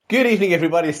Good evening,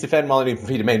 everybody. It's Stefan Molyneux from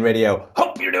Freedom Main Radio.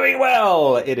 Hope you're doing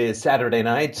well. It is Saturday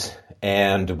night,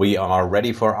 and we are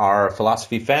ready for our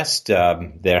Philosophy Fest.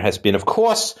 There has been, of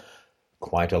course,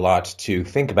 quite a lot to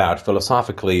think about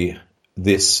philosophically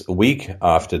this week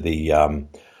after the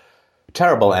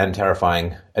terrible and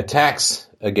terrifying attacks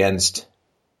against,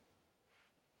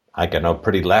 I don't know,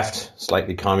 pretty left,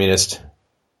 slightly communist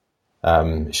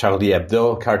Charlie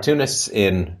Hebdo cartoonists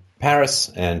in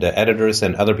Paris and editors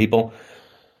and other people.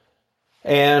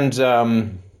 And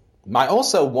I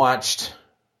also watched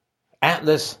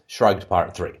Atlas Shrugged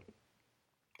Part 3.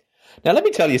 Now, let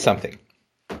me tell you something.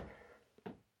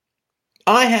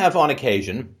 I have, on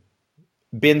occasion,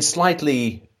 been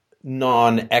slightly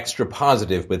non-extra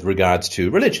positive with regards to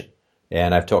religion.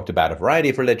 And I've talked about a variety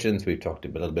of religions. We've talked a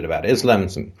little bit about Islam,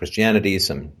 some Christianity,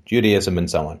 some Judaism, and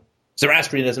so on.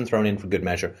 Zoroastrianism thrown in for good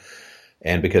measure.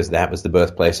 And because that was the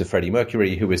birthplace of Freddie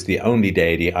Mercury, who is the only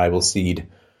deity I will cede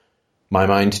my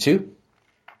mind to.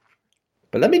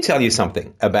 But let me tell you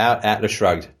something about Atlas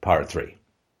Shrugged Part 3.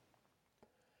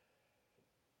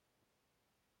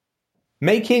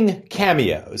 Making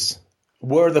cameos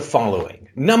were the following.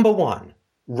 Number 1,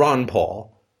 Ron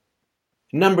Paul.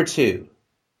 Number 2,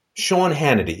 Sean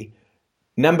Hannity.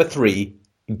 Number 3,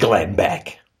 Glenn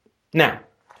Beck. Now,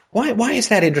 why is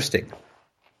that interesting?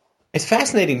 It's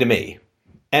fascinating to me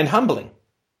and humbling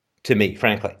to me,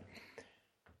 frankly,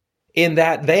 in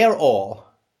that they are all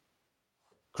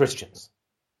Christians.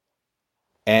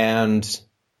 And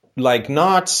like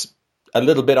not a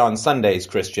little bit on Sundays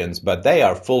Christians, but they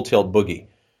are full tilt boogie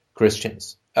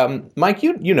Christians. Mike,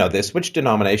 you know this. Which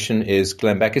denomination is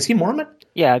Glenn Beck? Is he Mormon?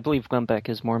 Yeah, I believe Glenn Beck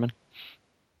is Mormon.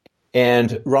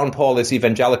 And Ron Paul is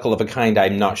evangelical of a kind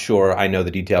I'm not sure I know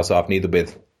the details of, neither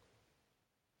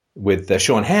with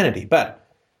Sean Hannity. But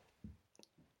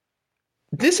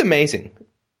this is amazing.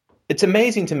 It's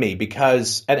amazing to me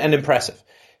because, and impressive,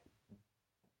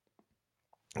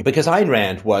 because Ayn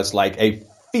Rand was like a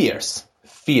fierce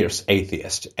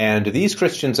atheist. And these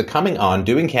Christians are coming on,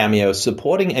 doing cameos,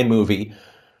 supporting a movie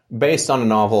based on a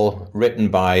novel written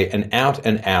by an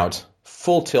out-and-out,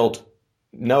 full-tilt,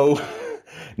 no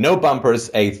bumpers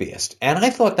atheist. And I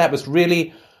thought that was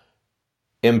really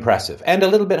impressive and a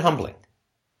little bit humbling.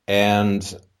 And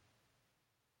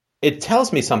it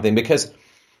tells me something because,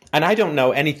 and I don't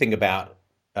know anything about,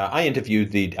 I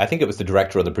interviewed I think it was the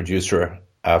director or the producer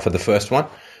for the first one,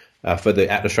 for the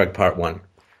Atlas Shrugged Part 1.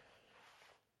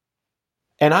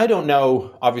 And I don't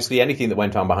know, obviously, anything that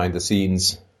went on behind the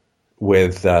scenes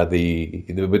with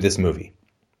with this movie.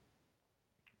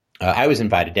 I was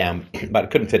invited down, but I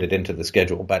couldn't fit it into the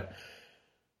schedule.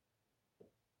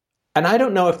 And I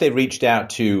don't know if they reached out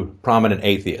to prominent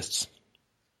atheists.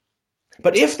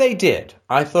 But if they did,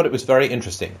 I thought it was very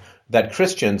interesting that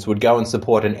Christians would go and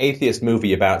support an atheist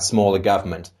movie about smaller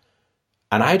government.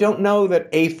 And I don't know that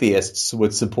atheists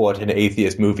would support an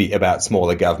atheist movie about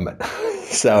smaller government.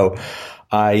 So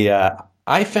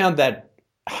I found that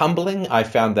humbling. I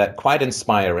found that quite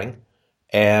inspiring,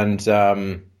 and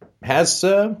has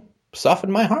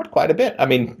softened my heart quite a bit. I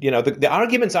mean, the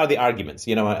arguments are the arguments.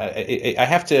 I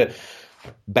have to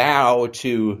bow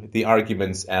to the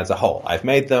arguments as a whole. I've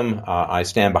made them. I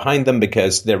stand behind them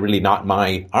because they're really not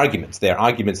my arguments. They're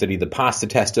arguments that either pass the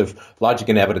test of logic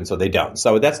and evidence or they don't.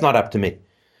 So that's not up to me.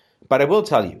 But I will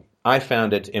tell you, I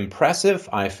found it impressive.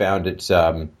 I found it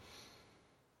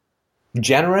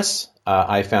generous.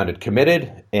 I found it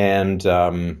committed, and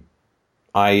I'm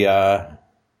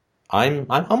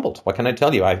humbled. What can I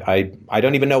tell you? I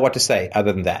don't even know what to say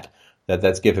other than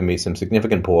that's given me some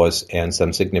significant pause and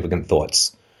some significant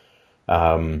thoughts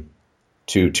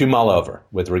to mull over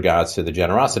with regards to the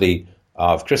generosity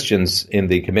of Christians in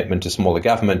the commitment to smaller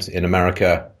government in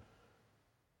America,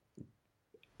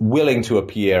 willing to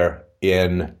appear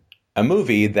in a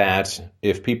movie that,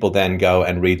 if people then go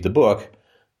and read the book,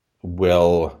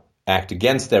 will act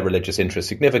against their religious interests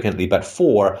significantly, but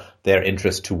for their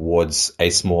interest towards a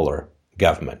smaller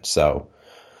government. So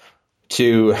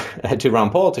to Ron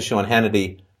Paul, to Sean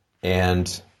Hannity,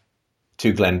 and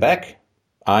to Glenn Beck,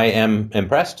 I am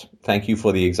impressed. Thank you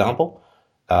for the example.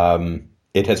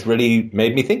 It has really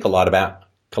made me think a lot about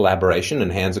collaboration and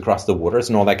hands across the waters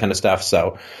and all that kind of stuff.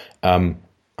 So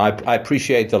I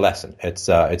appreciate the lesson.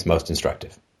 It's most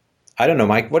instructive. I don't know,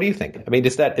 Mike. What do you think? I mean,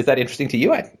 is that interesting to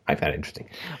you? I found it interesting.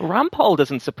 Ron Paul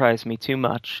doesn't surprise me too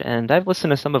much, and I've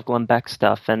listened to some of Glenn Beck's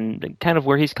stuff, and kind of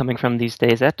where he's coming from these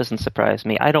days, that doesn't surprise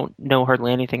me. I don't know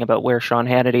hardly anything about where Sean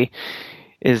Hannity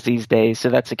is these days, so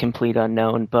that's a complete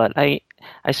unknown. But I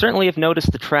certainly have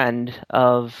noticed the trend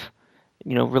of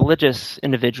religious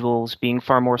individuals being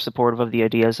far more supportive of the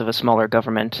ideas of a smaller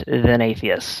government than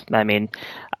atheists. I mean,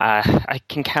 I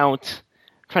can count.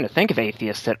 I'm trying to think of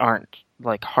atheists that aren't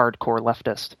like hardcore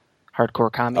leftist, hardcore Oh,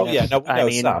 communists. yeah, no,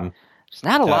 we know some. There's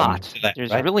not a lot. Gillette,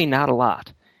 There's right? really not a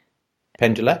lot.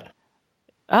 Penn Jillette?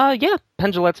 Yeah,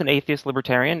 Penn Jillette's an atheist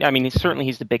libertarian. I mean, he's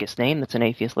the biggest name that's an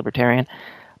atheist libertarian.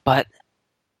 But,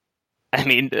 I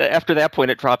mean, after that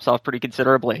point, it drops off pretty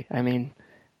considerably. I mean...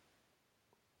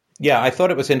 Yeah, I thought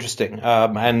it was interesting.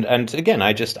 And again,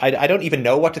 I don't even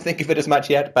know what to think of it as much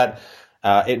yet, but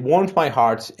it warmed my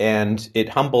heart and it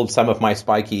humbled some of my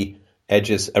spiky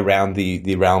edges around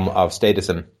the realm of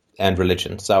statism and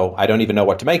religion. So I don't even know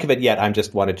what to make of it yet. I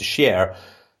just wanted to share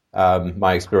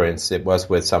my experience. It was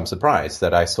with some surprise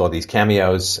that I saw these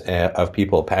cameos of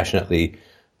people passionately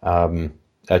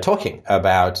talking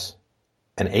about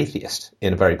an atheist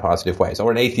in very positive ways, or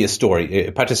an atheist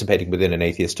story, participating within an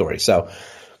atheist story. So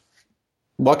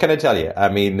what can I tell you? I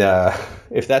mean,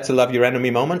 if that's a love your enemy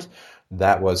moment,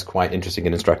 that was quite interesting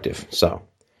and instructive. So,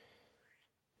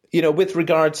 with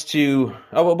regards to,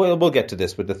 we'll get to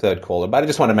this with the third caller, but I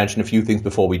just want to mention a few things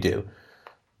before we do.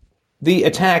 The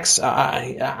attacks,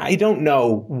 I don't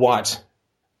know what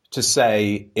to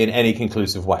say in any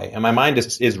conclusive way. And my mind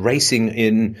is racing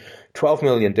in 12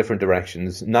 million different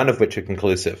directions, none of which are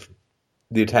conclusive.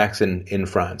 The attacks in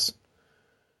France.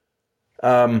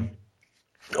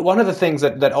 One of the things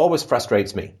that always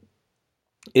frustrates me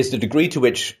is the degree to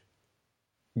which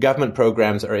government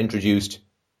programs are introduced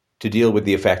to deal with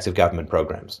the effects of government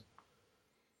programs.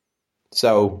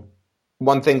 So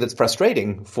one thing that's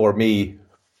frustrating for me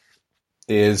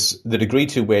is the degree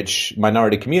to which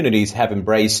minority communities have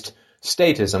embraced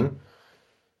statism.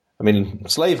 I mean,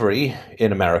 slavery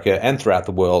in America and throughout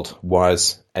the world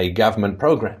was a government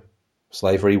program.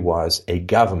 Slavery was a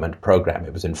government program.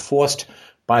 It was enforced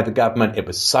by the government. It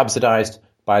was subsidized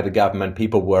by the government.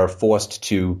 People were forced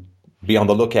to be on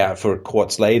the lookout for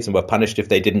caught slaves and were punished if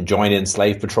they didn't join in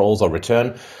slave patrols or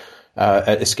return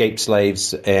escaped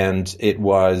slaves. And it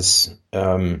was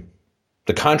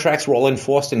the contracts were all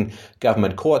enforced in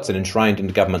government courts and enshrined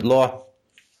into government law,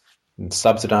 and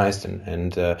subsidized.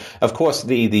 And of course,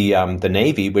 the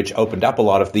Navy, which opened up a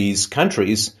lot of these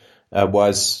countries,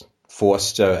 was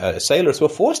forced. Sailors were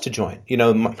forced to join.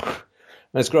 When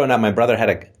I was growing up, my brother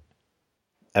had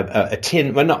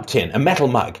a metal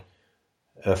mug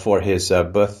for his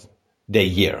birthday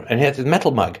year. And he had this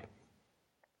metal mug.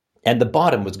 And the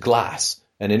bottom was glass.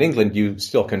 And in England, you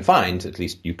still can find, at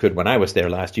least you could when I was there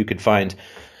last, you could find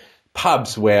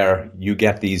pubs where you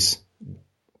get these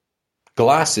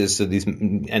glasses, so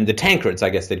and the tankards,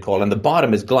 I guess they'd call, and the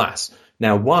bottom is glass.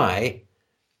 Now, why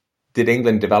did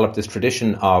England develop this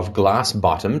tradition of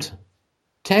glass-bottomed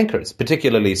tankards,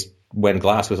 particularly when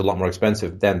glass was a lot more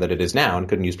expensive then than it is now and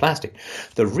couldn't use plastic?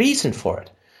 The reason for it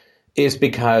is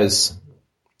because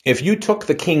if you took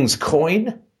the king's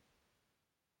coin,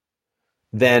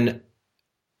 then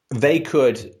they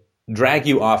could drag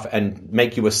you off and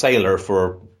make you a sailor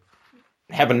for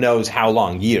heaven knows how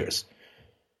long, years.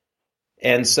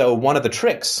 And so one of the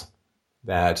tricks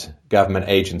that government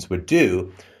agents would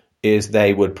do is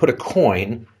they would put a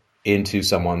coin into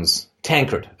someone's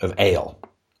tankard of ale.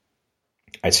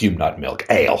 I assume not milk,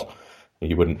 ale.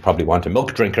 You wouldn't probably want a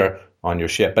milk drinker on your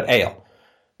ship, but ale.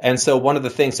 And so one of the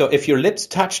things, so if your lips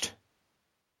touched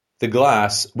the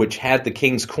glass which had the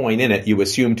king's coin in it, you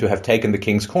assumed to have taken the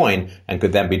king's coin and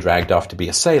could then be dragged off to be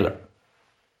a sailor.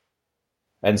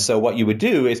 And so what you would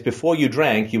do is before you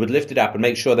drank, you would lift it up and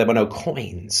make sure there were no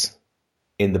coins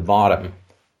in the bottom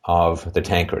of the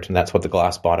tankard. And that's what the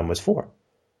glass bottom was for.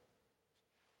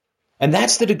 And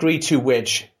that's the degree to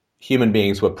which human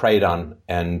beings were preyed on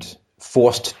and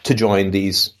forced to join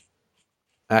these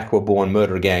aqua-born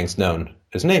murder gangs known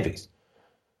as navies.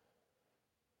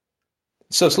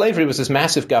 So slavery was this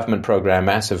massive government program,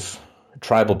 massive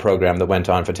tribal program that went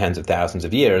on for tens of thousands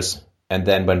of years. And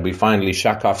then when we finally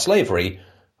shuck off slavery,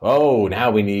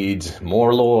 now we need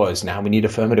more laws. Now we need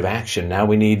affirmative action. Now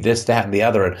we need this, that, and the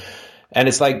other. And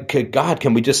it's like, God,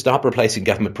 can we just stop replacing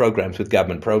government programs with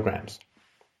government programs?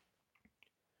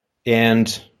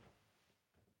 And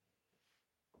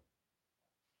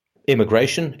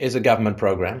immigration is a government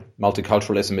program.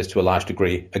 Multiculturalism is to a large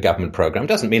degree a government program.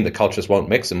 Doesn't mean that cultures won't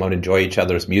mix and won't enjoy each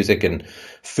other's music and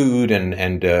food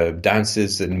and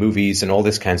dances and movies and all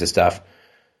this kinds of stuff.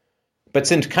 But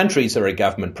since countries are a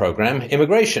government program,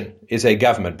 immigration is a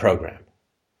government program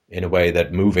in a way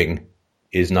that moving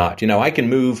is not. I can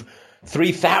move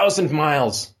 3,000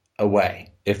 miles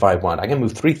away if I want. I can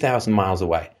move 3,000 miles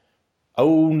away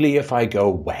only if I go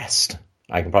west.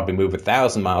 I can probably move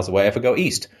 1,000 miles away if I go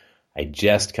east. I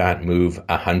just can't move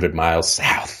 100 miles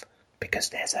south because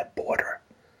there's a border.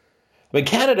 I mean,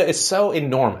 Canada is so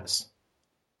enormous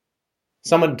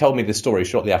Someone told me this story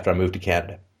shortly after I moved to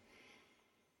Canada.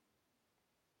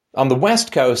 On the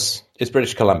west coast is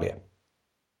British Columbia.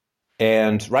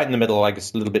 And right in the middle, I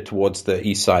guess a little bit towards the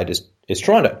east side, is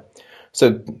Toronto. So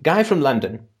a guy from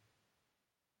London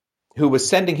who was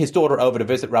sending his daughter over to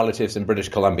visit relatives in British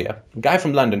Columbia, a guy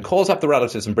from London calls up the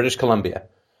relatives in British Columbia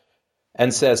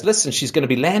and says, listen, she's going to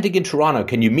be landing in Toronto.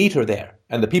 Can you meet her there?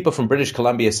 And the people from British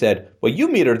Columbia said, well, you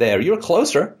meet her there. You're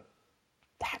closer.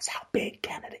 That's how big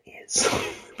Canada is.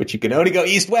 But you can only go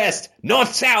east-west,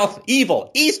 north-south, evil,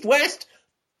 east-west,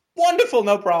 wonderful,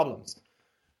 no problems.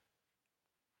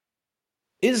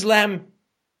 Islam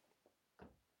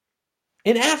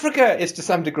in Africa is to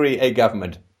some degree a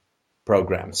government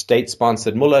program.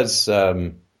 State-sponsored mullahs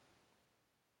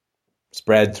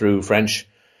spread through French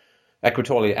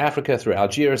Equatorial Africa, through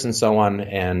Algiers and so on,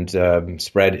 and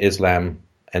spread Islam.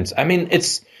 And I mean,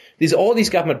 these are all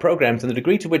these government programs, and the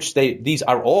degree to which these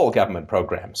are all government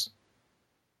programs.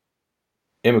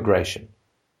 Immigration,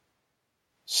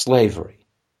 slavery,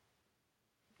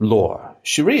 law.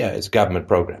 Sharia is a government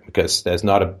program because there's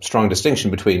not a strong distinction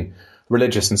between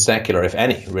religious and secular, if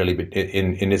any, really,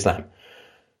 in Islam.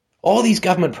 All these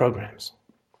government programs.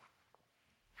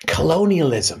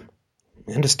 Colonialism.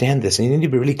 Understand this, and you need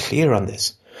to be really clear on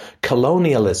this.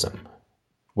 Colonialism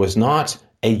was not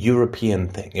a European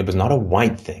thing. It was not a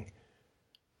white thing.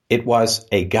 It was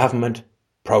a government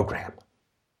program.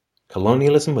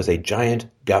 Colonialism was a giant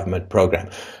government program.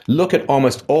 Look at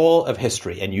almost all of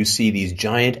history, and you see these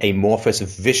giant, amorphous,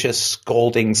 vicious,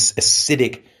 scolding,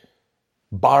 acidic,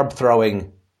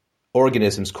 barb-throwing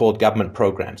organisms called government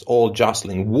programs, all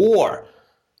jostling. War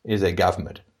is a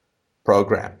government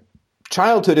program.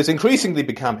 Childhood is increasingly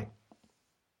becoming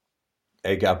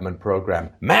a government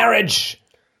program. Marriage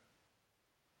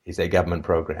is a government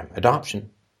program.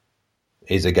 Adoption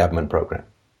is a government program.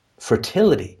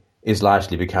 Fertility is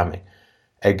largely becoming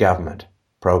a government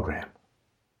program.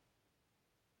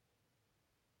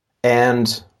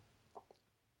 And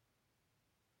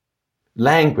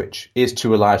language is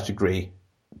to a large degree,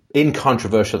 in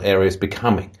controversial areas,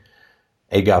 becoming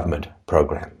a government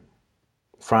program.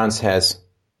 France has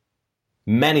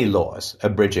many laws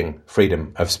abridging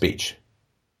freedom of speech.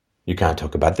 You can't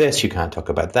talk about this, you can't talk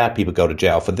about that, people go to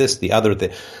jail for this, the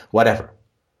other, whatever.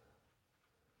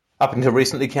 Up until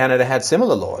recently, Canada had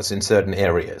similar laws in certain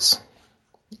areas.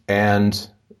 And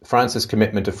France's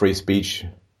commitment to free speech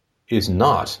is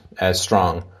not as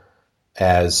strong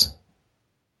as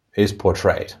is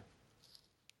portrayed.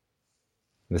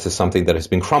 This is something that has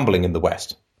been crumbling in the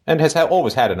West and has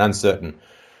always had an uncertain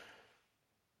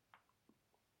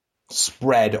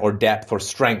spread or depth or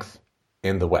strength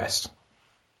in the West.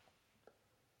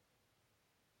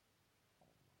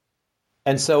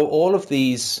 And so all of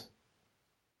these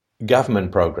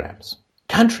government programs,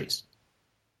 countries,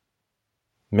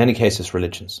 in many cases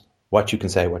religions, what you can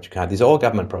say, what you can't, these are all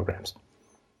government programs.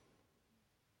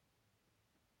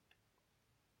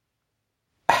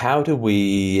 How do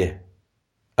we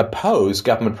oppose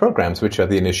government programs which are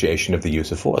the initiation of the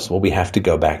use of force? Well, we have to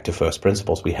go back to first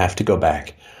principles. We have to go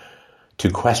back to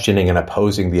questioning and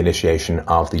opposing the initiation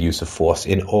of the use of force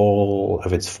in all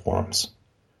of its forms.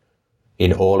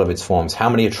 In all of its forms. How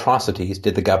many atrocities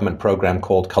did the government program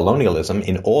called colonialism,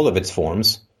 in all of its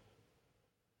forms,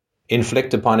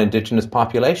 inflict upon indigenous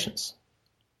populations?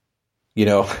 You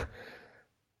know,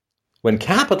 when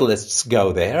capitalists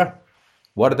go there,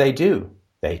 what do?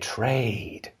 They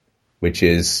trade, which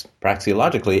is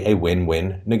praxeologically a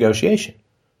win-win negotiation.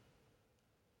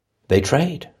 They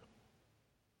trade.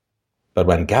 But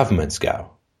when governments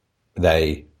go,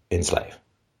 they enslave.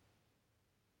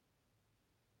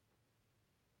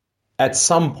 At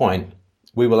some point,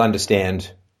 we will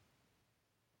understand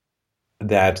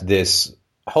that this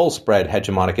whole spread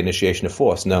hegemonic initiation of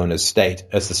force, known as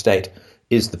the state,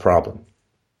 is the problem.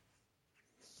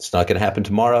 It's not going to happen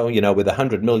tomorrow. You know, with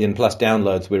 100 million plus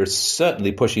downloads, we're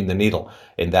certainly pushing the needle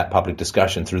in that public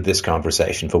discussion through this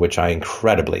conversation, for which I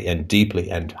incredibly and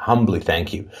deeply and humbly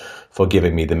thank you for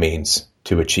giving me the means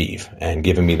to achieve and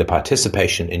giving me the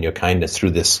participation in your kindness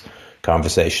through this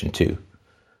conversation to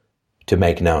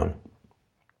make known.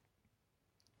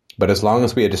 But as long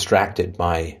as we are distracted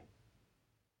by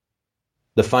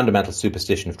the fundamental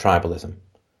superstition of tribalism,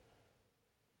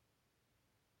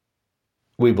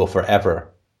 we will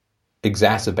forever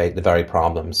exacerbate the very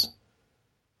problems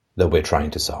that we're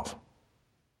trying to solve.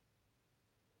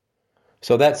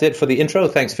 So that's it for the intro.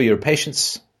 Thanks for your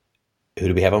patience. Who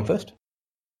do we have on first?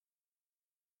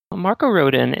 Marco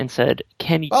wrote in and said,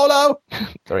 "Can you?" Polo!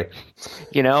 Sorry.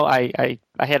 You know, I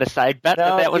had a side bet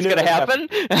that was going to happen.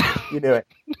 You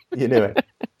knew it.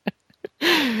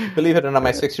 Believe it or not,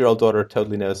 my 6-year-old daughter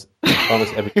totally knows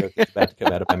almost every joke that's about to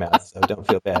come out of my mouth, so don't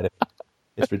feel bad if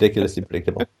it's ridiculously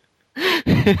predictable.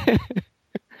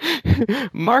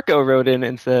 Marco wrote in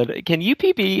and said, can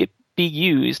UPB be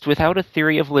used without a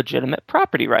theory of legitimate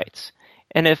property rights?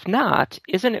 And if not,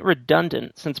 isn't it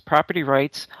redundant since property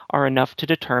rights are enough to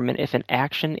determine if an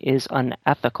action is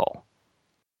unethical?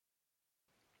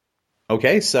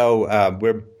 Okay, so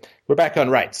we're back on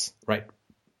rights, right?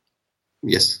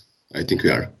 Yes, I think we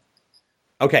are.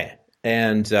 Okay,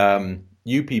 and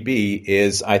UPB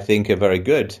is, I think, a very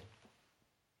good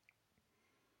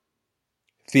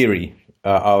theory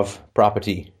of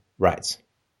property rights.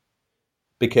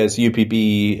 Because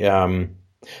UPB,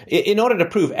 in order to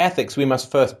prove ethics, we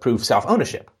must first prove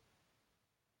self-ownership.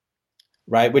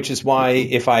 Right, which is why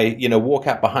if I, walk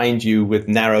up behind you with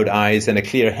narrowed eyes and a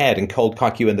clear head and cold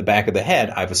cock you in the back of the head,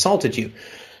 I've assaulted you.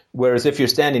 Whereas if you're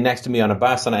standing next to me on a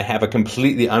bus and I have a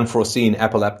completely unforeseen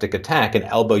epileptic attack and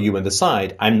elbow you in the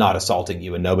side, I'm not assaulting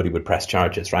you and nobody would press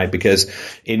charges, right? Because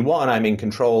in one, I'm in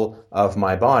control of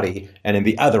my body and in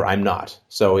the other, I'm not.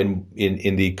 So in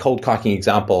the cold cocking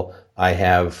example, I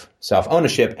have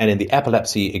self-ownership, and in the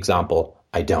epilepsy example,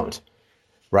 I don't,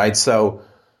 right? So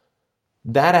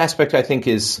that aspect, I think,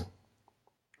 is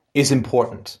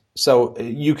important. So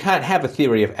you can't have a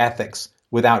theory of ethics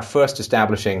without first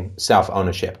establishing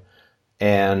self-ownership.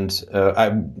 And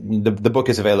the book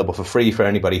is available for free for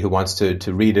anybody who wants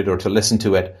to read it or to listen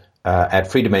to it at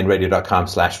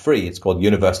freedomainradio.com/free. It's called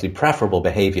Universally Preferable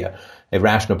Behavior, a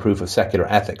rational proof of secular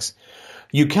ethics.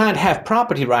 You can't have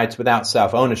property rights without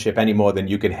self-ownership any more than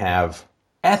you can have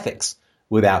ethics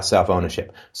without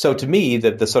self-ownership. So to me,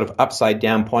 the sort of upside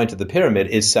down point of the pyramid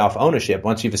is self-ownership.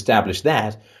 Once you've established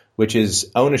that, which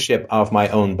is ownership of my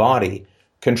own body,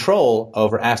 control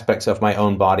over aspects of my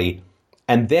own body,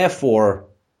 and therefore,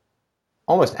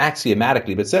 almost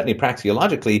axiomatically, but certainly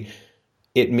praxeologically,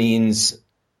 it means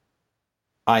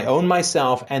I own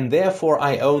myself, and therefore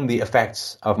I own the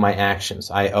effects of my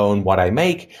actions. I own what I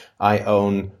make. I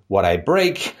own what I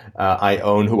break. I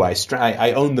own who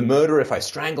I own the murder if I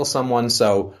strangle someone.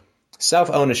 So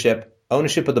self-ownership,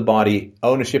 ownership of the body,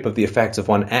 ownership of the effects of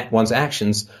one's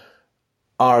actions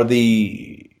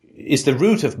is the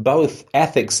root of both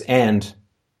ethics and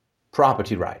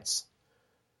property rights.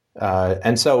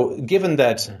 And so given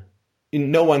that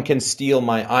no one can steal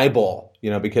my eyeball,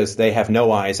 because they have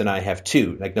no eyes and I have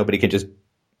two. Like nobody can just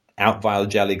out-vile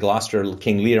Jelly Gloucester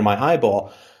King Lear my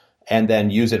eyeball and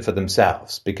then use it for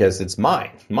themselves because it's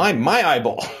mine. My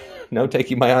eyeball. No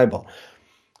taking my eyeball.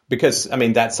 Because,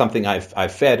 that's something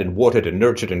I've fed and watered and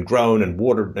nurtured and grown and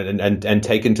watered and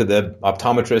taken to the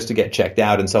optometrist to get checked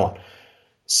out and so on.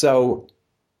 So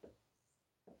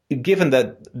given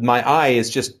that my eye is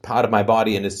just part of my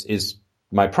body and is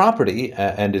my property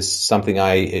and is something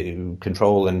I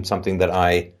control and something that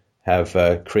I have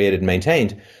created and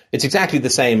maintained, it's exactly the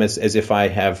same as if I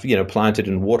have planted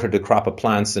and watered a crop of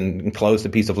plants and enclosed a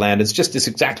piece of land. It's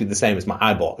exactly the same as my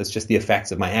eyeball. It's just the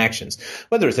effects of my actions.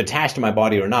 Whether it's attached to my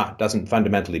body or not doesn't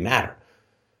fundamentally matter.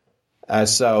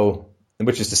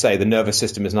 Which is to say, the nervous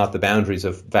system is not the boundaries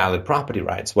of valid property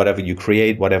rights. Whatever you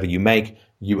create, whatever you make,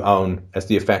 you own as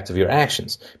the effects of your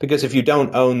actions. Because if you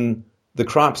don't own the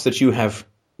crops that you have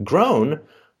grown,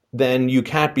 then you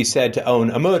can't be said to own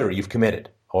a murder you've committed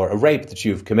or a rape that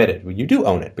you've committed. Well, you do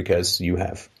own it because you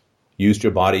have used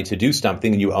your body to do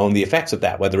something and you own the effects of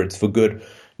that, whether it's for good,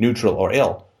 neutral, or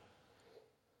ill.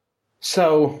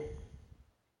 So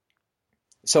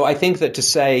I think that to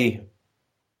say,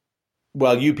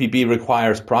 well, UPB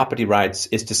requires property rights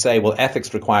is to say, well,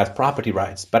 ethics requires property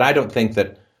rights. But I don't think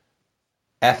that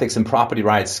ethics and property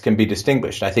rights can be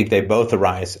distinguished. I think they both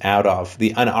arise out of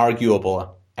the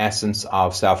unarguable essence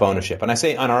of self-ownership. And I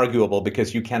say unarguable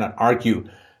because you cannot argue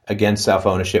against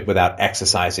self-ownership without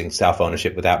exercising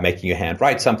self-ownership, without making your hand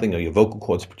write something or your vocal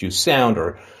cords produce sound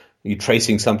or you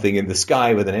tracing something in the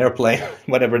sky with an airplane,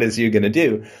 whatever it is you're going to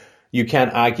do. You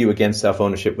can't argue against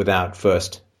self-ownership without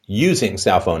first using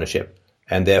self-ownership.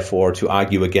 And therefore, to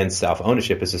argue against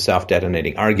self-ownership is a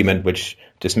self-detonating argument which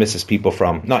dismisses people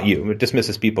from, not you, it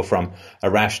dismisses people from a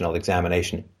rational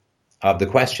examination of the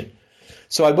question.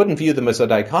 So I wouldn't view them as a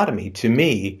dichotomy. To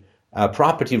me,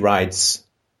 property rights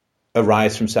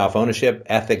arise from self-ownership.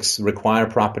 Ethics require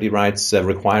property rights,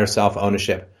 require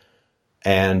self-ownership.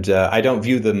 And I don't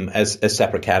view them as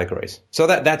separate categories. So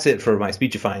that's it for my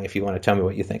speechifying, if you want to tell me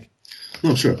what you think.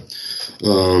 No, sure.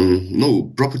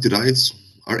 No, property rights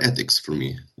are ethics for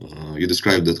me. You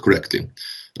described that correctly.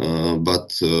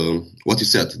 But what you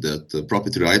said, that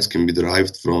property rights can be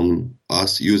derived from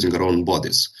us using our own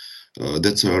bodies.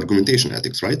 That's argumentation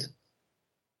ethics, right?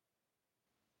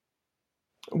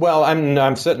 Well,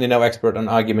 I'm certainly no expert on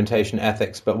argumentation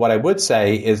ethics, but what I would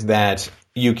say is that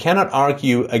you cannot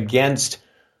argue against,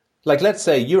 like, let's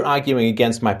say you're arguing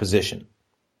against my position.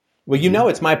 Well, you know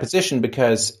it's my position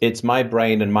because it's my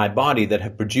brain and my body that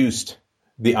have produced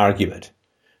the argument.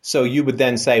 So you would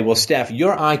then say, well, Steph,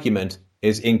 your argument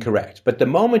is incorrect. But the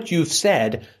moment you've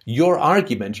said your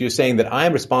argument, you're saying that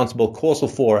I'm responsible, causal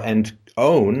for, and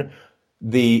own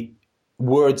the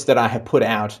words that I have put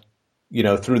out,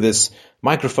 through this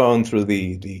microphone, through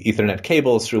the Ethernet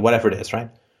cables, through whatever it is, right,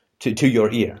 to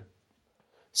your ear.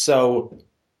 So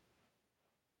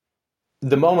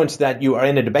the moment that you are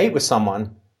in a debate with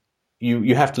someone,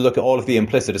 you have to look at all of the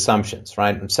implicit assumptions,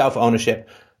 right? Self-ownership,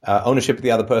 ownership of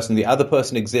the other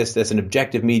person exists. There's an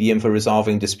objective medium for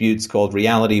resolving disputes called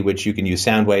reality, which you can use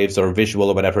sound waves or visual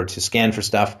or whatever to scan for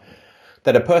stuff.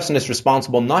 That a person is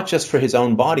responsible not just for his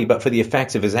own body, but for the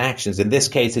effects of his actions. In this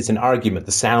case, it's an argument,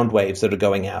 the sound waves that are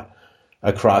going out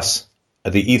across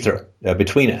the ether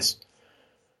between us.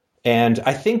 And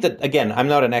I think that, again, I'm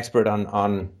not an expert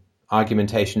on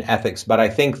argumentation ethics, but I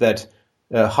think that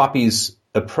Hoppy's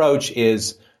approach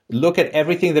is look at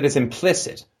everything that is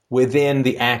implicit within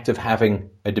the act of having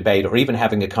a debate or even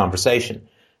having a conversation.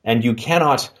 And you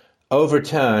cannot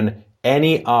overturn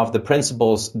any of the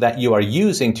principles that you are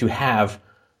using to have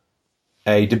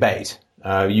a debate.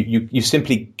 You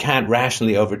simply can't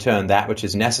rationally overturn that which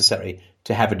is necessary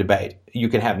to have a debate. You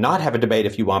can not have a debate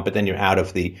if you want, but then you're out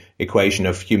of the equation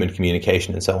of human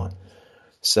communication and so on.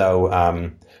 So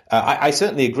I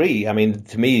certainly agree. I mean,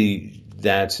 to me,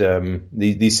 that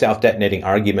these self-detonating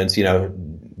arguments,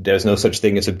 there's no such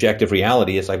thing as objective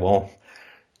reality. It's like, well,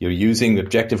 you're using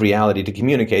objective reality to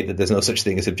communicate that there's no such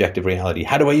thing as objective reality.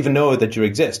 How do I even know that you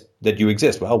exist?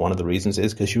 Well, one of the reasons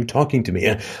is because you're talking to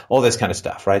me. All this kind of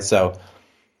stuff, right? So,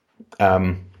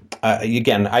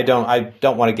 again, I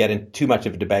don't want to get into too much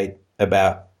of a debate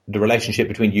about the relationship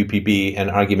between UPB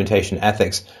and argumentation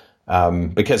ethics,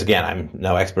 because again, I'm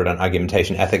no expert on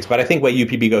argumentation ethics. But I think where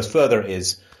UPB goes further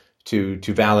is to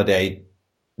validate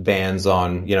bans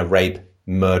on rape,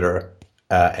 murder,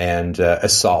 and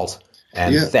assault.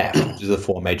 And theft, which are the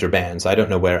four major bans. I don't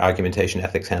know where argumentation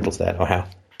ethics handles that or how.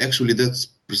 Actually, that's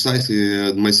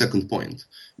precisely my second point.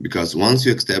 Because once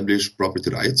you establish property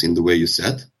rights in the way you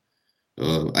said,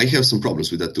 I have some problems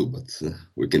with that too, but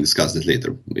we can discuss that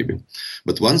later, maybe.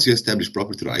 But once you establish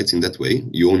property rights in that way,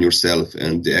 you own yourself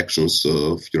and the actions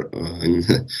of your, and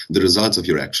the results of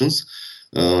your actions,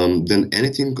 then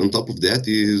anything on top of that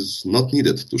is not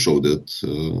needed to show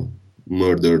that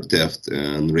murder, theft,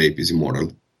 and rape is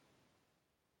immoral.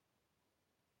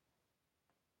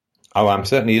 Oh, I'm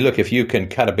certainly, look, if you can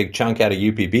cut a big chunk out of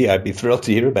UPB, I'd be thrilled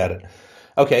to hear about it.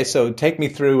 Okay, so take me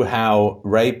through how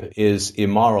rape is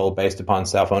immoral based upon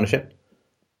self-ownership.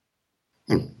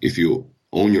 If you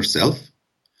own yourself,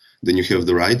 then you have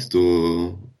the right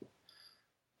to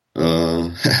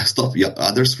stop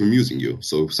others from using you.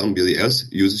 So if somebody else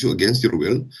uses you against your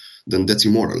will, then that's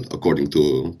immoral according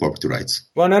to property rights.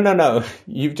 Well, no.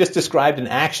 You've just described an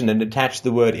action and attached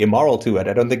the word immoral to it.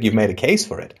 I don't think you've made a case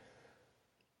for it.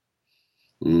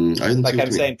 Like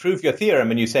I'm saying, prove your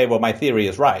theorem, and you say, well, my theory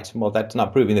is right. Well, that's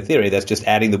not proving the theory. That's just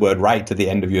adding the word right to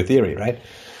the end of your theory, right?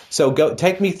 So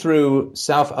take me through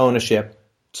self-ownership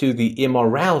to the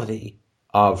immorality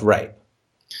of rape.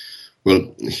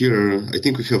 Well, here I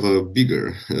think we have a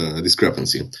bigger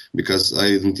discrepancy, because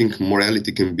I don't think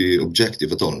morality can be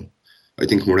objective at all. I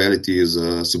think morality is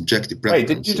a subjective preference.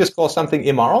 Wait, did you just call something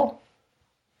immoral?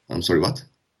 I'm sorry, what?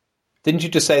 Didn't you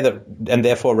just say that, and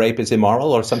therefore rape is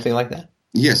immoral or something like that?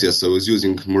 Yes, I was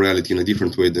using morality in a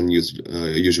different way than you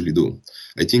usually do.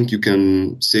 I think you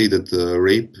can say that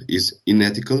rape is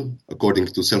unethical according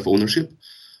to self-ownership,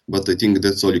 but I think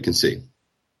that's all you can say.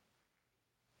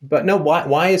 But no,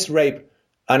 why is rape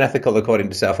unethical according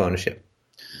to self-ownership?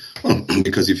 Well,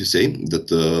 because if you say that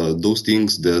those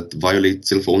things that violate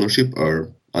self-ownership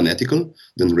are unethical,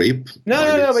 then rape.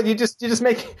 No, but you're just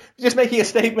making a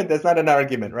statement that's not an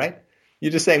argument, right?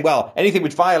 You're just saying, well, anything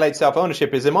which violates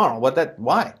self-ownership is immoral.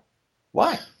 Why?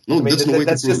 No, I mean,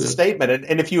 that's just a statement.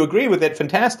 And if you agree with it,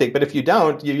 fantastic. But if you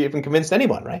don't, you haven't convinced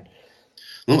anyone, right?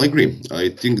 No, I agree. I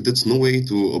think that's no way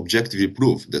to objectively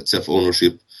prove that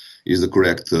self-ownership is the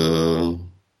correct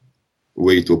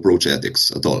way to approach ethics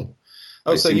at all.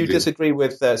 Oh, so you disagree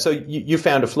with so you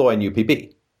found a flaw in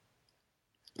UPB?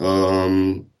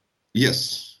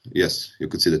 Yes, you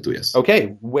could say that too, yes.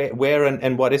 Okay, where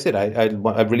and what is it?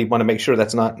 I really want to make sure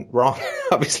that's not wrong.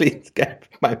 Obviously, it's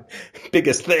my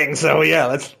biggest thing, so yeah,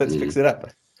 let's fix it up.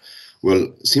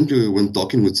 Well, simply when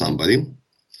talking with somebody,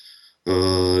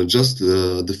 just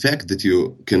the fact that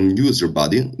you can use your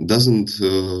body doesn't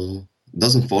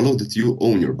doesn't follow that you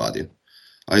own your body.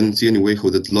 I don't see any way how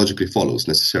that logically follows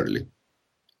necessarily.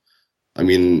 I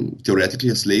mean, theoretically,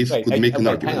 a slave could make an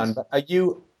argument. Hang on, but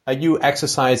are you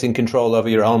exercising control over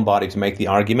your own body to make the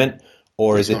argument,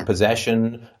 or is it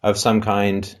possession of some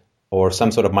kind, or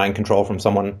some sort of mind control from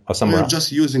someone or somewhere else? You're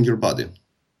just using your body.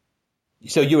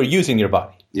 So you are using your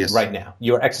body right now.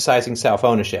 You are exercising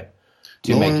self-ownership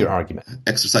to make your argument.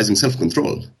 Exercising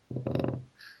self-control.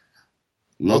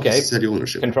 Not necessarily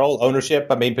ownership. Control, ownership,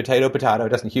 I mean, potato, it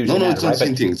doesn't hugely matter, it's not the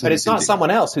same thing. But it's not someone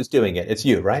else who's doing it. It's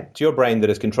you, right? It's your brain that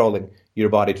is controlling your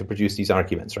body to produce these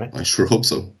arguments, right? I sure hope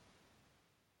so.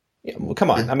 Yeah, well,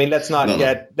 come on. I mean, let's not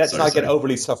get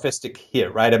overly sophistic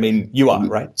here, right? I mean, you are,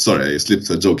 right? Sorry, I slipped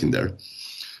a joke in there.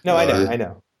 No, I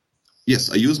know.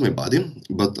 Yes, I use my body,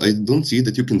 but I don't see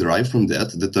that you can derive from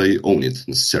that I own it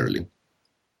necessarily.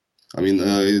 I mean,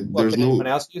 there's can anyone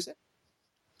else use it?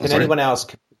 Can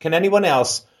anyone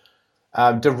else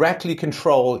directly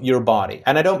control your body?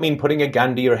 And I don't mean putting a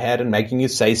gun to your head and making you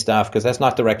say stuff, because that's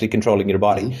not directly controlling your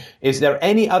body. Mm-hmm. Is there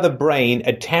any other brain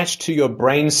attached to your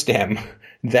brainstem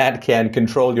that can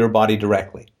control your body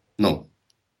directly? No.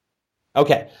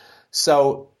 Okay.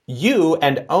 So you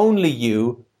and only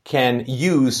you can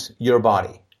use your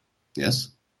body. Yes.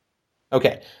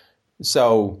 Okay.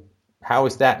 So how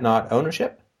is that not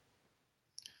ownership?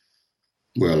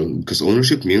 Well, because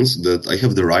ownership means that I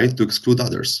have the right to exclude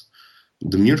others.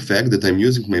 The mere fact that I'm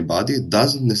using my body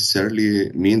doesn't necessarily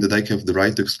mean that I have the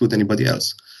right to exclude anybody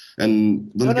else.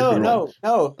 And don't get me wrong.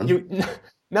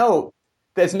 No.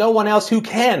 There's no one else who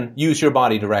can use your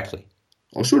body directly.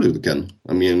 Oh, surely they can.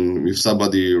 I mean, if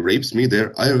somebody rapes me,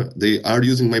 they are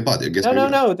using my body against me.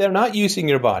 No, they're not using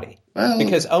your body. Well,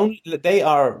 because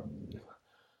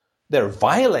they're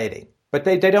violating, but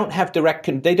they don't have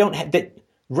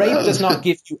rape does not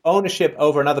give you ownership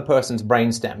over another person's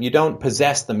brainstem. You don't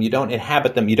possess them. You don't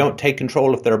inhabit them. You don't take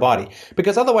control of their body.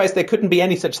 Because otherwise there couldn't be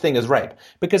any such thing as rape.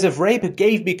 Because if rape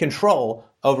gave me control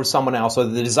over someone else, or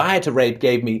the desire to rape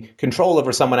gave me control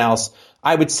over someone else,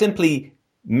 I would simply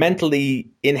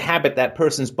mentally inhabit that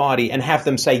person's body and have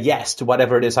them say yes to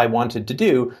whatever it is I wanted to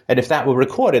do. And if that were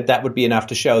recorded, that would be enough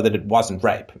to show that it wasn't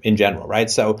rape in general, right?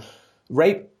 So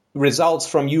rape results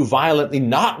from you violently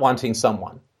not wanting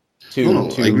someone to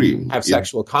I agree. Have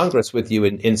sexual congress with you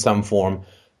in some form.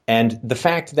 And the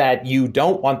fact that you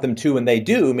don't want them to and they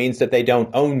do means that they don't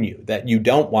own you, that you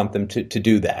don't want them to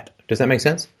do that. Does that make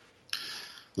sense?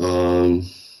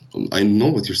 I know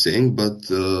what you're saying, but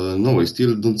no, I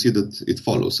still don't see that it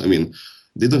follows. I mean,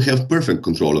 they don't have perfect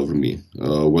control over me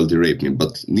while they rape me,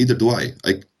 but neither do I.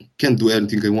 I can't do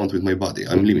anything I want with my body.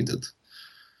 I'm limited.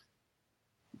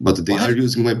 But they are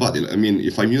using my body. I mean,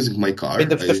 if I'm using my car...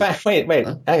 Wait,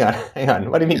 hang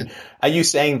on. What do you mean? Yeah. Are you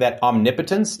saying that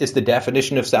omnipotence is the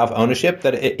definition of self-ownership?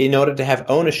 That in order to have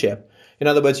ownership, in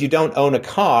other words, you don't own a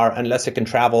car unless it can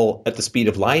travel at the speed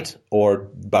of light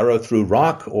or burrow through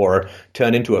rock or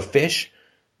turn into a fish,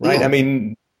 right? No. I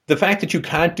mean, the fact that you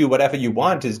can't do whatever you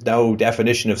want is no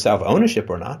definition of self-ownership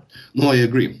or not. No, I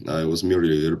agree. I was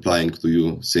merely replying to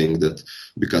you saying that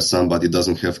because somebody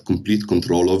doesn't have complete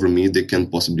control over me, they can't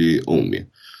possibly own me.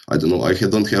 I don't know. I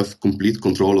don't have complete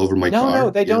control over my car. No,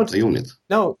 they don't. I own it.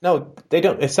 No, they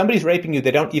don't. If somebody's raping you,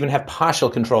 they don't even have partial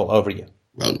control over you.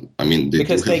 Well, I mean, they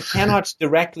cannot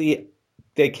directly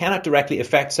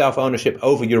affect self-ownership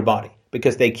over your body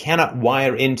because they cannot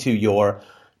wire into your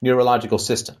neurological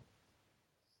system.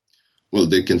 Well,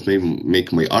 they can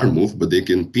make my arm move, but they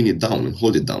can pin it down and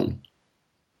hold it down.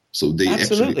 So they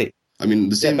absolutely. I mean,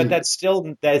 the same. Yeah, but that's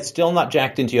still not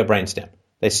jacked into your brainstem.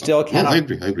 They still cannot. No,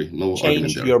 I agree. No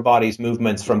change your body's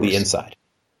movements from the inside.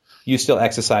 You still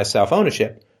exercise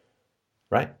self-ownership,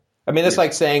 right? I mean, it's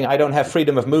like saying I don't have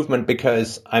freedom of movement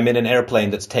because I'm in an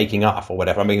airplane that's taking off or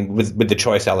whatever. I mean, with the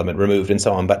choice element removed and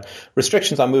so on. But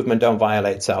restrictions on movement don't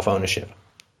violate self-ownership.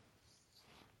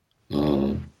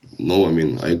 No, I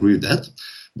mean, I agree with that.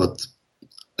 But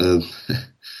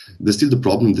there's still the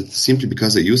problem that simply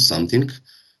because I use something,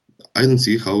 I don't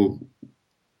see how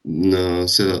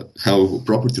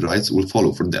property rights will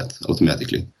follow for that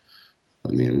automatically.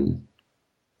 I mean,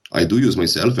 I do use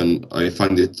myself, and I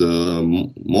find it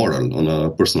moral on a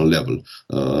personal level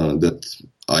that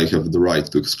I have the right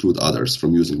to exclude others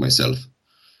from using myself.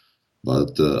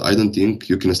 But I don't think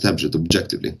you can establish it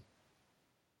objectively.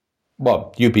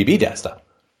 Well, UPB does that.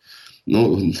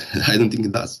 No, I don't think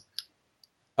it does.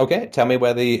 Okay, tell me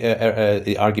where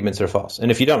the arguments are false. And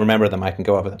if you don't remember them, I can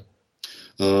go over them.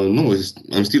 No,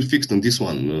 I'm still fixed on this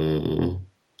one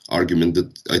argument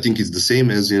that I think it's the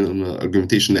same as in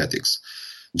argumentation ethics.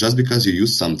 Just because you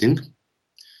use something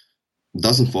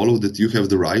doesn't follow that you have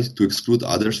the right to exclude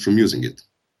others from using it.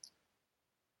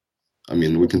 I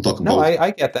mean, we can talk about... No,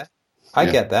 I get that. I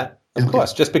get that. Of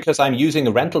course. Just because I'm using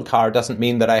a rental car doesn't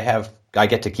mean that I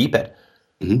get to keep it.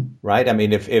 Mm-hmm. Right? I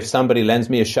mean, if somebody lends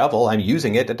me a shovel, I'm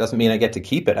using it. It doesn't mean I get to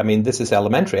keep it. I mean, this is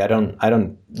elementary. I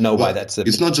don't know why that's a...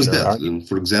 It's not just that. Argument.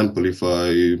 For example, if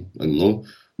I don't know,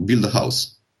 build a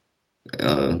house,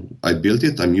 I built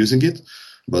it, I'm using it,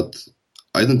 but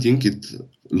I don't think it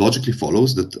logically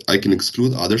follows that I can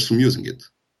exclude others from using it.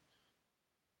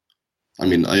 I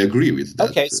mean, I agree with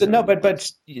that. Okay, so no,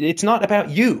 but it's not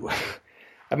about you.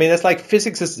 I mean, it's like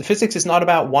physics is not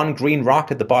about one green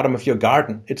rock at the bottom of your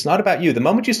garden. It's not about you. The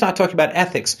moment you start talking about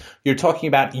ethics, you're talking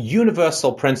about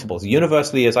universal principles,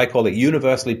 universally, as I call it,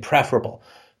 universally preferable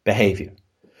behavior.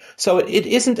 So it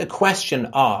isn't a question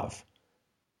of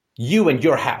you and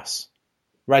your house,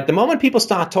 right? The moment people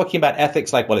start talking about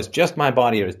ethics like, well, it's just my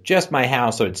body or it's just my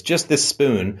house or it's just this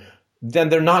spoon, then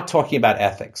they're not talking about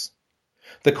ethics.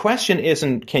 The question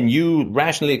isn't, can you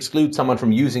rationally exclude someone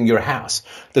from using your house?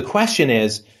 The question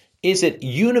is it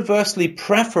universally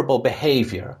preferable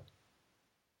behavior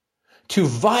to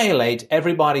violate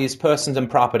everybody's persons and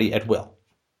property at will?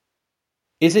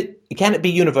 Can it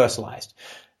be universalized?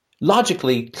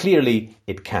 Logically, clearly,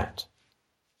 it can't.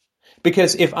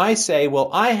 Because if I say, well,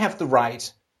 I have the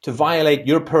right to violate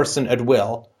your person at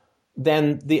will,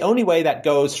 then the only way that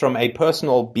goes from a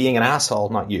personal being an asshole,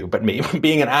 not you, but me,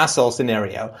 being an asshole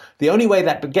scenario, the only way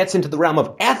that gets into the realm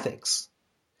of ethics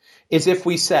is if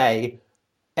we say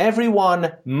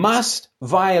everyone must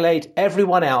violate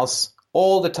everyone else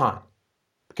all the time,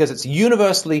 because it's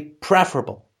universally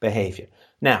preferable behavior.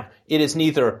 Now, it is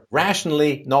neither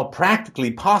rationally nor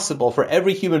practically possible for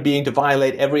every human being to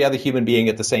violate every other human being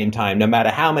at the same time, no matter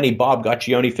how many Bob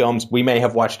Guccione films we may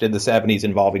have watched in the 70s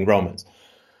involving Romans.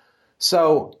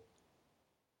 So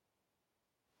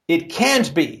it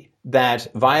can't be that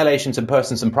violations of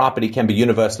persons and property can be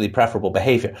universally preferable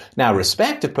behavior. Now,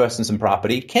 respect of persons and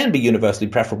property can be universally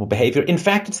preferable behavior. In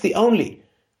fact, it's the only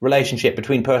relationship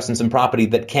between persons and property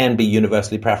that can be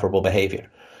universally preferable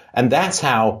behavior. And that's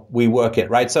how we work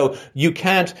it, right? So you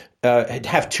can't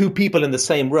have two people in the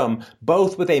same room,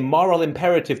 both with a moral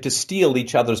imperative to steal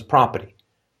each other's property.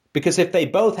 Because if they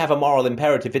both have a moral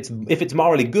imperative, if it's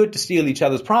morally good to steal each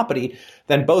other's property,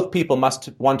 then both people must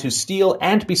want to steal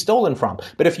and be stolen from.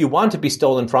 But if you want to be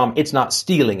stolen from, it's not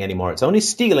stealing anymore. It's only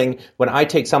stealing when I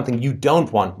take something you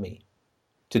don't want me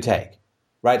to take,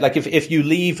 right? Like if you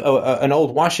leave an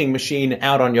old washing machine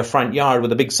out on your front yard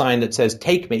with a big sign that says,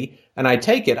 take me, and I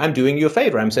take it, I'm doing you a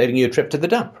favor. I'm saving you a trip to the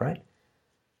dump, right?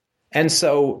 And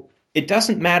so it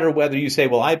doesn't matter whether you say,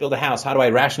 well, I build a house. How do I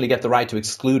rationally get the right to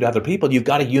exclude other people? You've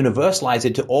got to universalize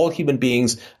it to all human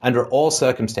beings under all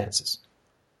circumstances.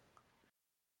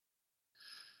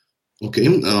 Okay.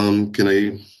 Can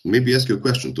I maybe ask you a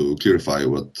question to clarify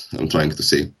what I'm trying to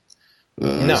say?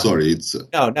 No. Sorry, it's...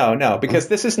 No, because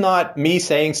this is not me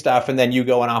saying stuff and then you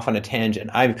going off on a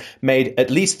tangent. I've made at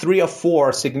least 3 or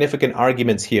 4 significant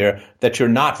arguments here that you're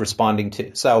not responding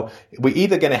to. So we're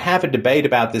either going to have a debate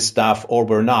about this stuff or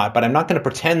we're not, but I'm not going to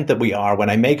pretend that we are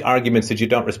when I make arguments that you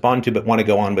don't respond to but want to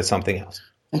go on with something else.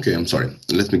 Okay, I'm sorry.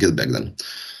 Let me get back then.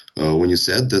 When you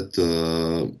said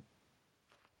that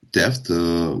theft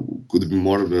could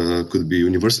be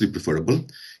universally preferable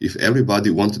if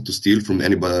everybody wanted to steal from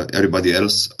everybody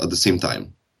else at the same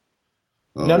time.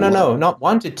 No, not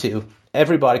wanted to.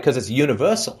 Everybody, because it's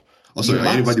universal. Oh, sorry,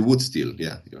 everybody would steal.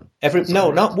 Yeah.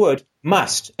 Not would.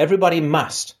 Must. Everybody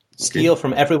must steal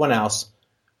from everyone else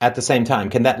at the same time.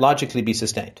 Can that logically be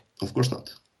sustained? Of course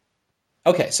not.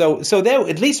 Okay, so there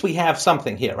at least we have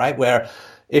something here, right? Where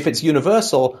if it's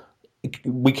universal,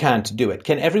 we can't do it.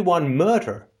 Can everyone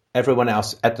murder everyone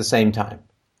else at the same time?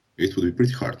 It would be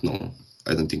pretty hard. No,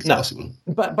 I don't think it's possible.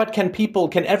 But can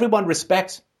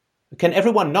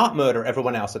everyone not murder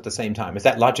everyone else at the same time? Is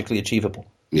that logically achievable?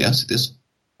 Yes, it is.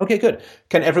 Okay, good.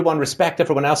 Can everyone respect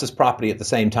everyone else's property at the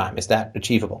same time? Is that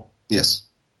achievable? Yes.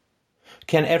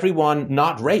 Can everyone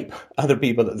not rape other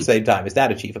people at the same time? Is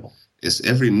that achievable? Yes,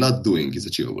 every not doing is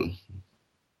achievable.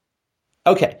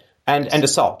 Okay, and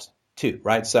assault too,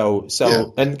 right? So yeah.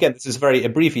 And again, this is very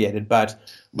abbreviated, but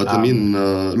I mean,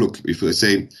 look, if I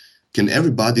say, can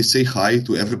everybody say hi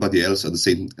to everybody else at the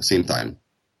same time?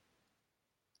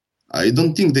 I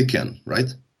don't think they can,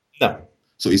 right? No.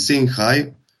 So is saying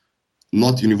hi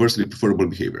not universally preferable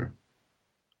behavior?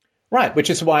 Right, which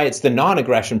is why it's the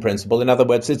non-aggression principle. In other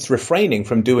words, it's refraining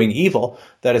from doing evil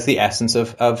that is the essence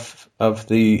of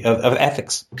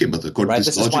ethics. Okay, but according to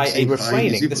this logic, is why a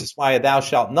refraining. This is why a thou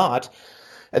shalt not.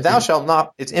 A thou shalt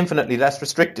not. It's infinitely less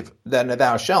restrictive than a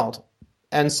thou shalt.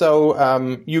 And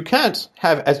so you can't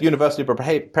have, as universally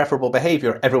preferable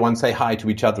behavior, everyone say hi to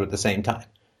each other at the same time.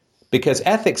 because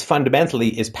ethics fundamentally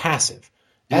is passive.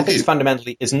 Ethics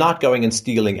fundamentally is not going and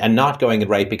stealing and not going and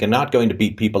raping and not going to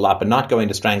beat people up and not going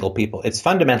to strangle people. It's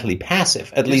fundamentally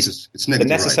passive, at least it's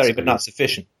necessary rights, but not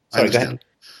sufficient. Sorry, go ahead.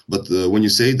 But when you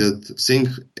say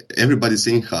that everybody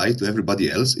saying hi to everybody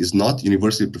else is not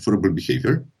universally preferable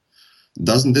behavior,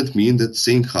 doesn't that mean that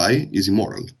saying hi is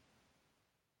immoral?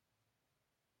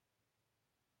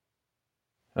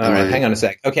 All right, hang on a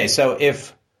sec. Okay, so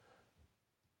if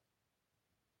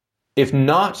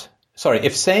not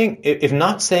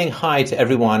saying hi to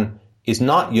everyone is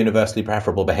not universally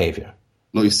preferable behavior.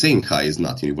 No, if saying hi is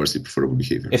not universally preferable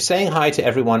behavior. If saying hi to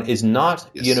everyone is not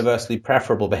universally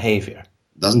preferable behavior.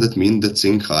 Doesn't that mean that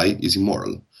saying hi is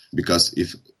immoral? Because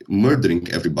if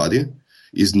murdering everybody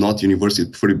is not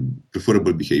universally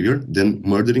preferable behavior, then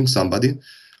murdering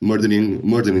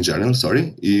in general,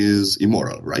 is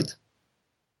immoral, right?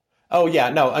 Oh yeah,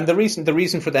 no, and the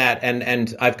reason for that,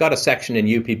 and I've got a section in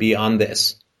UPB on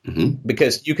this,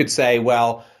 because you could say,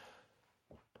 well,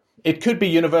 it could be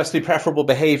universally preferable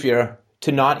behavior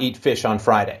to not eat fish on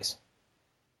Fridays.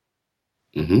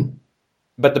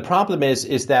 But the problem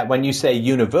is that when you say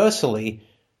universally,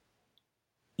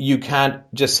 you can't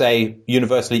just say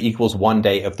universally equals one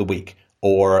day of the week,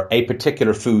 or a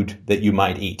particular food that you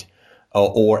might eat,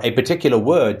 or a particular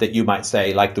word that you might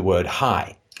say, like the word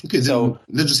hi. Okay, so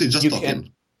let's just say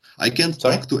talking. I can't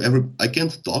talk to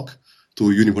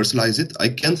universalize it. I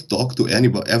can't talk to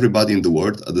everybody in the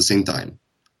world at the same time.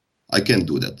 I can't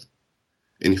do that.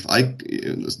 And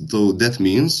so that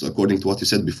means, according to what you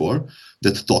said before,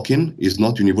 that talking is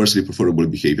not universally preferable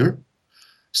behavior,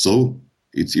 so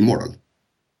it's immoral.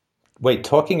 Wait,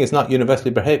 talking is not universally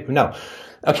behavior? No.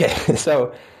 Okay,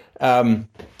 so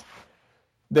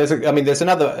there's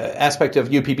another aspect of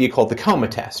UPB called the coma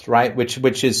test, right?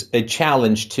 Which is a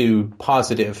challenge to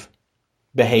positive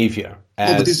behavior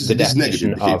as but this is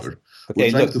negative behavior. We're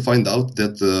trying to find out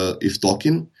that if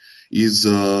talking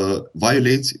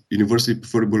violates universally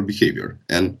preferable behavior,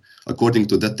 and according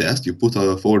to that test you put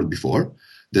forward before,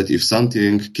 that if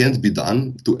something can't be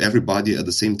done to everybody at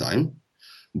the same time,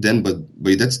 then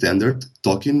by that standard,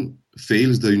 talking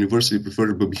fails the universally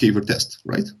preferable behavior test,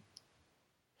 right?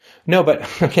 No, but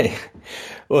okay.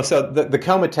 Well, so the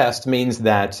coma test means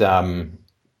that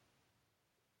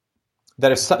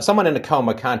that if someone in a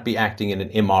coma can't be acting in an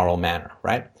immoral manner,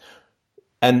 right?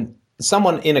 And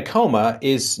someone in a coma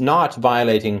is not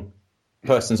violating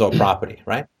persons or property,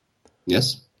 right?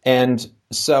 Yes. And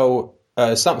so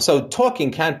so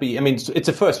talking can't be. I mean, it's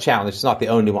a first challenge. It's not the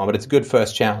only one, but it's a good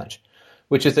first challenge,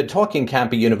 which is that talking can't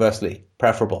be universally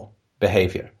preferable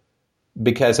behavior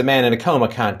because a man in a coma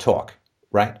can't talk,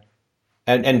 right?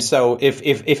 And so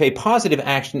if a positive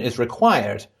action is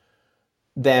required,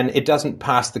 then it doesn't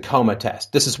pass the coma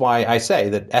test. This is why I say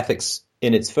that ethics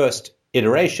in its first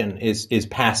iteration is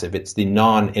passive. It's the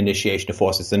non-initiation of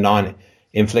force. It's the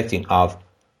non-inflicting of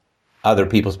other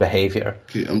people's behavior.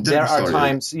 Okay, there are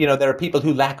times, there are people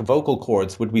who lack vocal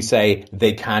cords. Would we say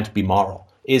they can't be moral?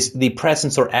 Is the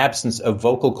presence or absence of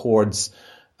vocal cords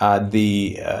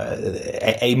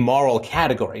a moral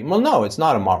category? Well, no, it's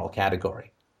not a moral category.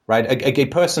 Right? A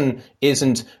person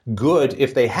isn't good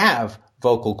if they have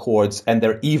vocal cords, and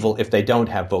they're evil if they don't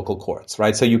have vocal cords,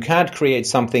 right? So you can't create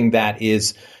something that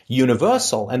is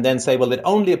universal and then say, well, it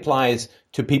only applies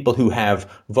to people who have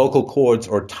vocal cords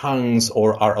or tongues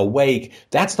or are awake.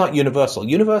 That's not universal.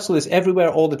 Universal is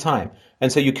everywhere all the time. And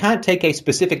so you can't take a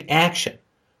specific action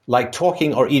like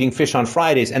talking or eating fish on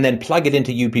Fridays and then plug it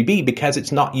into UPB because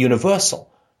it's not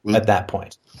universal at that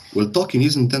point. Well, talking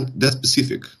isn't that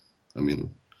specific. I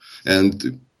mean,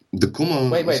 and the coma.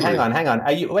 Wait, hang on.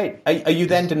 Are you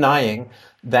then denying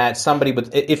that somebody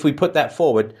would, if we put that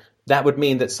forward, that would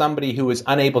mean that somebody who is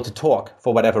unable to talk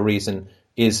for whatever reason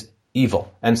is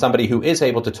evil, and somebody who is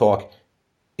able to talk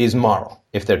is moral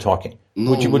if they're talking?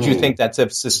 No, would you think that's a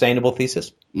sustainable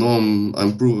thesis? No,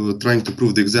 I'm trying to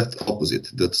prove the exact opposite.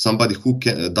 That somebody who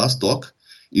does talk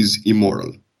is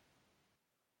immoral.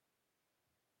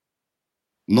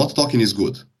 Not talking is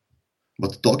good.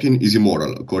 But talking is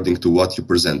immoral, according to what you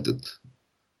presented.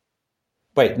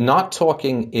 Wait, not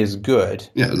talking is good?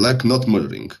 Yeah, like not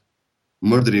murdering.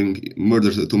 To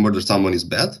murder someone is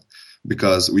bad,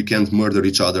 because we can't murder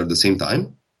each other at the same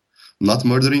time. Not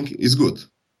murdering is good.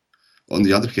 On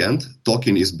the other hand,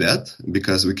 talking is bad,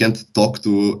 because we can't talk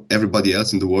to everybody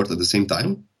else in the world at the same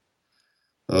time.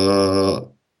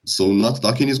 So not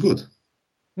talking is good.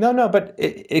 No, but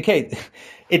okay,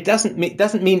 it doesn't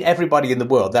mean everybody in the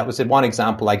world. That was one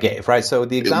example I gave, right? So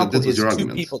the example is two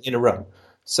people in a room.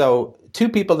 So two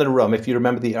people in a room, if you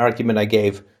remember the argument I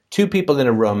gave, two people in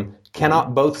a room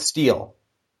cannot both steal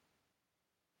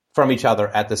from each other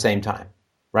at the same time,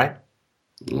 right?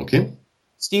 Okay.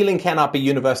 Stealing cannot be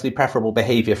universally preferable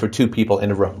behavior for two people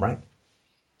in a room, right?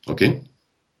 Okay.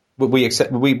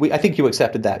 I think you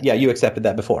accepted that. Yeah, you accepted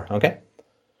that before. Okay.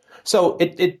 So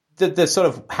the sort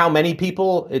of how many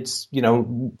people, it's,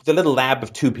 the little lab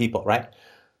of two people, right?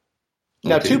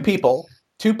 Now, Okay.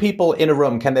 two people in a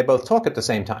room, can they both talk at the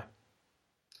same time?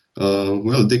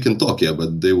 Well, they can talk, yeah,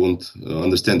 but they won't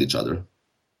understand each other.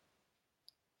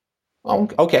 Oh,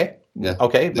 okay. Yeah.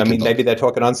 Okay. I mean, maybe they're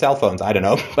talking on cell phones. I don't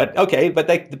know. But okay. But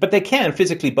they can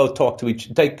physically both talk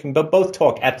they can both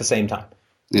talk at the same time.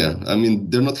 Yeah. I mean,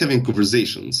 they're not having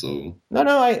conversation, so.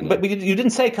 No. But you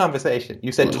didn't say conversation.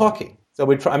 You said talking. So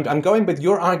I'm going with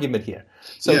your argument here.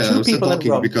 So yeah, two people talking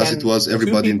in a room, because it was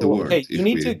everybody in the world. Okay, you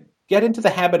need to get into the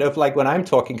habit of, like, when I'm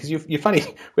talking, because you're funny.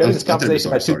 We're having this conversation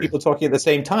about two people talking at the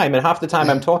same time, and half the time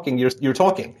I'm talking, you're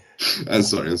talking. I'm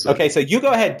sorry. Okay, so you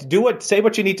go ahead, say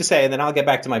what you need to say, and then I'll get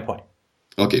back to my point.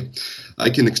 Okay, I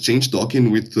can exchange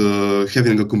talking with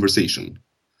having a conversation.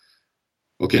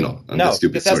 Okay, no, that's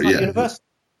stupid. That's not universal.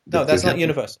 No, that's not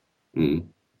universal.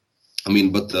 I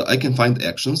mean, but I can find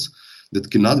actions that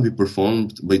cannot be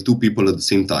performed by two people at the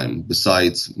same time,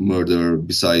 besides murder,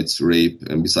 besides rape,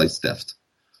 and besides theft.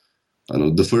 I know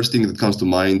the first thing that comes to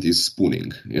mind is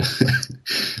spooning.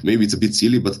 Maybe it's a bit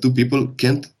silly, but two people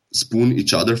can't spoon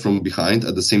each other from behind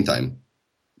at the same time.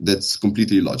 That's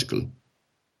completely illogical.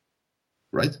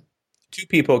 Right? Two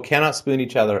people cannot spoon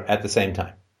each other at the same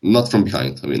time. Not from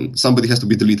behind. I mean, somebody has to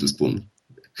be the little spoon.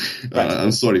 Right.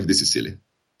 I'm sorry if this is silly,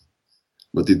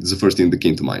 but it's the first thing that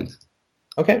came to mind.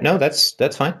 Okay, no, that's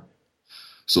fine.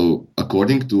 So,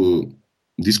 according to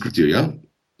this criteria,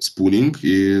 spooning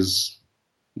is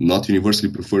not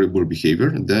universally preferable behavior,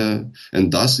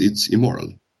 and thus it's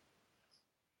immoral.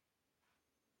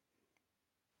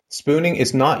 Spooning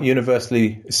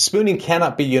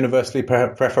cannot be universally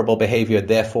preferable behavior,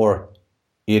 therefore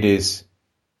it is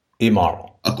immoral.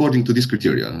 According to this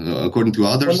criteria, according to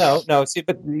others... Well, no. See,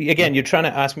 but again, you're trying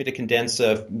to ask me to condense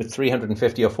a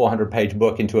 350 or 400-page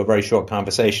book into a very short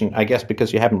conversation, I guess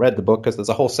because you haven't read the book, because there's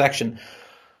a whole section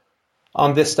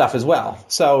on this stuff as well.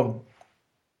 So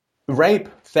rape,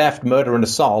 theft, murder, and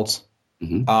assault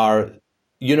are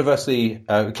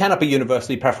cannot be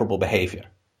universally preferable behavior.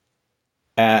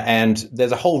 And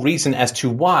there's a whole reason as to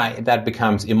why that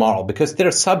becomes immoral, because there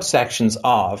are subsections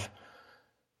of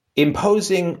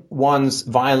imposing one's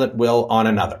violent will on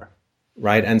another,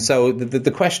 right? And so the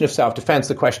question of self-defense,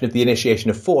 the question of the initiation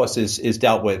of force is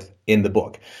dealt with in the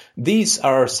book. These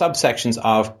are subsections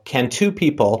of can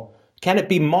it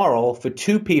be moral for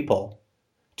two people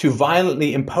to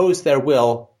violently impose their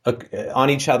will on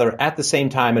each other at the same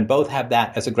time and both have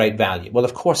that as a great value? Well,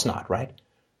 of course not, right?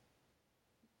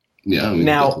 Yeah. I mean,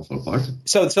 now,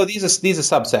 so these are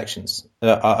subsections.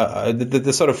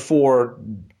 The sort of four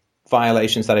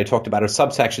violations that I talked about are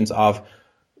subsections of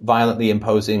violently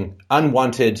imposing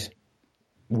unwanted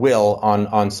will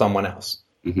on someone else.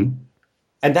 Mm-hmm.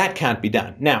 And that can't be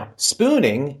done. Now,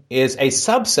 spooning is a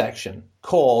subsection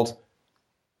called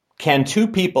can two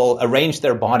people arrange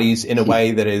their bodies in a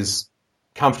way that is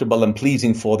comfortable and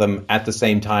pleasing for them at the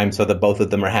same time so that both of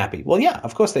them are happy? Well, yeah,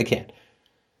 of course they can.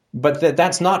 But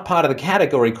that's not part of the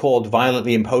category called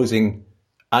violently imposing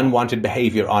unwanted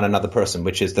behavior on another person,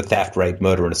 which is the theft, rape,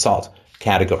 murder, and assault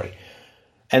category.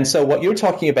 And so what you're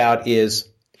talking about is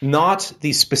not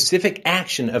the specific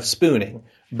action of spooning,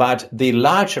 but the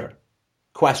larger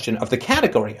question of the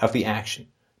category of the action.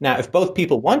 Now, if both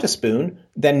people want to spoon,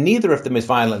 then neither of them is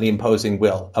violently imposing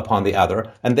will upon the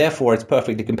other, and therefore it's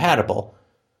perfectly compatible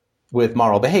with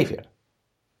moral behavior.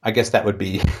 I guess that would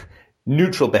be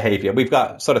neutral behavior. We've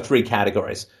got sort of three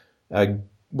categories.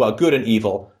 Good and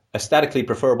evil, aesthetically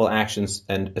preferable actions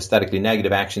and aesthetically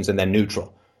negative actions, and then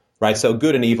neutral, right? So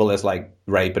good and evil is like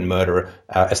rape and murder.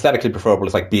 Aesthetically preferable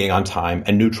is like being on time,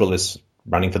 and neutral is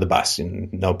running for the bus in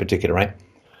no particular, right?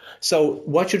 So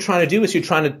what you're trying to do is you're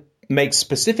trying to make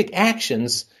specific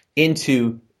actions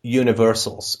into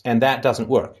universals, and that doesn't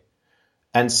work.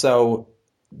 And so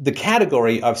the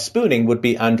category of spooning would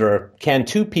be under can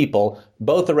two people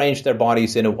both arrange their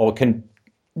bodies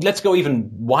let's go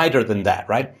even wider than that,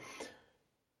 right?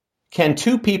 Can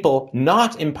two people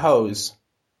not impose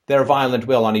their violent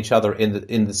will on each other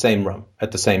in the same room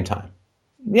at the same time?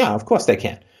 Yeah, of course they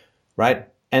can, right?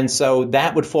 And so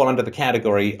that would fall under the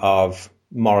category of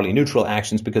morally neutral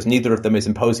actions because neither of them is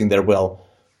imposing their will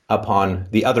upon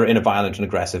the other in a violent and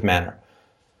aggressive manner.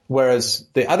 Whereas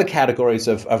the other categories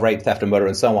of rape, theft, and murder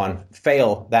and so on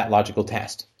fail that logical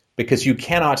test because you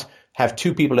cannot have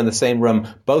two people in the same room,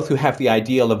 both who have the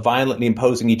ideal of violently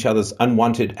imposing each other's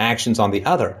unwanted actions on the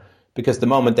other, because the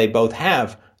moment they both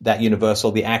have that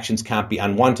universal, the actions can't be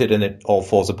unwanted and it all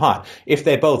falls apart. If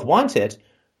they both want it,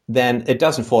 then it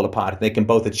doesn't fall apart. They can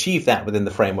both achieve that within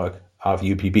the framework of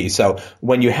UPB. So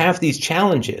when you have these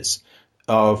challenges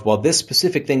of, well, this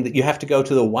specific thing, that you have to go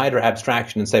to the wider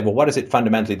abstraction and say, well, what is it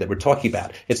fundamentally that we're talking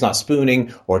about? It's not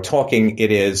spooning or talking.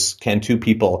 It is, can two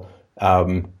people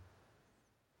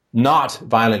not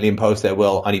violently impose their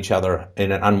will on each other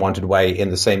in an unwanted way in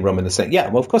the same room, in the same, yeah,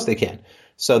 well, of course they can.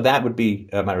 So that would be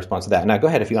my response to that. Now, go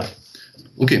ahead if you like.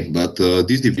 Okay, but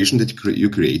this division that you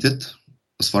created,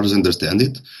 as far as I understand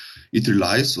it, it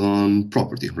relies on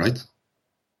property, right?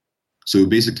 So you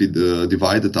basically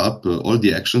divided up all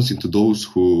the actions into those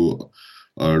who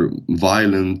are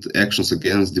violent actions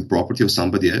against the property of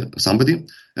somebody,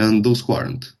 and those who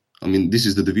aren't. I mean, this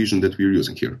is the division that we're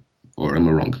using here, or am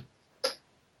I wrong?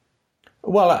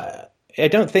 Well, I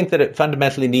don't think that it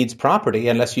fundamentally needs property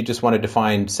unless you just want to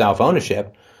define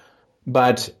self-ownership,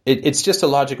 but it's just a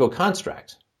logical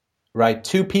construct, right?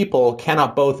 Two people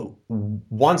cannot both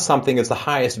want something as the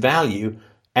highest value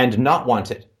and not want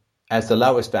it as the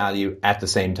lowest value at the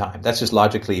same time. That's just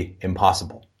logically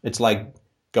impossible. It's like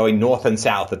going north and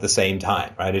south at the same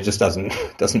time, right? It just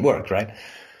doesn't work, right?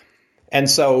 And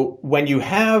so when you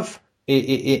have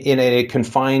in a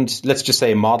confined, let's just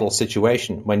say model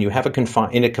situation, when you have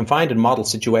in a confined and model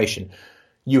situation,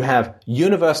 you have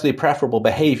universally preferable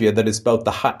behavior that is both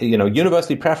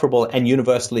universally preferable and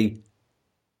universally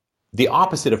the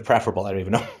opposite of preferable. I don't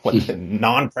even know what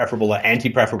non-preferable or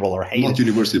anti-preferable or hated. Not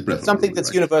universally preferable. Something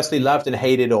that's right. Universally loved and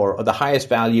hated, or the highest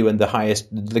value and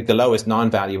the lowest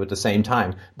non-value at the same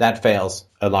time. That fails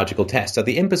a logical test. So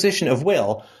the imposition of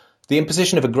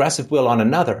aggressive will on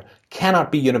another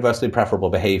cannot be universally preferable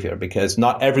behavior, because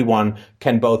not everyone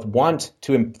can both want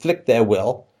to inflict their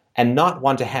will and not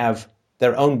want to have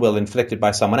their own will inflicted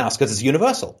by someone else, because it's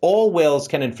universal. All wills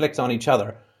can inflict on each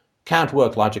other. Can't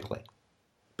work logically.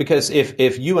 Because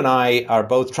if you and I are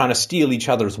both trying to steal each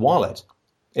other's wallet,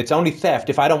 it's only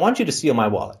theft if I don't want you to steal my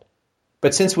wallet.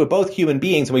 But since we're both human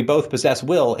beings and we both possess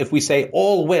will, if we say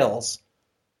all wills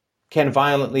can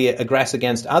violently aggress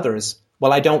against others,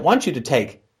 well, I don't want you to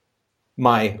take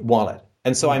my wallet.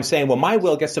 And so I'm saying, well, my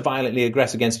will gets to violently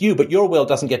aggress against you, but your will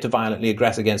doesn't get to violently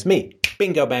aggress against me.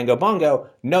 Bingo, bango,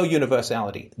 bongo, no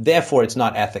universality. Therefore, it's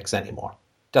not ethics anymore.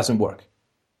 Doesn't work.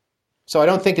 So I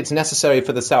don't think it's necessary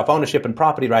for the self-ownership and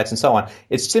property rights and so on.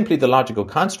 It's simply the logical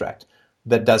construct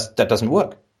that doesn't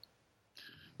work.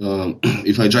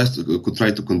 If I just could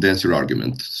try to condense your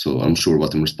argument, so I'm sure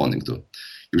what I'm responding to.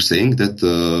 You're saying that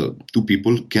two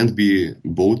people can't be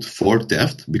both for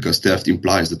theft, because theft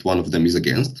implies that one of them is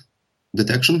against that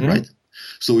action, right?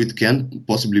 So it can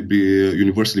possibly be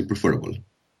universally preferable.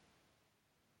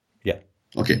 Yeah.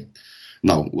 Okay.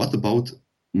 Now, what about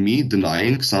me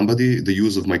denying somebody the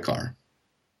use of my car?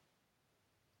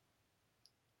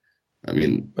 I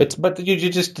mean, but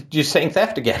you're saying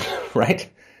theft again,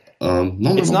 right?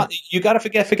 No, it's not. You got to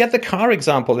forget the car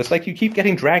example. It's like you keep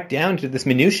getting dragged down to this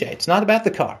minutiae. It's not about the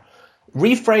car.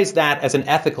 Rephrase that as an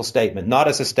ethical statement, not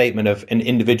as a statement of an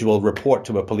individual report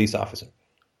to a police officer.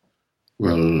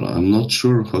 Well, I'm not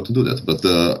sure how to do that, but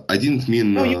I didn't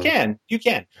mean. No, you can.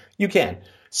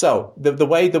 So the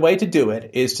way to do it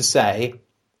is to say,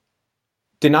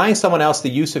 denying someone else the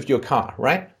use of your car,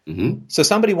 right? Mm-hmm. So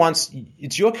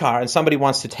it's your car and somebody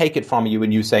wants to take it from you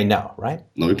and you say no, right?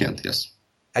 No, you can't, yes.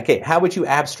 Okay, how would you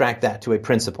abstract that to a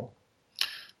principle?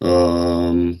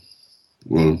 Well,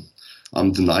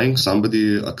 I'm denying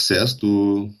somebody access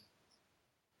to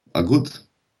a good.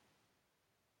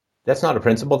 That's not a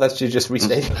principle. That's just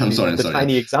restating the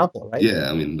tiny example, right? Yeah,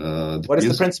 I mean... what is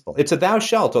the principle? It's a thou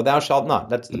shalt or thou shalt not.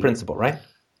 That's the principle, right?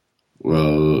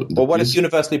 Well... Or what is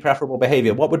universally preferable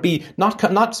behavior? What would be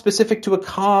not specific to a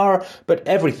car, but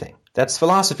everything? That's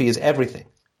philosophy is everything,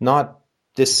 not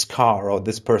this car or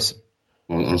this person.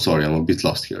 Well, I'm sorry, I'm a bit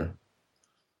lost here.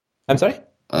 I'm sorry?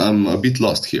 I'm a bit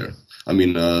lost here. I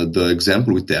mean, the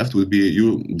example with theft would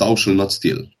be thou shalt not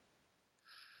steal.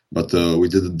 But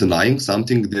with denying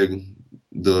something,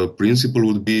 the principle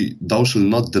would be thou shalt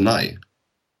not deny.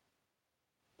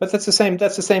 But that's the same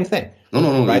thing.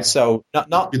 No. Right. So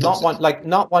not one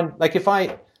like if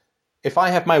I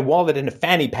have my wallet in a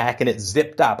fanny pack and it's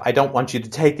zipped up, I don't want you to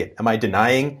take it. Am I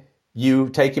denying you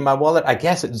taking my wallet? I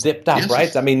guess it's zipped up, yes.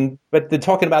 Right? I mean, but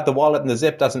talking about the wallet and the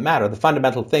zip doesn't matter. The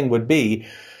fundamental thing would be,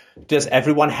 does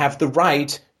everyone have the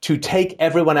right to take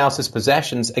everyone else's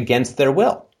possessions against their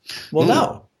will? Well,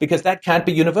 no, because that can't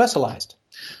be universalized.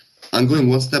 I'm going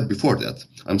one step before that.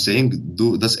 I'm saying,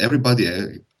 does everybody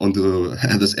have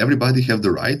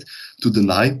the right to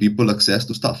deny people access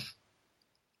to stuff?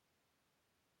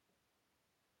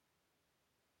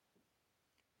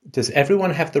 does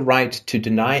everyone have the right to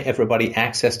deny everybody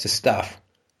access to stuff?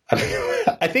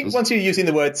 I think once you're using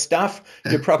the word stuff,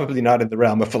 you're probably not in the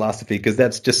realm of philosophy, because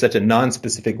that's just such a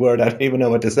non-specific word. I don't even know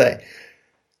what to say.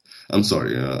 I'm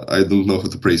sorry, I don't know how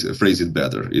to phrase it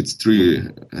better. It's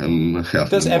 3.5.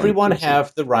 Does everyone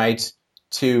have the right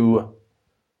to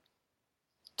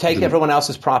take everyone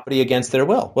else's property against their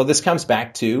will? Well, this comes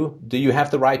back to, do you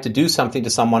have the right to do something to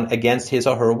someone against his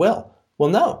or her will? Well,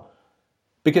 no,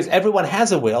 because everyone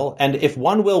has a will, and if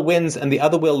one will wins and the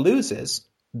other will loses,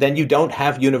 then you don't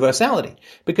have universality.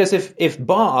 Because if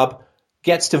Bob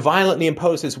gets to violently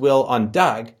impose his will on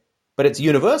Doug, but it's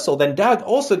universal, then Doug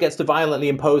also gets to violently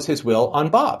impose his will on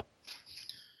Bob.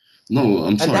 No,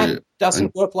 I'm sorry. And that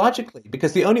doesn't work logically,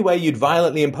 because the only way you'd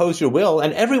violently impose your will,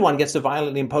 and everyone gets to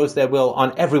violently impose their will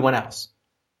on everyone else,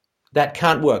 that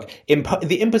can't work.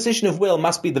 The imposition of will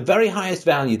must be the very highest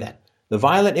value then. The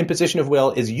violent imposition of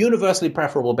will is universally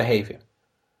preferable behavior.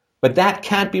 But that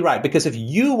can't be right, because if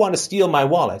you want to steal my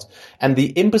wallet and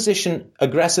the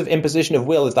aggressive imposition of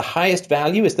will is the highest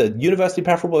value, is the universally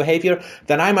preferable behavior,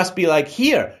 then I must be like,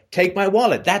 here, take my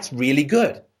wallet. That's really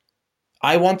good.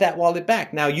 I want that wallet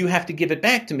back. Now you have to give it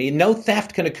back to me. No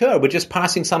theft can occur. We're just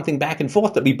passing something back and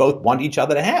forth that we both want each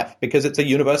other to have, because it's a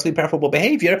universally preferable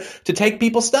behavior to take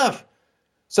people's stuff.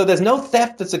 So there's no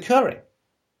theft that's occurring.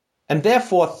 And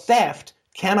therefore, theft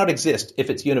cannot exist if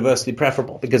it's universally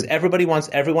preferable, because everybody wants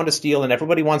everyone to steal, and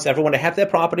everybody wants everyone to have their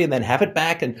property and then have it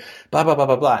back, and blah, blah, blah,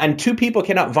 blah, blah. And two people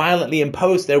cannot violently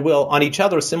impose their will on each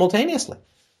other simultaneously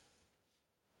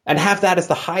and have that as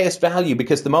the highest value,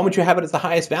 because the moment you have it as the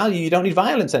highest value, you don't need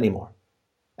violence anymore.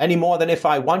 Any more than if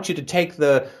I want you to take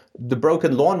the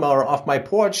broken lawnmower off my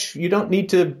porch, you don't need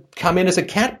to come in as a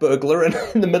cat burglar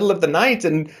in the middle of the night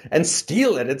and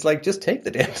steal it. It's like, just take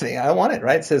the damn thing. I want it,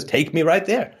 right? It says, take me right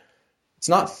there. It's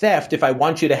not theft if I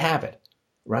want you to have it,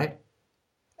 right?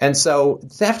 And so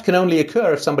theft can only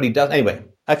occur if somebody does. Anyway,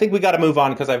 I think we got to move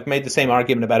on, because I've made the same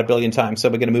argument about 1 billion times. So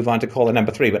we're going to move on to caller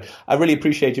number 3. But I really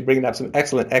appreciate you bringing up some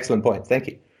excellent points. Thank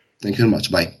you. Thank you very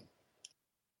much. Bye.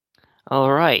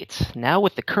 All right. Now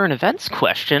with the current events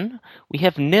question, we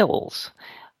have Nils.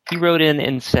 He wrote in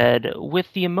and said,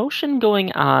 with the emotion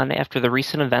going on after the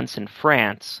recent events in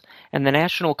France and the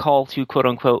national call to,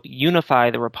 quote-unquote, unify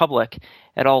the Republic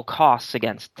at all costs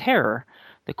against terror,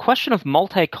 the question of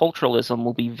multiculturalism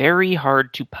will be very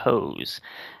hard to pose.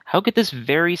 How could this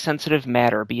very sensitive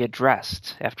matter be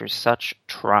addressed after such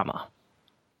trauma?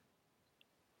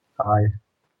 Hi.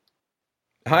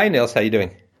 Hi, Nils. How you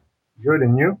doing? Good,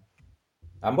 and you?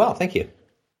 I'm well, thank you.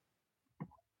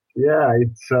 Yeah,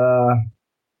 it's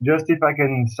just, if I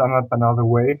can sum up another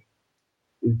way,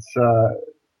 it's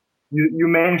you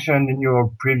mentioned in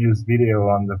your previous video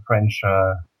on the French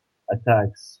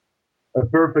attacks a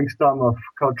perfect storm of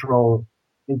cultural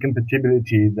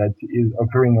incompatibility that is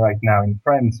occurring right now in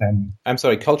France. And I'm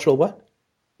sorry, cultural what?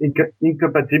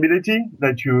 Incompatibility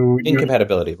that you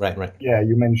incompatibility, right. Yeah,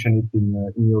 you mentioned it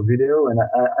in your video, and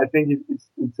I think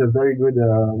it's a very good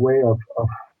way of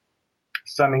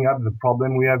summing up the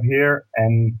problem we have here.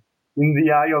 And in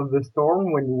the eye of the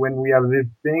storm, when we have this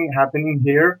thing happening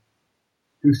here,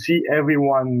 to see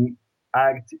everyone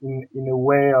act in a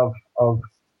way of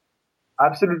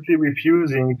absolutely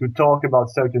refusing to talk about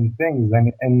certain things,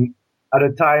 and at a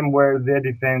time where they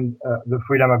defend the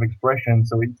freedom of expression.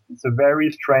 So it's a very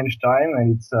strange time,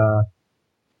 and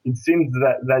it seems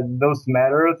that those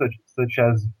matters, such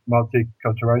as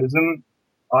multiculturalism,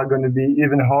 are going to be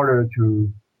even harder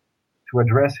to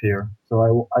address here.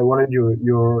 So I wanted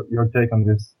your take on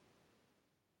this.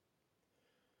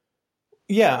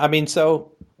 Yeah, I mean,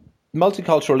 so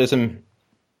multiculturalism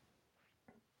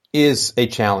is a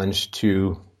challenge,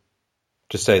 to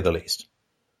say the least.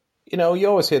 You know, you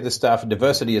always hear this stuff,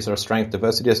 diversity is our strength,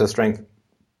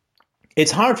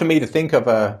 It's hard for me to think of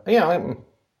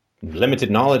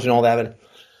limited knowledge and all that, but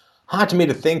hard to me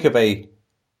to think of a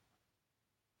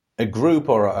group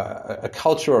or a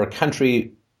culture or a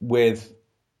country with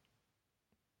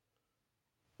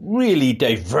really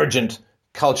divergent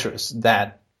cultures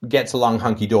that gets along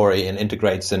hunky-dory and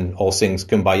integrates and all sings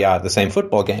Kumbaya at the same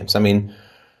football games. I mean,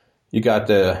 you got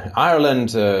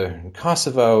Ireland,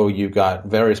 Kosovo, you got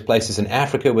various places in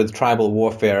Africa with tribal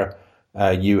warfare.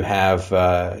 You have,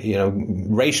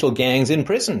 racial gangs in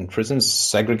prison. Prisons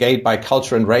segregate by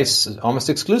culture and race almost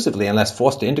exclusively unless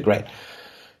forced to integrate.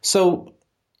 So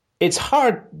it's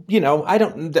hard,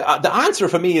 the answer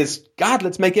for me is, God,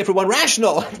 let's make everyone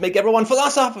rational. Let's make everyone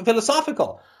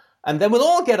philosophical. And then we'll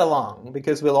all get along,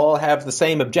 because we'll all have the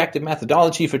same objective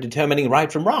methodology for determining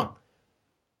right from wrong.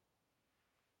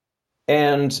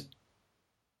 And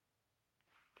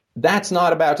that's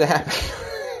not about to happen.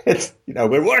 It's,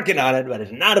 we're working on it, but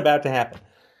it's not about to happen.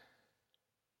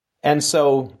 And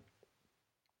so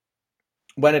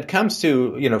when it comes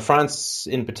to, France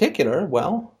in particular,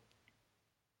 well,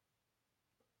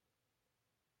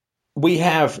 we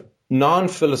have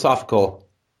non-philosophical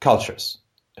cultures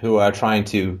who are trying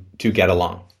to get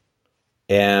along.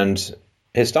 And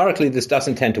historically, this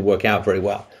doesn't tend to work out very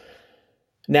well.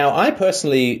 Now, I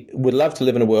personally would love to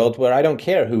live in a world where I don't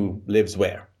care who lives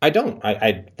where. I don't.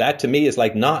 That to me is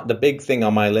like not the big thing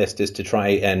on my list, is to try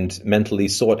and mentally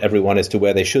sort everyone as to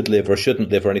where they should live or shouldn't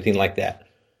live or anything like that.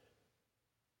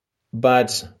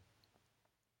 But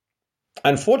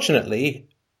unfortunately,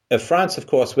 France, of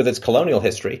course, with its colonial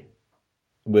history,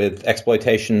 with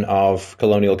exploitation of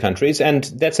colonial countries, and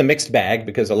that's a mixed bag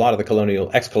because a lot of the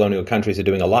ex-colonial countries are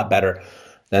doing a lot better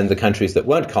than the countries that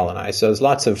weren't colonized. So there's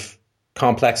lots of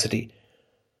complexity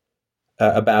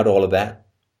about all of that.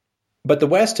 But the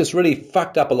West has really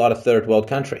fucked up a lot of third world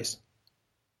countries.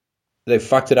 They've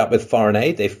fucked it up with foreign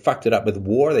aid. They fucked it up with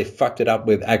war. They fucked it up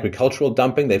with agricultural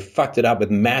dumping. They fucked it up with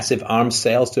massive arms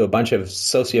sales to a bunch of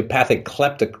sociopathic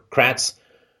kleptocrats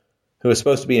who are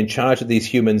supposed to be in charge of these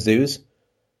human zoos.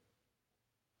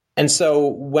 And so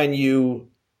when you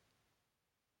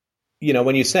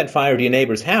set fire to your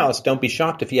neighbor's house, don't be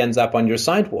shocked if he ends up on your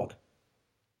sidewalk.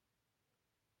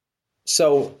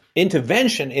 So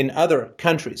intervention in other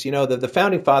countries, the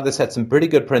founding fathers had some pretty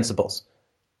good principles.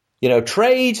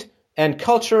 Trade and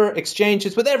culture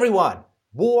exchanges with everyone.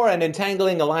 War and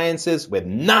entangling alliances with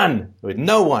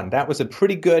no one. That was a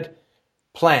pretty good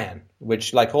plan,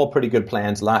 which, like all pretty good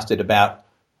plans, lasted about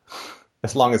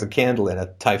as long as a candle in a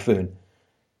typhoon.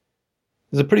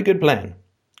 It was a pretty good plan.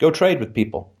 Go trade with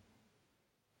people.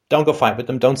 Don't go fight with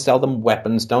them. Don't sell them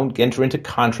weapons. Don't enter into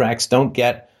contracts. Don't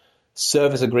get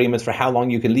service agreements for how long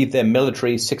you can leave their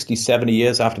military 60, 70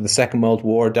 years after the Second World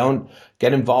War. Don't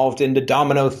get involved in the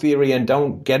domino theory, and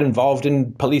don't get involved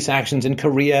in police actions in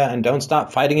Korea, and don't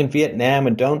stop fighting in Vietnam,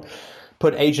 and don't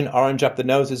put Agent Orange up the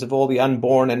noses of all the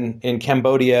unborn in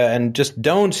Cambodia, and just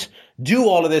don't do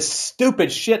all of this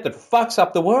stupid shit that fucks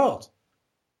up the world,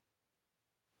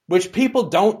 which people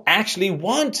don't actually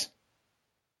want.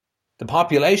 The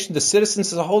population, the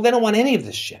citizens as a whole, they don't want any of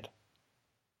this shit.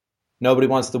 Nobody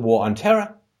wants the war on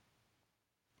terror.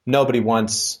 Nobody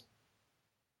wants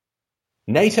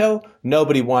NATO.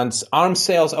 Nobody wants arms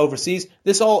sales overseas.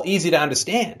 This is all easy to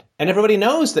understand. And everybody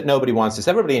knows that nobody wants this.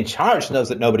 Everybody in charge knows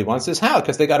that nobody wants this. How?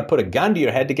 Because they got to put a gun to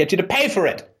your head to get you to pay for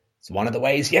it. It's one of the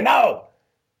ways you know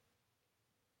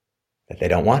that they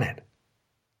don't want it.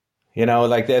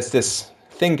 Like there's this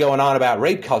thing going on about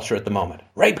rape culture at the moment.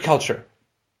 Rape culture.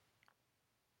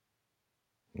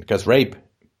 Because rape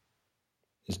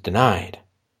is denied.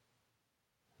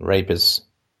 Rape is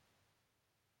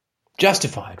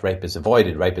justified. Rape is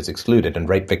avoided. Rape is excluded. And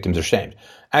rape victims are shamed.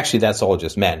 Actually, that's all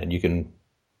just men. And you can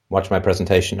watch my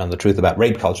presentation on the truth about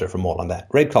rape culture for more on that.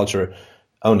 Rape culture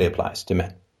only applies to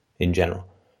men in general.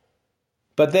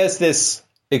 But there's this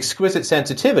exquisite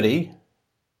sensitivity,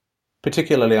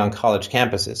 particularly on college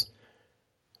campuses,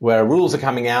 where rules are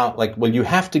coming out like, well, you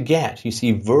have to get,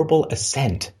 verbal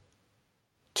assent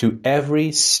to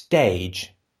every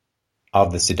stage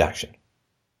of the seduction.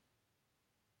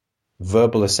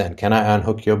 Verbal assent. Can I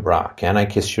unhook your bra? Can I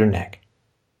kiss your neck?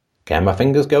 Can my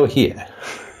fingers go here?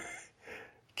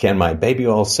 Can my baby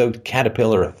oil soaked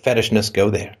caterpillar of fetishness go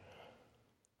there?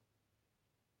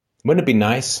 Wouldn't it be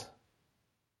nice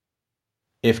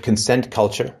if consent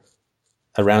culture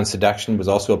around seduction was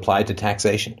also applied to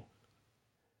taxation?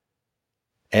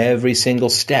 Every single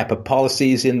step of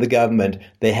policies in the government,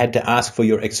 they had to ask for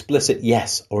your explicit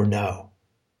yes or no.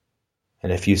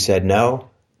 And if you said no,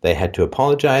 they had to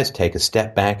apologize, take a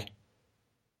step back,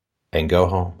 and go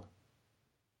home.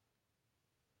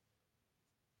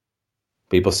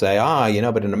 People say,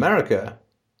 but in America,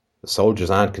 the soldiers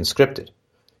aren't conscripted.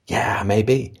 Yeah,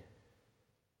 maybe.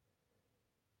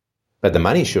 But the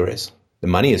money sure is. The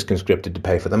money is conscripted to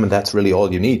pay for them, and that's really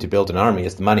all you need to build an army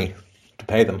is the money to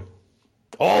pay them.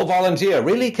 All volunteer.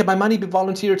 Really? Can my money be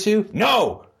volunteer too?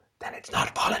 No! Then it's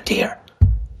not volunteer.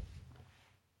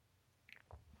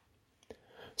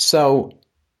 So,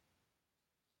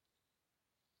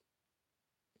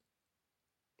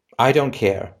 I don't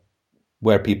care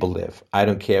where people live. I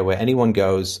don't care where anyone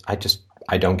goes. I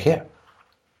don't care.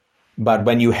 But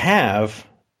when you have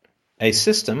a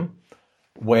system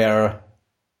where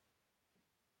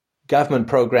government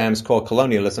programs called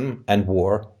colonialism and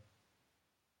war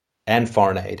and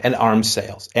foreign aid and arms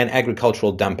sales and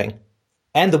agricultural dumping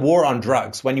and the war on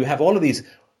drugs, when you have all of these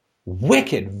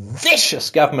wicked,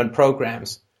 vicious government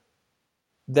programs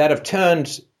that have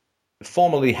turned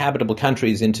formerly habitable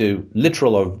countries into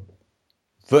literal or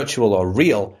virtual or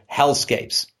real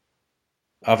hellscapes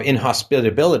of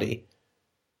inhospitability.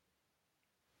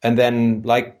 And then,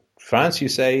 like France, you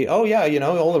say, oh yeah,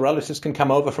 all the relatives can come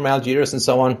over from Algiers and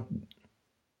so on.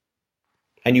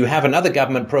 And you have another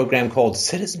government program called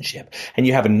citizenship. And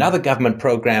you have another government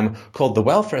program called the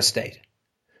welfare state.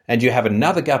 And you have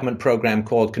another government program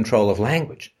called control of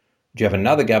language. You have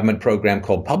another government program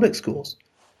called public schools.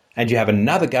 And you have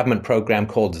another government program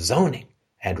called zoning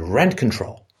and rent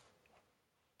control,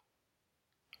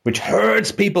 which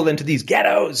herds people into these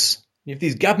ghettos. You have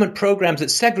these government programs that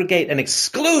segregate and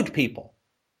exclude people.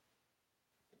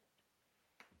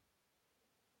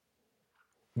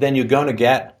 Then you're going to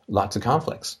get lots of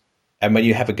conflicts. And when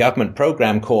you have a government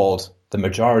program called the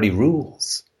majority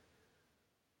rules,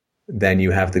 then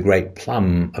you have the great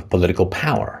plum of political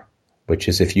power, which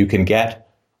is if you can get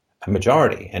a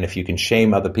majority and if you can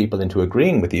shame other people into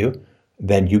agreeing with you,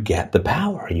 then you get the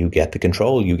power, you get the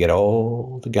control, you get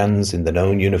all the guns in the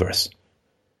known universe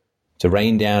to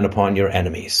rain down upon your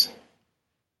enemies.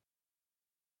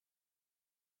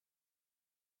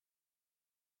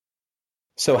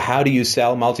 So how do you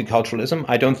sell multiculturalism?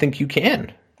 I don't think you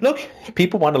can. Look,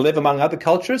 people want to live among other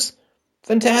cultures.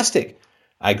 Fantastic.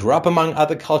 I grew up among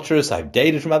other cultures. I've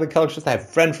dated from other cultures. I have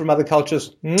friends from other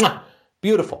cultures. Mwah!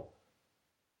 Beautiful.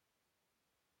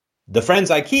 The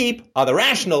friends I keep are the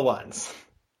rational ones.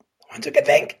 The ones who can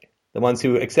think. The ones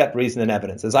who accept reason and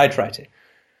evidence, as I try to.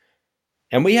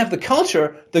 And we have the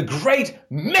culture, the great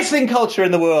missing culture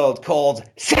in the world called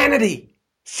sanity.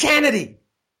 Sanity.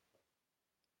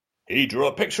 He drew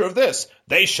a picture of this.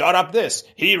 They shot up this.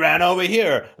 He ran over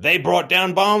here. They brought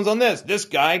down bombs on this. This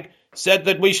guy said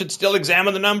that we should still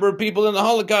examine the number of people in the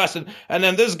Holocaust. And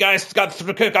then this guy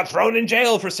got thrown in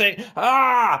jail for saying,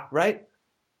 right?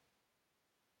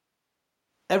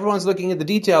 Everyone's looking at the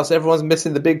details. Everyone's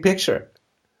missing the big picture.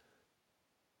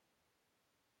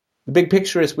 The big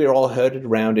picture is we're all herded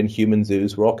around in human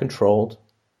zoos. We're all controlled.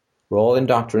 We're all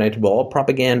indoctrinated. We're all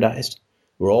propagandized.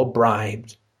 We're all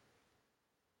bribed.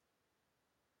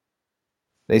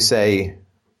 They say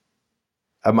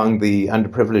among the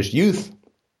underprivileged youth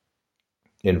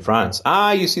in France,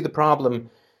 you see the problem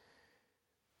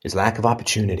is lack of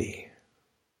opportunity.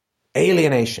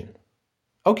 Alienation.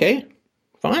 Okay,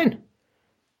 fine.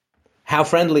 How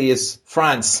friendly is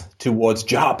France towards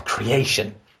job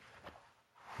creation?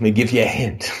 Let me give you a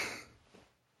hint.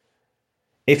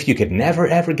 If you could never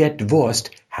ever get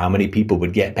divorced, how many people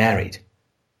would get married?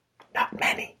 Not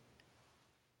many.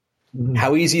 Mm-hmm.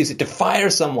 How easy is it to fire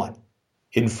someone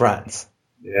in France?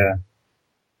 Yeah.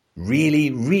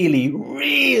 Really, really,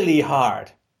 really hard.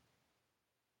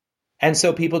 And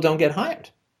so people don't get hired.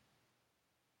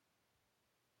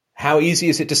 How easy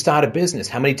is it to start a business?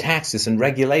 How many taxes and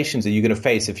regulations are you going to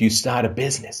face if you start a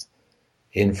business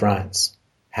in France?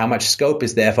 How much scope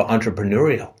is there for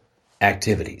entrepreneurial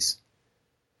activities?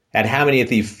 And how many of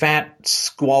the fat,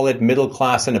 squalid, middle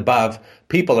class and above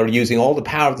people are using all the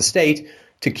power of the state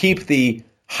to keep the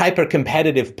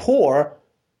hyper-competitive poor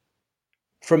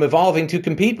from evolving to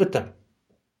compete with them?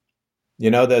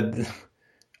 The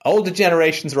older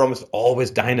generations are almost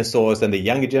always dinosaurs, and the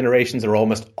younger generations are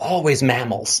almost always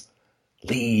mammals.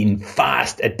 Lean,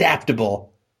 fast,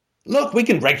 adaptable. Look, we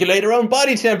can regulate our own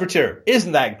body temperature.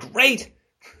 Isn't that great?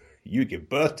 You give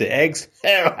birth to eggs.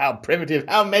 Oh, how primitive,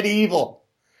 how medieval.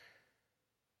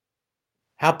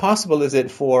 How possible is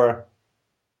it for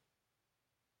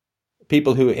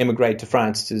people who immigrate to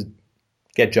France to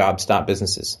get jobs, start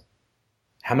businesses?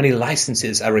 How many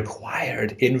licenses are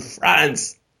required in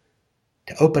France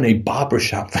to open a barber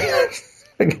shop?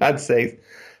 For God's sake,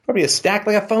 probably a stack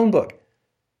like a phone book.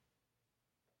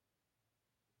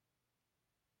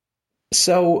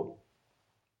 So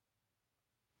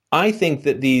I think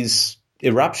that these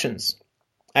eruptions,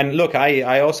 and look,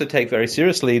 I also take very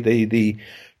seriously the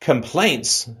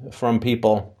complaints from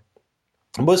people,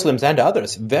 Muslims and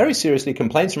others, very seriously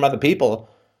complaints from other people.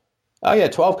 Oh yeah,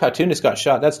 12 cartoonists got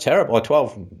shot. That's terrible. Or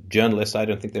 12 journalists. I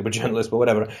don't think they were journalists, but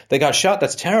whatever. They got shot.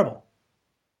 That's terrible.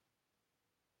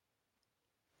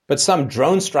 But some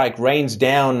drone strike rains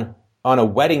down on a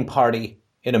wedding party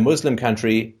in a Muslim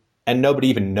country and nobody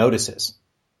even notices.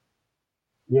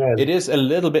 Yes. It is a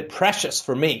little bit precious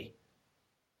for me,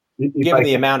 given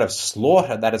the amount of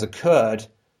slaughter that has occurred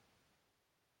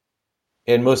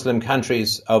in Muslim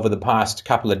countries over the past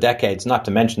couple of decades, not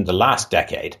to mention the last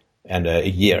decade and a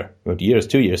year,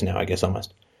 2 years now, I guess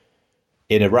almost,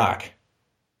 in Iraq,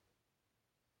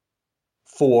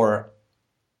 for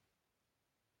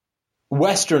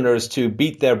Westerners to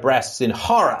beat their breasts in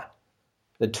horror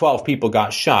that 12 people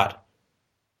got shot,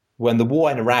 when the war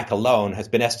in Iraq alone has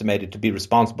been estimated to be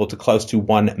responsible to close to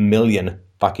 1 million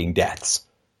fucking deaths.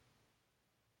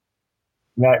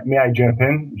 may I jump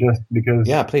in just because?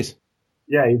 Yeah, please.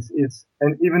 Yeah, it's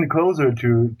and even closer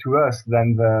to us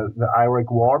than the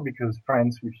Iraq war, because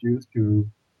France refused to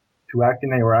act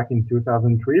in Iraq in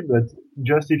 2003. But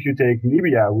just if you take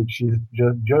Libya, which is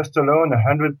just alone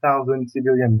 100,000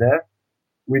 civilian deaths,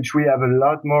 which we have a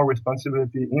lot more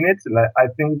responsibility in it. Like, I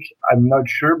think, I'm not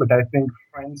sure, but I think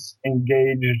France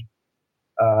engaged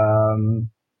um,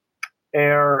 the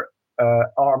air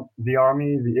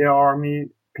army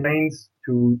planes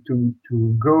to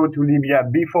go to Libya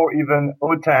before even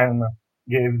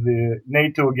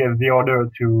NATO gave the order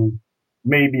to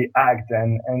maybe act.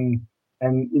 And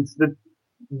it's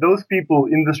those people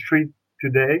in the street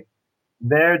today,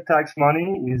 their tax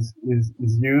money is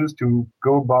used to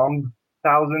go bomb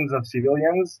thousands of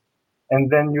civilians. And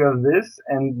then you have this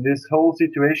whole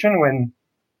situation when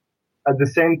at the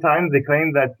same time they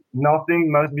claim that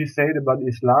nothing must be said about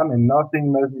Islam and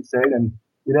nothing must be said and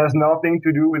it has nothing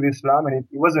to do with Islam. And it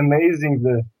was amazing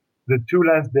the 2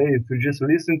 last days to just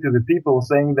listen to the people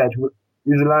saying that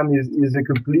Islam is a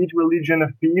complete religion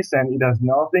of peace and it has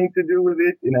nothing to do with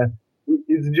it.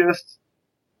 It's just,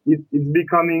 it's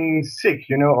becoming sick,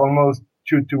 almost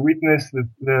to witness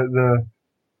the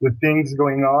things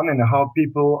going on and how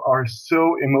people are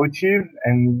so emotive.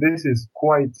 And this is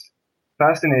quite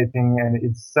fascinating, and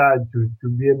it's sad to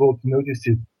be able to notice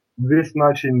it this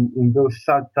much in those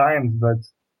sad times. But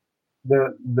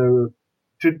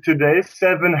today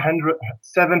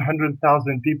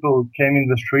 700,000 people came in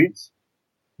the streets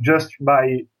just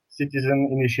by citizen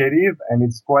initiative, and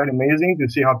it's quite amazing to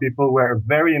see how people were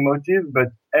very emotive,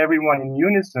 but everyone in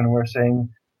unison were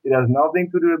saying it has nothing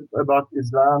to do about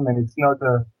Islam and it's not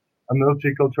a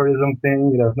multiculturalism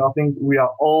thing. It has nothing. We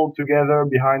are all together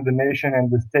behind the nation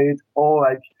and the state, all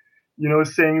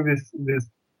saying this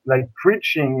like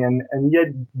preaching, and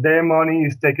yet their money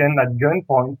is taken at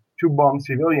gunpoint to bomb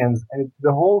civilians. And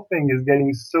the whole thing is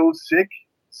getting so sick,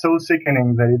 so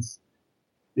sickening that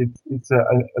it's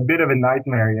a bit of a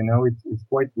nightmare, it's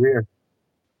quite weird.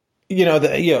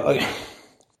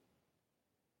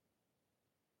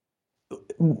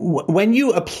 When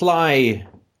you apply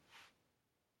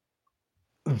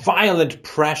violent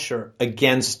pressure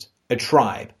against a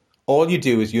tribe, all you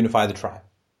do is unify the tribe.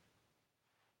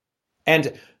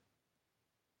 And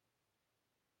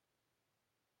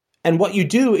what you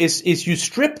do is you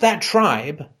strip that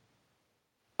tribe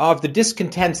of the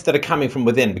discontents that are coming from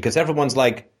within, because everyone's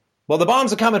like, well, the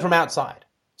bombs are coming from outside.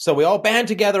 So we all band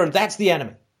together and that's the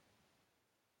enemy.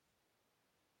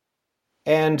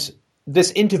 And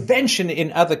this intervention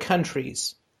in other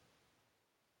countries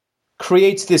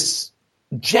creates this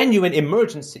genuine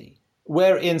emergency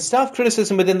wherein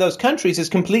self-criticism within those countries is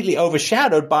completely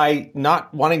overshadowed by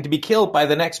not wanting to be killed by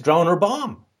the next drone or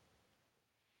bomb.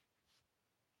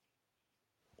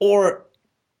 Or,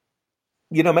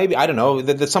 maybe, I don't know,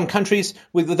 that some countries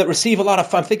that receive a lot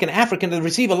of, I'm thinking African, that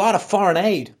receive a lot of foreign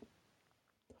aid,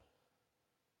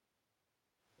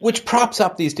 which props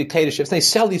up these dictatorships. They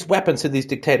sell these weapons to these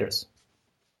dictators.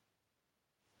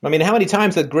 I mean, how many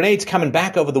times are grenades coming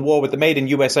back over the war with the Made in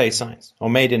USA signs, or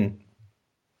Made in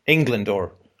England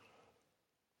or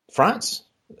France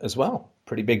as well?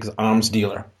 Pretty big arms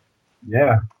dealer.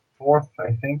 Yeah, fourth,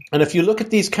 I think. And if you look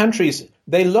at these countries,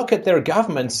 they look at their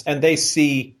governments and they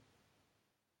see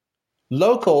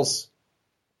locals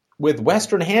with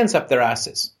Western hands up their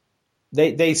asses.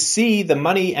 They see the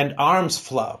money and arms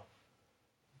flow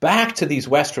back to these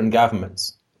Western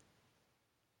governments.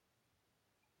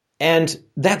 And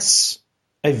that's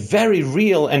a very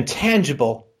real and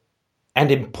tangible and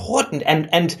important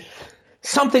and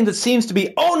something that seems to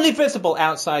be only visible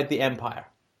outside the empire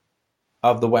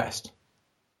of the West.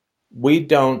 We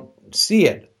don't see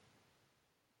it.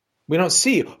 We don't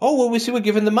see, oh, well, we see we're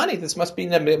given the money. This must be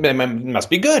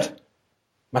good.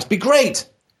 Must be great.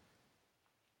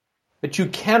 But you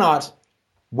cannot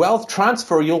wealth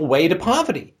transfer your way to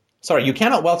poverty. Sorry, you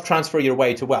cannot wealth transfer your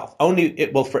way to wealth. Only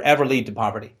it will forever lead to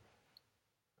poverty.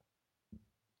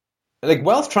 Like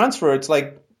wealth transfer, it's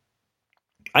like,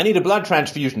 I need a blood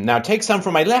transfusion. Now take some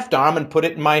from my left arm and put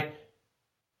it in my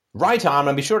right arm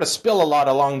and be sure to spill a lot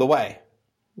along the way.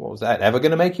 Well, was that ever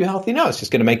going to make you healthy? No, it's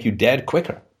just going to make you dead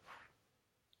quicker.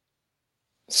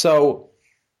 So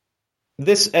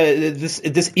this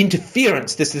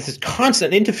interference, this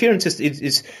constant interference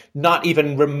is not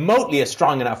even remotely a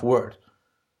strong enough word.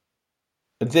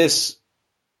 This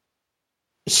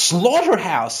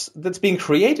slaughterhouse that's being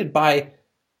created by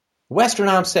Western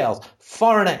arms sales,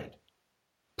 foreign aid,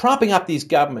 propping up these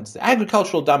governments, the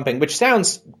agricultural dumping, which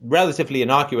sounds relatively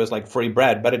innocuous like free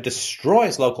bread, but it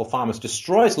destroys local farmers,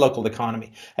 destroys local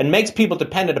economy, and makes people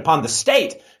dependent upon the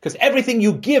state, because everything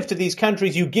you give to these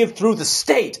countries, you give through the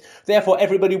state. Therefore,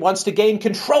 everybody wants to gain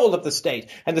control of the state,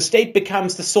 and the state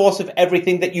becomes the source of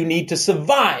everything that you need to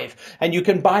survive, and you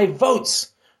can buy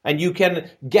votes, and you can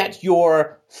get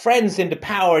your friends into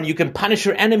power, and you can punish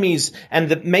your enemies, and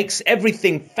that makes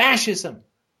everything fascism.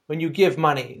 When you give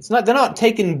money, they're not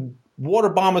taking water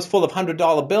bombers full of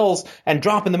 $100 bills and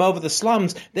dropping them over the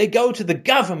slums. They go to the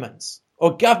governments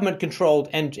or government-controlled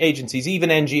agencies, even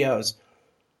NGOs.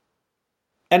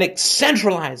 And it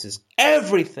centralizes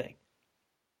everything.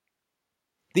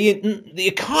 The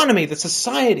economy, the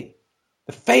society,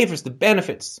 the favors, the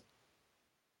benefits.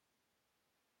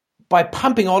 By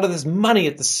pumping all of this money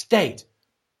at the state,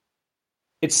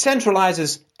 it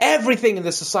centralizes everything in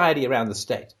the society around the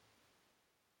state.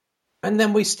 And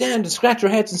then we stand and scratch our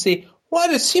heads and say,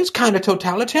 well, it seems kind of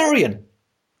totalitarian.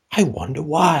 I wonder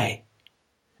why.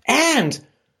 And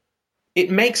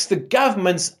it makes the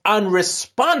governments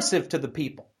unresponsive to the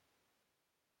people.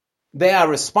 They are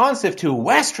responsive to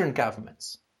Western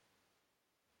governments,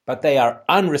 but they are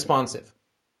unresponsive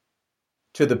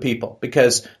to the people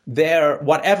because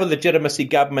whatever legitimacy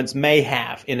governments may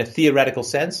have in a theoretical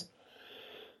sense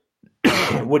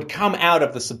would come out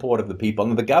of the support of the people.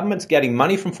 And the governments getting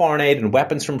money from foreign aid and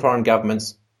weapons from foreign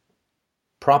governments,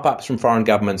 prop-ups from foreign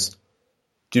governments,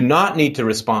 do not need to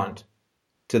respond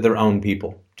to their own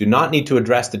people, do not need to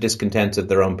address the discontents of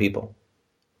their own people.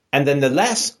 And then the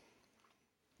less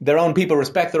their own people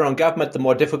respect their own government, the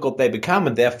more difficult they become,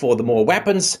 and therefore the more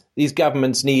weapons these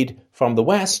governments need from the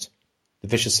West. The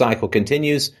vicious cycle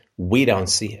continues. We don't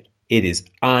see it. It is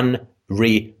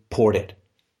unreported.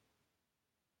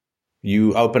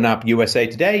 You open up USA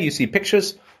Today, you see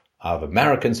pictures of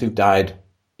Americans who died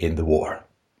in the war.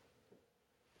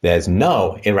 There's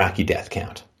no Iraqi death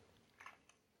count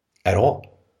at all.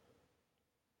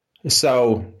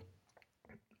 So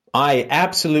I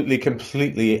absolutely,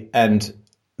 completely, and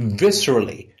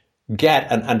viscerally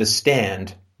get and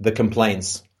understand the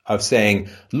complaints of saying,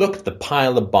 look at the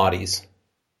pile of bodies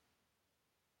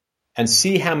and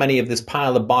see how many of this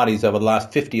pile of bodies over the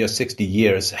last 50 or 60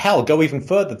 years, hell, go even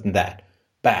further than that,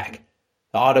 back.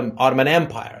 The Ottoman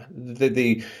Empire,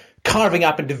 the carving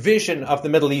up and division of the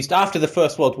Middle East after the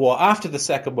First World War, after the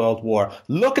Second World War.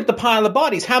 Look at the pile of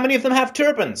bodies. How many of them have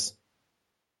turbans?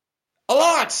 A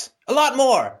lot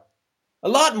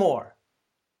more.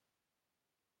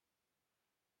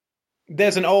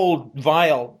 There's an old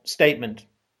vile statement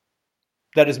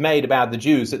that is made about the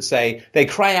Jews that say they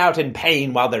cry out in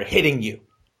pain while they're hitting you,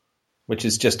 which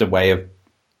is just a way of,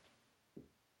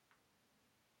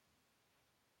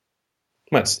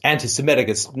 well, it's anti-Semitic,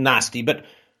 it's nasty, but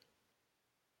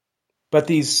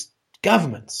these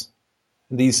governments,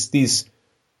 these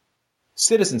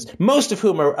citizens, most of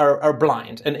whom are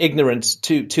blind and ignorant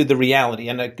to the reality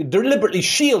and are deliberately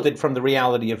shielded from the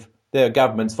reality of their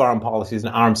government's foreign policies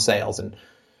and arms sales and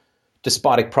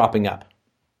despotic propping up.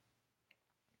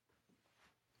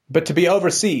 But to be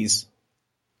overseas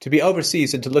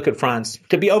and to look at France,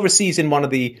 to be overseas in one of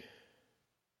the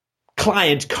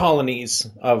client colonies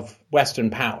of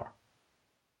Western power,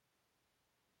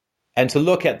 and to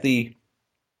look at the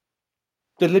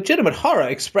legitimate horror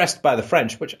expressed by the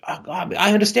French, which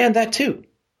I understand that too.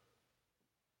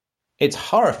 It's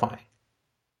horrifying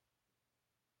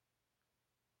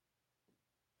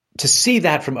to see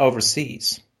that from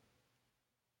overseas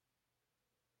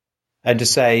and to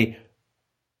say,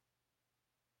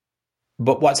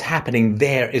 but what's happening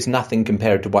there is nothing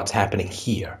compared to what's happening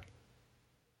here.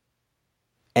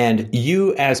 And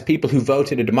you, as people who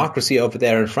vote in a democracy over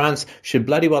there in France, should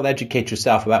bloody well educate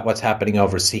yourself about what's happening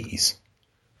overseas,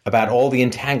 about all the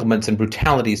entanglements and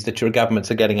brutalities that your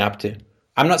governments are getting up to.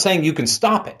 I'm not saying you can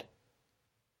stop it,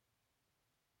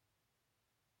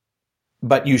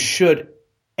 but you should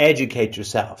educate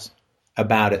yourselves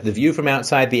about it. The view from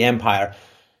outside the empire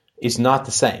is not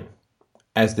the same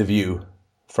as the view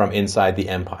from inside the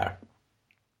empire.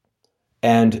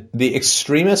 And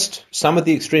some of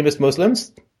the extremist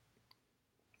Muslims,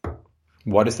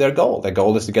 what is their goal? Their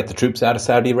goal is to get the troops out of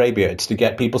Saudi Arabia. It's to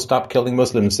get people to stop killing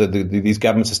Muslims. These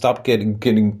governments to stop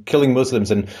killing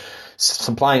Muslims and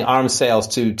supplying arms sales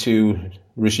to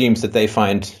regimes that they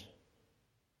find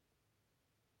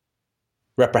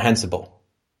reprehensible.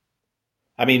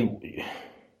 I mean,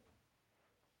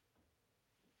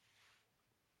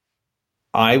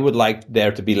 I would like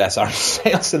there to be less arms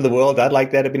sales in the world. I'd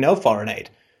like there to be no foreign aid,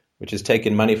 which is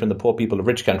taking money from the poor people of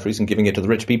rich countries and giving it to the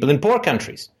rich people in poor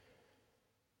countries.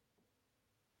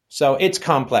 So it's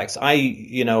complex. I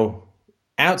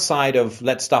outside of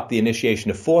let's stop the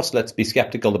initiation of force, let's be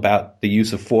skeptical about the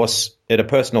use of force at a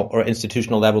personal or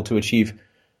institutional level to achieve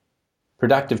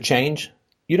productive change,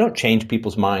 you don't change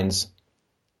people's minds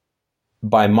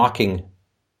by mocking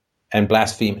and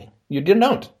blaspheming. You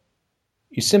don't.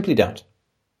 You simply don't.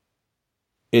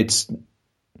 It's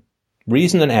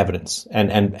reason and evidence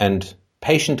and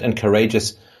patient and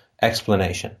courageous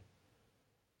explanation.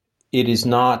 It is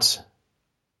not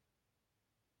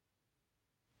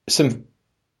some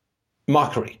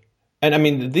mockery. And I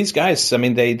mean, these guys, I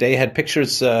mean, they had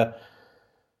pictures of,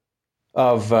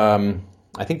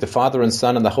 I think, the Father and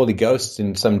Son and the Holy Ghost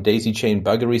in some daisy chain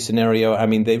buggery scenario. I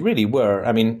mean, they really were.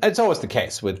 I mean, it's always the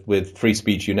case with free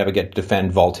speech. You never get to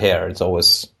defend Voltaire. It's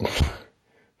always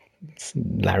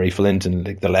Larry Flint and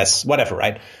the less, whatever,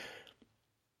 right?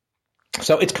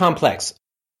 So it's complex.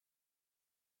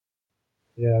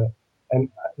 Yeah. And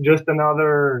just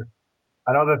another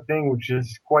thing which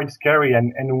is quite scary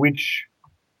and which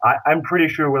I'm pretty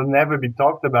sure will never be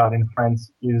talked about in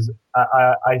France is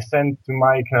I sent to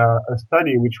Mike a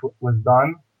study which was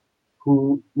done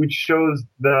which shows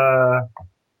the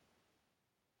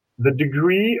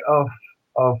degree of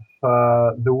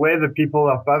the way the people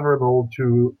are favorable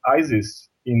to ISIS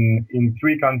in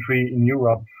three countries in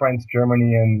Europe, France,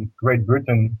 Germany, and Great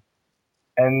Britain.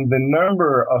 And the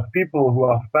number of people who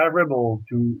are favorable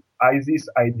to ISIS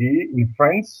ID in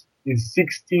France is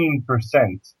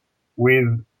 16%,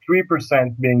 with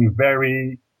 3% being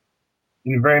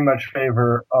in very much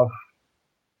favor of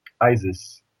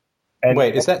ISIS. And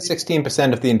wait, is that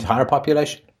 16% of the entire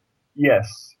population?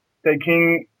 Yes.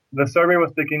 The survey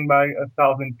was taken by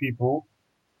 1,000 people,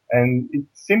 and it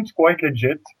seems quite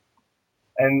legit.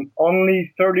 And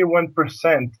only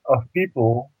 31% of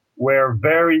people were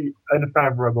very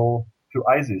unfavorable to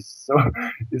ISIS. So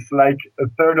it's like a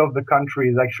third of the country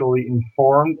is actually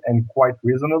informed and quite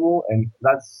reasonable. And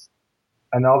that's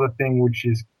another thing which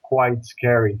is quite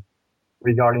scary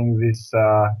regarding this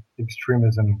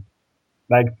extremism.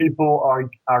 Like people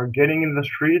are getting in the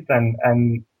street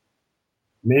and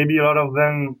maybe a lot of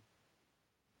them,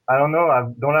 I don't know, I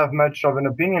don't have much of an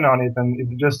opinion on it, and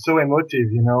it's just so emotive,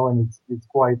 and it's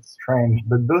quite strange.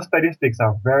 But those statistics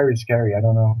are very scary. I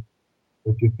don't know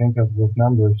what you think of those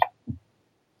numbers.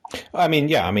 I mean,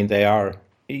 yeah, I mean, they are,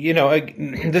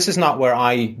 this is not where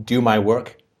I do my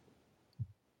work.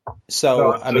 So,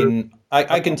 no, I mean,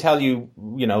 I can tell you,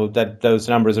 that those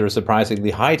numbers are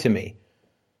surprisingly high to me.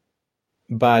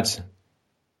 But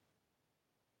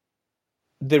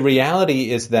the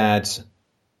reality is that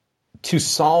to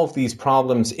solve these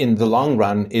problems in the long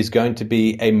run is going to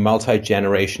be a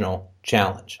multi-generational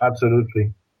challenge.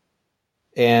 Absolutely.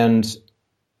 And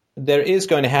there is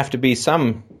going to have to be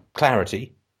some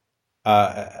clarity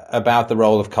about the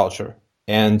role of culture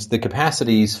and the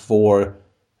capacities for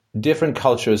different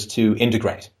cultures to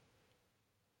integrate.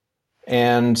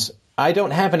 And I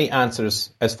don't have any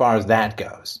answers as far as that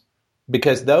goes,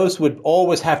 because those would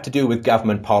always have to do with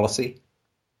government policy.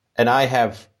 And I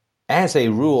have, as a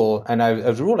rule, and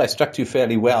a rule I stuck to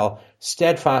fairly well,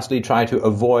 steadfastly try to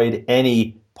avoid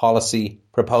any policy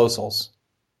proposals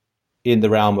in the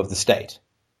realm of the state,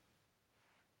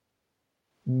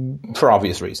 for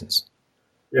obvious reasons.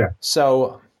 Yeah.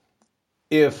 So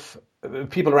if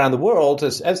people around the world,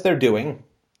 as they're doing,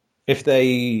 if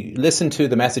they listen to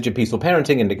the message of peaceful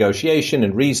parenting and negotiation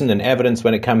and reason and evidence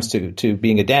when it comes to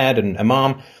being a dad and a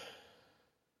mom,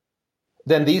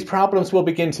 then these problems will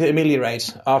begin to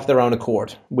ameliorate of their own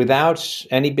accord without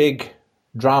any big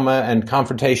drama and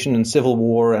confrontation and civil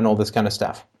war and all this kind of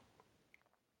stuff.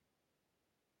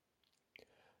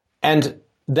 And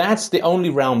that's the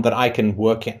only realm that I can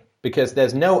work in, because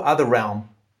there's no other realm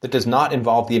that does not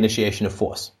involve the initiation of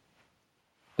force.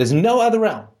 There's no other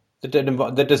realm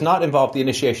that does not involve the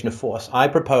initiation of force. I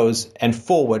propose and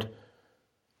forward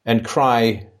and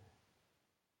cry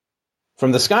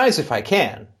from the skies, if I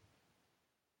can,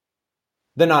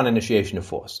 the non-initiation of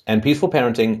force. And peaceful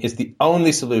parenting is the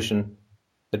only solution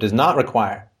that does not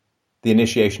require the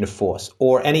initiation of force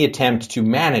or any attempt to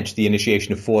manage the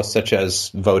initiation of force, such as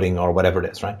voting or whatever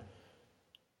it is, right?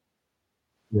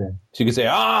 Yeah. So you could say,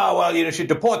 well, you should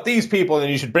deport these people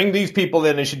and you should bring these people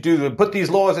in and you should put these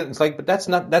laws in. It's like, but that's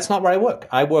not where I work.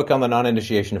 I work on the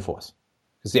non-initiation of force.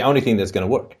 It's the only thing that's going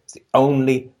to work. It's the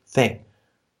only thing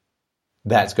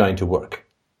that's going to work.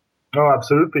 No,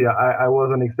 absolutely. I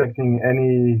wasn't expecting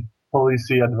any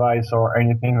policy advice or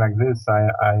anything like this.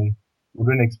 I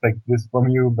wouldn't expect this from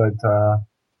you, but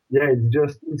yeah,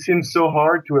 it seems so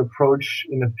hard to approach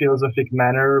in a philosophic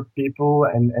manner people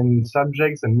and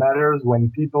subjects and matters when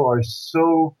people are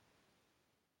so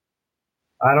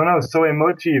I don't know, so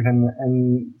emotive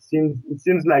and it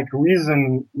seems like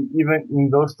reason even in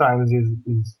those times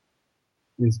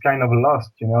is kind of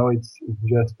lost, you know, it's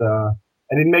just,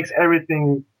 and it makes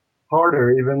everything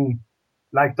harder, even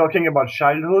like talking about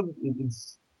childhood,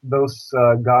 it's those,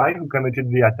 guys who committed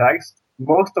the attacks.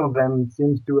 Most of them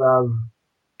seems to have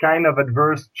kind of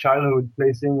adverse childhood,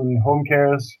 placing in home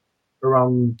cares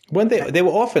around. When they were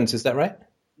orphans, is that right?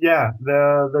 Yeah,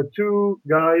 the two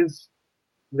guys,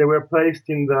 they were placed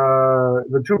in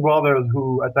the two brothers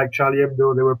who attacked Charlie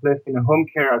Hebdo. They were placed in a home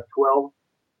care at 12,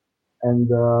 and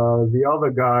the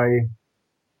other guy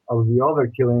of the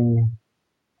other killing,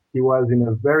 he was in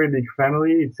a very big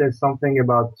family. It says something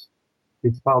about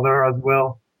his father as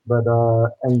well, but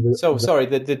and So sorry,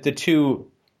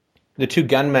 the two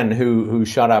gunmen who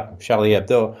shot up Charlie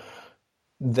Hebdo,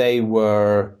 they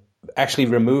were actually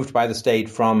removed by the state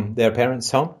from their parents'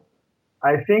 home?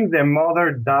 I think their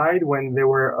mother died when they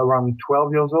were around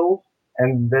 12 years old,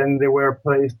 and then they were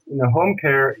placed in a home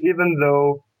care, even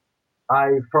though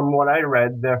from what I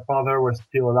read, their father was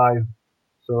still alive.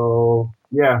 So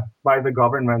yeah, by the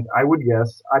government, I would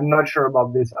guess. I'm not sure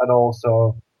about this at all,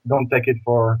 so don't take it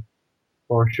for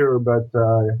sure. But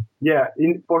yeah,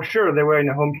 for sure they were in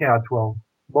a home care at 12,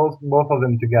 both of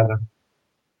them together.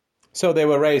 So they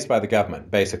were raised by the government,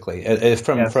 basically,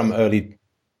 from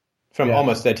Yes.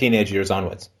 almost their teenage years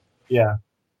onwards. Yeah.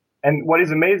 And what is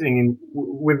amazing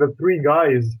with the three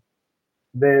guys,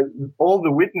 all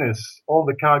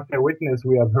the character witness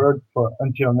we have heard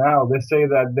until now, they say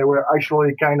that they were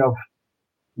actually kind of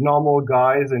normal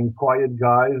guys and quiet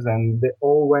guys, and they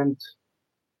all went,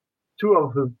 two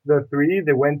of the three,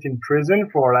 they went in prison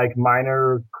for like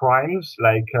minor crimes,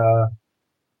 like,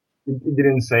 it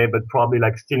didn't say, but probably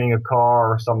like stealing a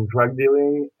car or some drug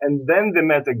dealing. And then they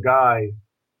met a guy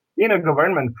in a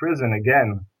government prison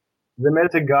again. They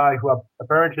met a guy who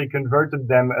apparently converted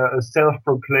them, a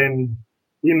self-proclaimed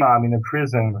imam in a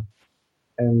prison.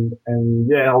 And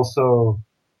yeah, also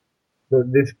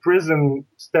this prison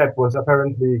step was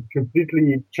apparently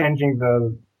completely changing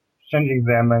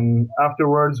them. And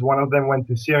afterwards, one of them went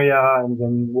to Syria and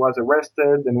then was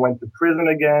arrested and went to prison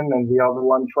again. And the other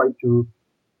one tried to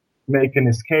make an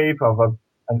escape of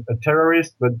a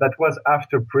terrorist, but that was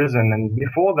after prison. And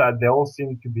before that, they all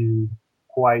seemed to be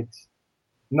quite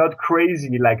not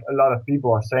crazy, like a lot of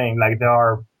people are saying, like there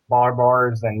are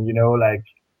barbars and, you know, like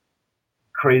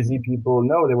crazy people.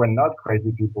 No, they were not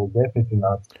crazy people. Definitely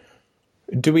not.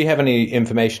 Do we have any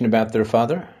information about their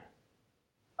father?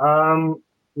 No,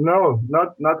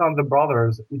 not on the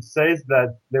brothers. It says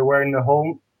that they were in a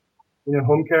home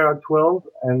care at 12,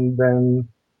 and then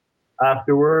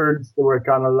afterwards they were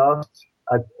kind of lost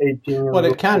at 18 years old. Well,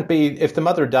 it can't be. If the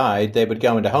mother died, they would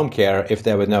go into home care if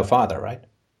there was no father, right?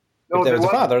 No, if there was a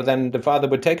father, then the father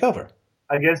would take over.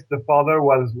 I guess the father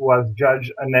was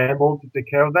judged unable to take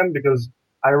care of them, because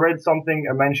I read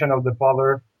a mention of the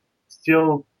father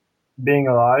still being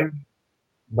alive,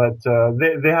 but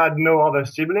they had no other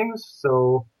siblings,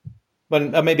 so.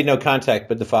 Well, maybe no contact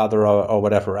with the father or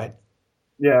whatever, right?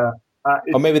 Yeah.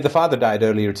 Or maybe the father died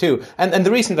earlier too. And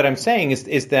the reason that I'm saying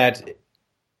is that,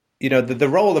 you know, the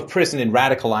role of prison in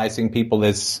radicalizing people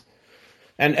is,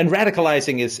 and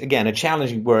radicalizing is, again, a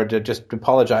challenging word. Just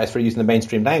apologize for using the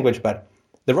mainstream language, but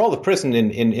the role of prison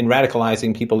in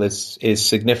radicalizing people is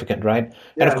significant, right?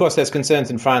 Yeah. And of course, there's concerns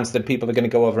in France that people are going to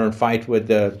go over and fight with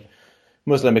the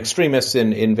Muslim extremists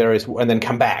in various, and then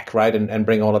come back, right, and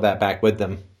bring all of that back with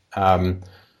them.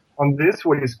 On this,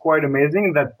 what is quite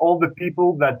amazing, that all the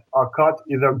people that are caught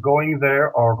either going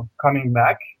there or coming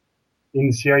back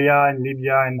in Syria and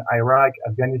Libya and Iraq,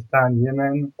 Afghanistan,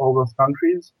 Yemen, all those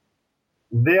countries,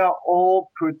 they are all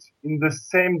put in the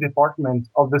same department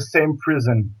of the same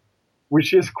prison,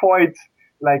 which is quite,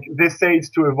 like, they say it's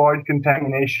to avoid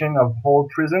contamination of whole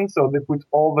prison, so they put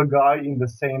all the guys in the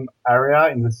same area,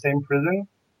 in the same prison.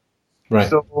 Right.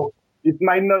 So it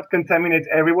might not contaminate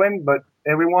everyone, but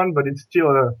it's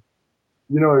still a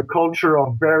culture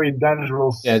of very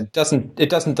dangerous. Yeah, it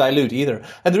doesn't dilute either.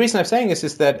 And the reason I'm saying this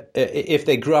is that if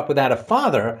they grew up without a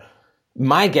father,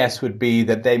 my guess would be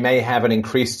that they may have an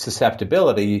increased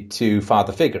susceptibility to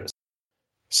father figures.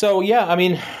 So yeah, I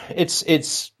mean, it's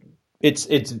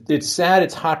sad.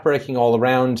 It's heartbreaking all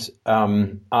around.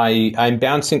 I'm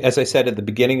bouncing, as I said at the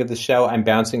beginning of the show, I'm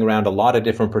bouncing around a lot of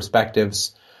different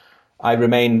perspectives. I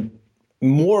remain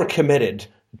more committed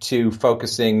to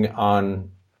focusing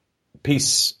on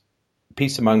peace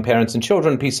among parents and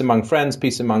children, peace among friends,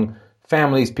 peace among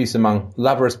families, peace among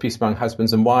lovers, peace among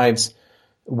husbands and wives,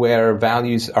 where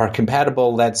values are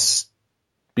compatible. Let's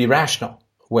be rational.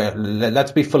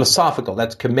 Let's be philosophical.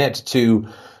 Let's commit to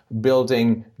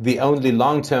building the only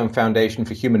long-term foundation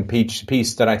for human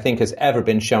peace that I think has ever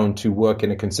been shown to work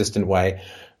in a consistent way,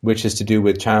 which is to do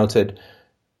with childhood.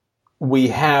 We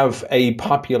have a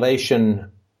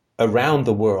population around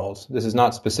the world. This is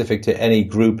not specific to any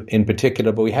group in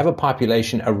particular, but we have a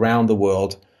population around the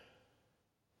world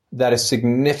that is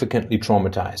significantly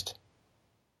traumatized.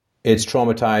 It's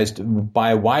traumatized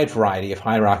by a wide variety of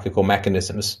hierarchical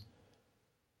mechanisms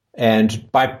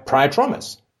and by prior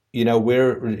traumas. You know,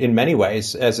 we're in many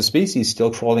ways, as a species,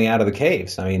 still crawling out of the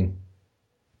caves. I mean,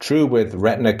 true with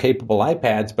retina-capable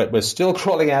iPads, but we're still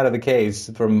crawling out of the caves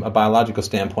from a biological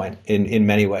standpoint in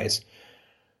many ways.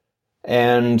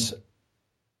 And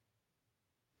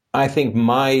I think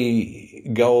my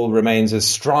goal remains as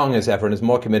strong as ever and as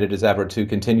more committed as ever to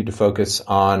continue to focus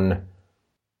on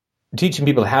teaching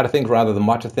people how to think rather than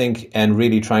what to think, and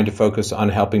really trying to focus on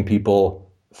helping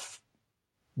people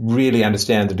really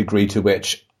understand the degree to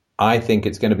which I think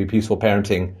it's going to be peaceful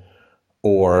parenting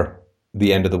or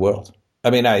the end of the world. I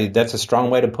mean, that's a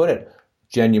strong way to put it.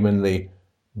 Genuinely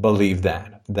believe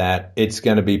that it's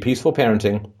going to be peaceful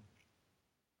parenting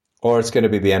or it's going to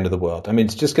be the end of the world. I mean,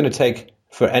 it's just going to take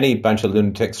for any bunch of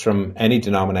lunatics from any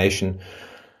denomination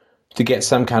to get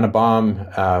some kind of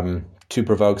bomb, to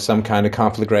provoke some kind of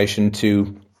conflagration,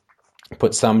 to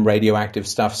put some radioactive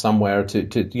stuff somewhere,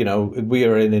 to you know, we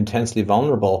are an intensely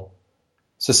vulnerable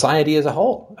society as a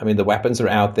whole. I mean, the weapons are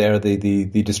out there. The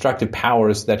destructive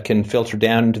powers that can filter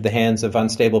down into the hands of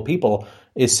unstable people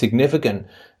is significant.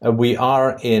 We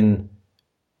are in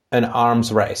an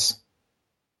arms race.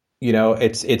 You know,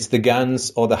 it's the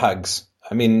guns or the hugs.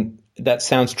 I mean, that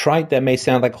sounds trite. That may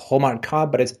sound like a Hallmark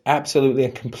card, but it's absolutely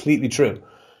and completely true.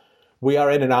 We are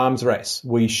in an arms race.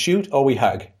 We shoot or we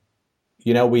hug.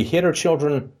 You know, we hit our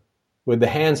children with the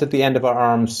hands at the end of our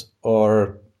arms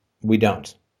or we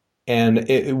don't.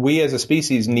 And we as a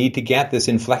species need to get this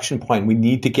inflection point. We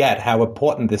need to get how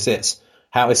important this is,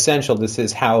 how essential this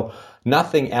is, how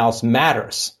nothing else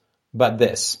matters but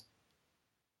this.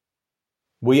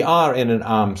 We are in an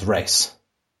arms race.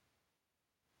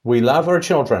 We love our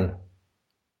children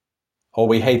or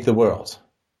we hate the world.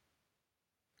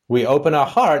 We open our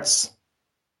hearts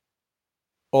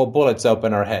or bullets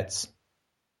open our heads.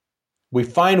 We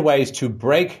find ways to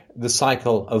break the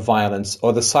cycle of violence,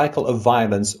 or the cycle of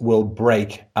violence will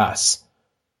break us.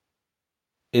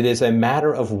 It is a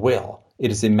matter of will.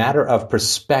 It is a matter of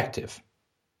perspective.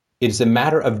 It is a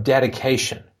matter of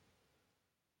dedication.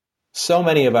 So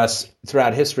many of us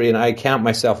throughout history, and I count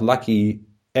myself lucky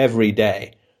every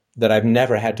day that I've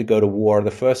never had to go to war,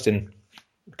 the first in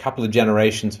a couple of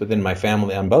generations within my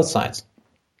family on both sides.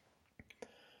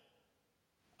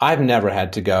 I've never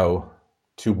had to go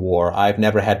to war. I've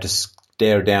never had to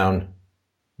stare down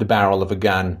the barrel of a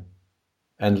gun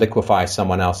and liquefy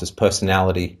someone else's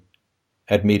personality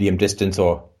at medium distance,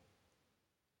 or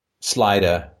slide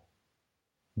a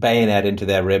bayonet into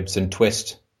their ribs and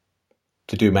twist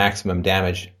to do maximum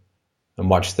damage and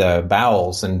watch the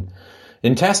bowels and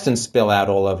intestines spill out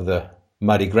all over the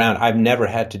muddy ground. I've never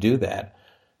had to do that.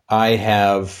 I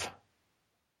have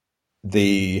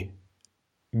the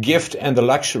gift and the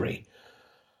luxury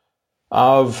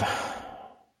of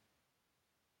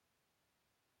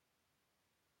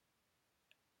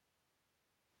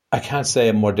I can't say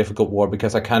a more difficult war,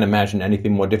 because I can't imagine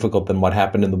anything more difficult than what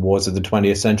happened in the wars of the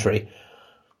 20th century.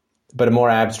 But a more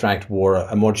abstract war,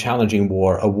 a more challenging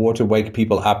war, a war to wake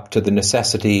people up to the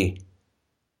necessity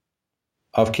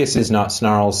of kisses, not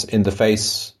snarls, in the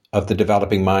face of the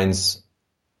developing minds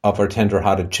of our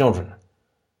tender-hearted children.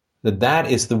 That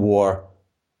is the war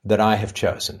that I have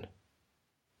chosen.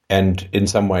 And in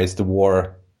some ways, the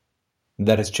war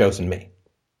that has chosen me.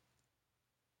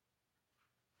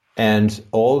 And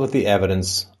all of the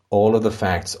evidence, all of the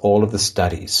facts, all of the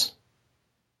studies,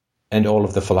 and all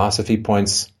of the philosophy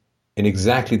points in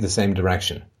exactly the same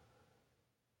direction.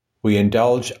 We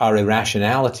indulge our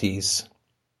irrationalities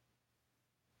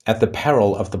at the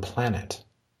peril of the planet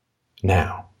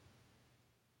now.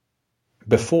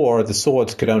 Before, the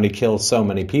swords could only kill so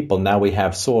many people. Now we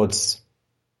have swords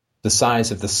the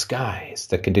size of the skies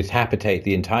that can decapitate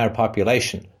the entire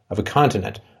population of a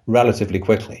continent relatively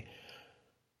quickly.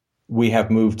 We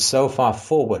have moved so far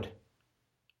forward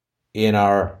in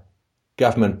our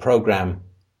government program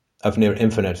of near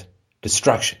infinite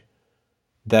destruction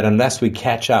that unless we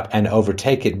catch up and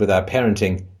overtake it with our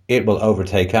parenting, it will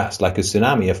overtake us like a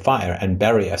tsunami of fire and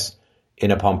bury us in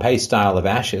a Pompeii style of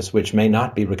ashes which may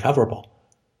not be recoverable.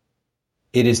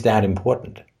 It is that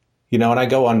important. You know, and I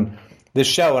go on this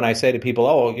show and I say to people,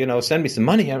 oh, you know, send me some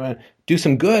money. I want to do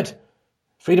some good.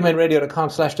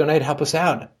 freedomainradio.com/donate. Help us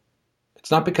out.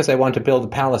 It's not because I want to build a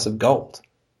palace of gold.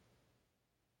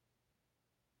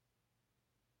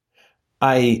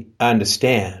 I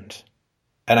understand,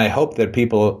 and I hope that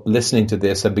people listening to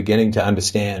this are beginning to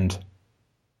understand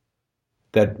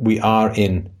that we are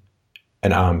in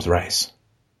an arms race.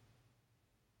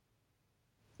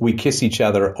 We kiss each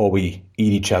other or we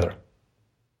eat each other.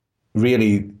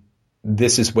 Really,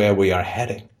 this is where we are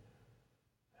heading.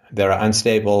 There are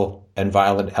unstable and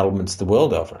violent elements the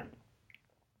world over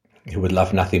who would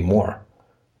love nothing more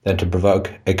than to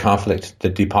provoke a conflict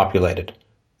that depopulated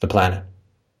the planet.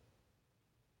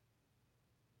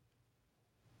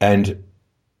 And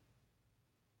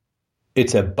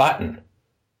it's a button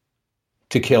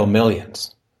to kill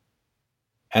millions.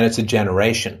 And it's a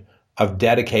generation of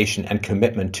dedication and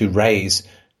commitment to raise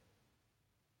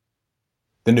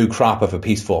the new crop of a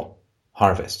peaceful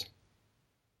harvest.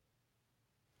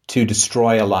 To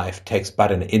destroy a life takes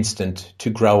but an instant. To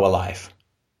grow a life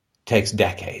takes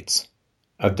decades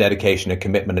of dedication and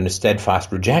commitment and a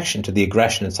steadfast rejection to the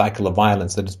aggression and cycle of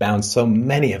violence that has bound so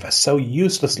many of us so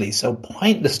uselessly, so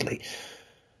pointlessly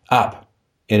up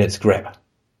in its grip.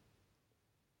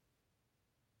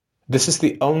 This is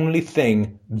the only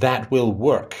thing that will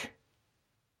work.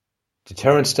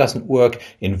 Deterrence doesn't work.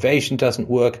 Invasion doesn't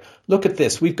work. Look at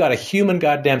this. We've got a human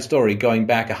goddamn story going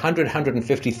back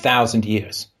 150,000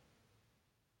 years.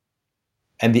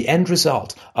 And the end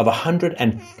result of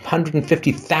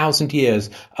 150,000 years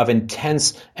of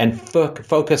intense and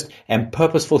focused and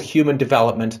purposeful human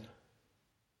development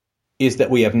is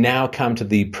that we have now come to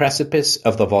the precipice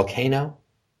of the volcano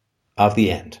of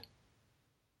the end.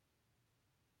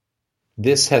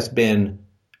 This has been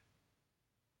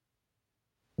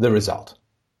the result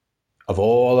of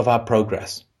all of our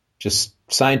progress. Just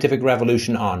scientific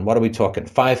revolution on. What are we talking?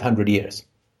 500 years.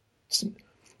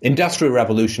 Industrial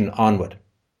revolution onward.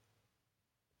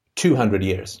 200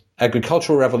 years.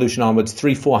 Agricultural revolution onwards,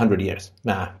 400 years.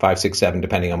 5, 6, 7,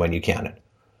 depending on when you count it.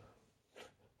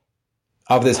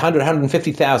 Of this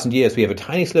 150,000 years, we have a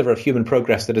tiny sliver of human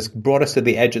progress that has brought us to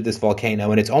the edge of this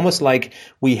volcano. And it's almost like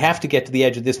we have to get to the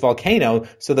edge of this volcano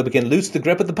so that we can loose the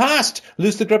grip of the past,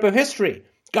 loose the grip of history.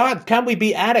 God, can we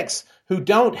be addicts who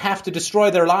don't have to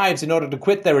destroy their lives in order to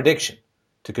quit their addiction?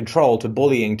 To control, to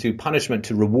bullying, to punishment,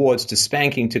 to rewards, to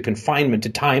spanking, to confinement, to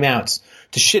timeouts,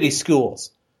 to shitty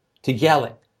schools, to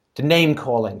yelling, to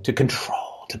name-calling, to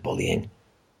control, to bullying.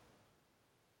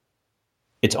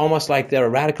 It's almost like there are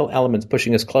radical elements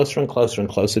pushing us closer and closer and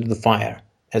closer to the fire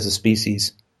as a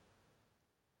species.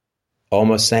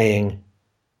 Almost saying,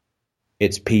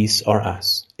 it's peace or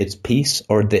us. It's peace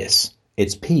or this.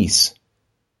 It's peace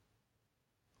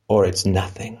or it's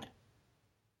nothing.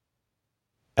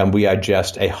 And we are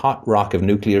just a hot rock of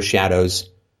nuclear shadows,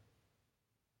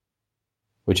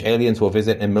 which aliens will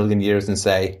visit in a million years and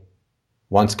say,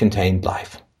 once contained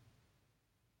life.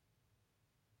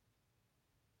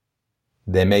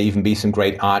 There may even be some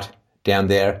great art down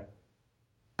there,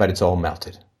 but it's all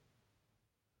melted.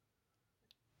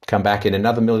 Come back in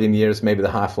another million years, maybe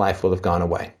the half-life will have gone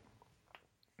away.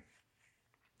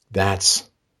 That's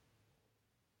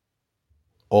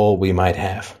all we might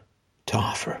have to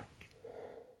offer.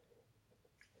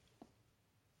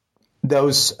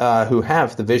 Those who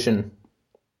have the vision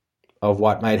of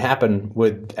what might happen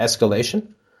with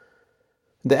escalation,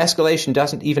 the escalation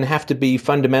doesn't even have to be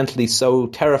fundamentally so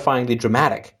terrifyingly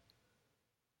dramatic.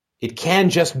 It can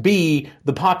just be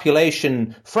the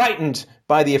population frightened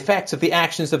by the effects of the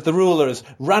actions of the rulers,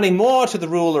 running more to the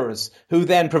rulers, who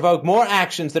then provoke more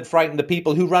actions that frighten the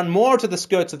people, who run more to the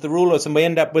skirts of the rulers, and we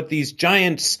end up with these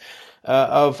giants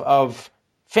of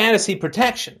fantasy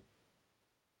protection.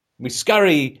 We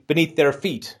scurry beneath their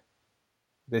feet.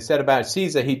 They said about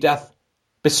Caesar, he doth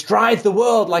bestride the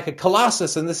world like a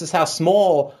colossus, and this is how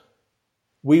small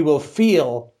we will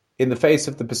feel in the face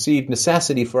of the perceived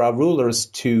necessity for our rulers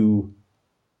to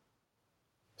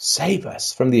save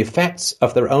us from the effects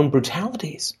of their own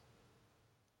brutalities.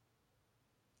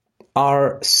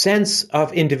 Our sense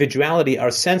of individuality,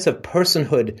 our sense of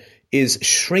personhood is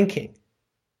shrinking.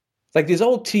 Like these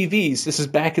old TVs, this is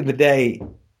back in the day,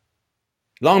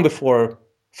 long before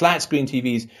flat screen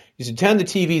TVs, you used to turn the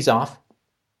TVs off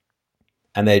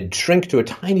and they'd shrink to a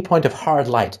tiny point of hard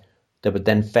light that would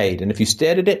then fade. And if you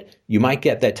stared at it, you might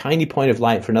get that tiny point of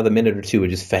light for another minute or two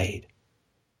and just fade.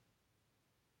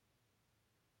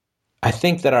 I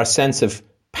think that our sense of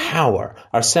power,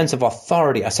 our sense of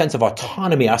authority, our sense of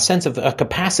autonomy, our sense of a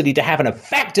capacity to have an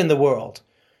effect in the world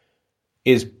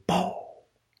is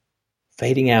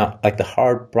fading out like the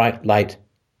hard, bright light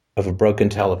of a broken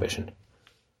television.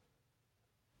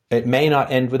 It may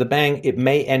not end with a bang, it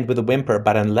may end with a whimper,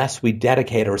 but unless we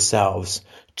dedicate ourselves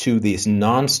to this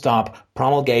nonstop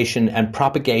promulgation and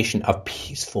propagation of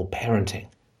peaceful parenting,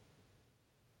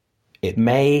 it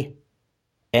may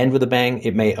end with a bang.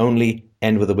 It may only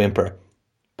end with a whimper.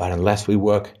 But unless we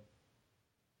work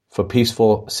for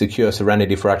peaceful, secure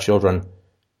serenity for our children,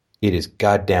 it is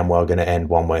goddamn well going to end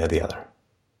one way or the other.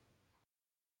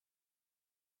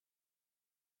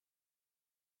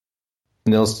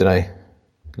 Nils, did I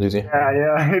lose you?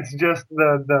 Yeah. It's just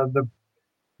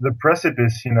the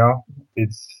precipice, you know.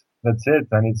 That's it,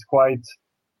 and it's quite.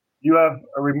 You have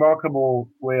a remarkable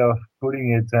way of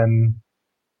putting it, and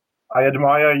I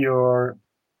admire your.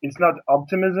 It's not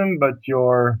optimism, but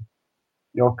your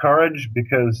courage,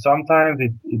 because sometimes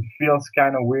it feels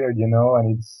kind of weird, you know,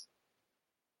 and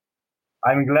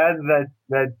I'm glad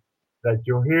that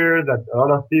you're here, that a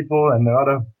lot of people and a lot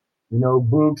of, you know,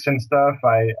 books and stuff,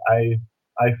 I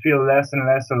feel less and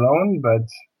less alone, but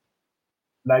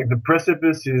like the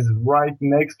precipice is right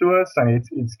next to us, and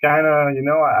it's kind of, you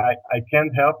know, I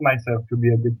can't help myself to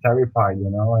be a bit terrified, you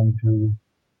know, and to,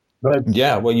 but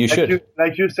Yeah, well, you should.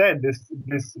 Like you said,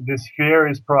 this fear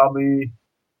is probably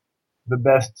the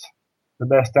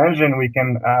best engine we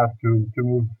can have to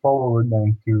move forward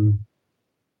and to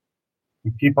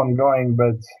keep on going.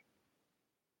 But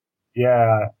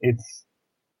yeah, it's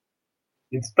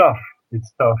tough.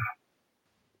 It's tough.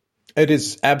 It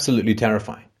is absolutely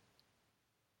terrifying.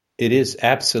 It is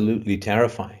absolutely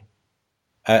terrifying.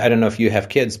 I don't know if you have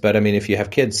kids, but I mean, if you have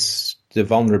kids, the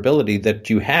vulnerability that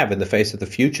you have in the face of the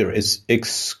future is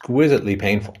exquisitely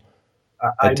painful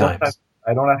at times.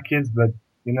 I don't have kids, but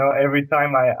you know, every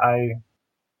time I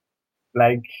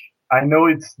like, I know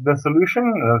it's the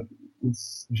solution.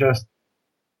 It's just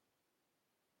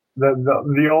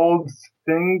the old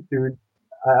thing to.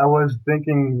 I was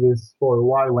thinking this for a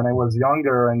while when I was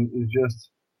younger, and it's just,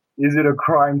 is it a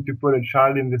crime to put a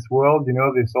child in this world? You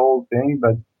know, this old thing,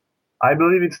 but I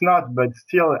believe it's not. But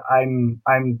still, I'm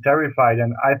terrified,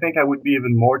 and I think I would be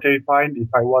even more terrified if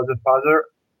I was a father.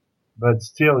 But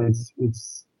still,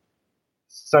 it's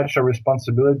such a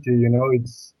responsibility, you know.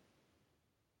 It's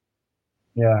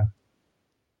yeah.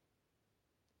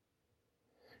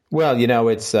 Well, you know,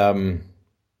 it's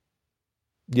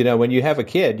you know, when you have a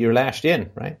kid, you're lashed in,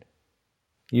 right?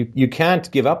 You can't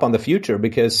give up on the future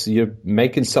because you're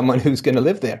making someone who's going to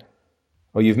live there,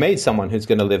 or you've made someone who's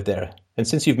going to live there. And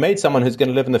since you've made someone who's going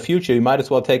to live in the future, you might as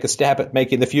well take a stab at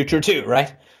making the future too,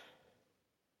 right?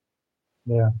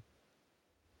 Yeah.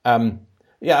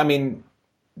 Yeah. I mean,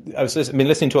 I've been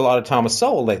listening to a lot of Thomas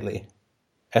Sowell lately.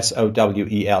 Sowell.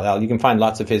 You can find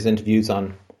lots of his interviews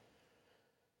on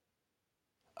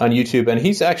YouTube, and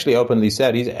he's actually openly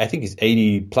said I think he's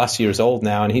 80 plus years old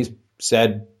now, and he's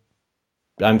said,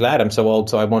 I'm glad I'm so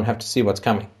old so I won't have to see what's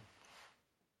coming.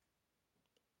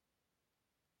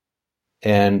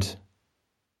 And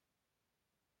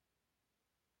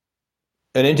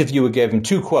an interviewer gave him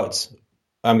two quotes.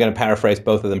 I'm going to paraphrase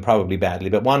both of them probably badly,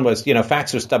 but one was, you know,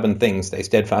 facts are stubborn things. They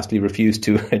steadfastly refuse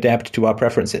to adapt to our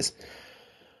preferences.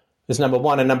 That's number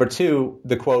one. And number two,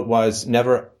 the quote was,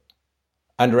 never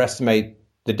underestimate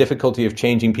the difficulty of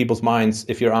changing people's minds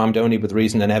if you're armed only with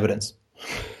reason and evidence.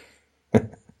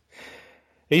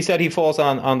 He said he falls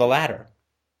on the latter.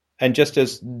 And just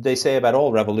as they say about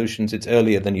all revolutions, it's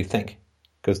earlier than you think.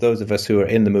 Because those of us who are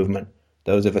in the movement,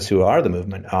 those of us who are the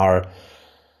movement, are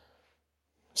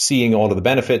seeing all of the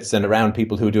benefits and around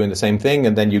people who are doing the same thing.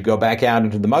 And then you go back out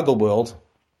into the muggle world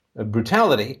of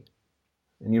brutality,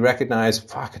 and you recognize,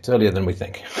 fuck, it's earlier than we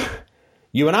think.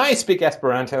 You and I speak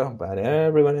Esperanto, but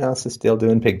everyone else is still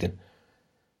doing Pidgin.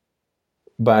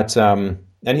 But,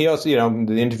 and he also, you know,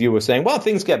 the interviewer was saying, well,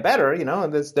 things get better, you know,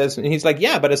 and he's like,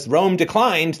 yeah, but as Rome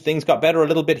declined, things got better a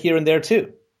little bit here and there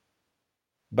too.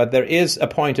 But there is a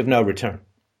point of no return.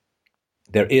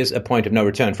 There is a point of no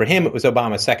return. For him, it was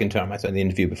Obama's second term. I saw the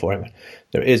interview before him.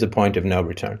 There is a point of no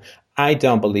return. I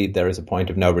don't believe there is a point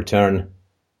of no return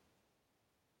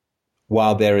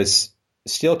while there is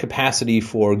still capacity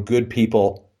for good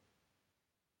people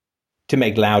to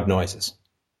make loud noises.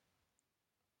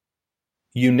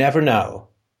 You never know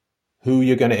who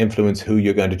you're going to influence, who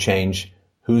you're going to change,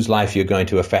 whose life you're going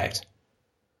to affect.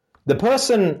 The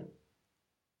person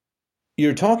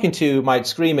you're talking to might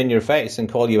scream in your face and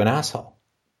call you an asshole.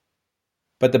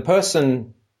 But the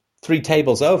person 3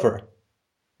 tables over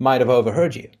might have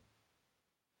overheard you.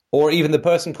 Or even the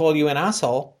person call you an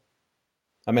asshole.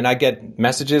 I mean, I get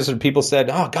messages where people said,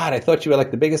 oh, God, I thought you were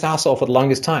like the biggest asshole for the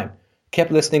longest time.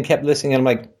 Kept listening, and I'm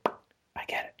like, I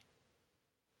get it.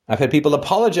 I've had people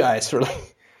apologize for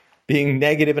like being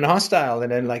negative and hostile,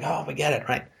 and then like, oh, we get it,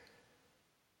 right?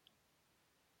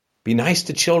 Be nice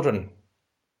to children.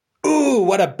 Ooh,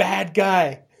 what a bad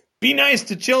guy. Be nice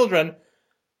to children.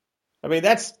 I mean,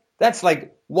 that's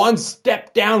like one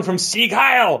step down from Sieg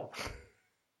Heil.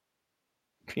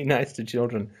 Be nice to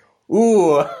children.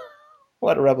 Ooh,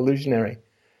 what a revolutionary.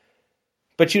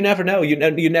 But you never know. You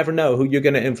never know who you're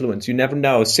going to influence. You never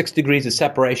know. 6 degrees of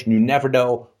separation. You never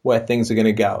know where things are going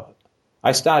to go.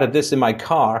 I started this in my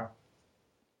car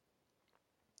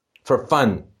for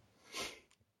fun.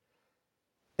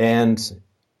 And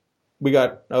we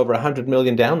got over 100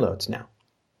 million downloads now.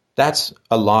 That's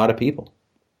a lot of people.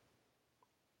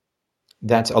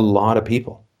 That's a lot of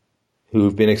people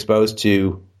who've been exposed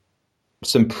to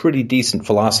some pretty decent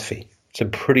philosophy, some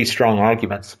pretty strong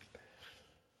arguments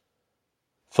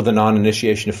for the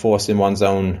non-initiation of force in one's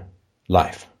own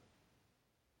life.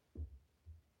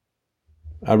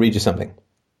 I'll read you something. I'm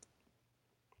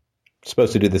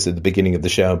supposed to do this at the beginning of the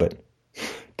show, but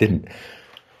didn't.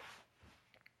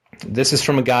 This is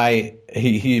from a guy,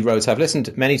 he wrote, I've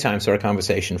listened many times to our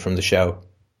conversation from the show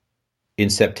in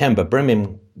September,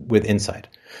 brimming with insight.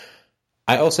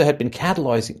 I also had been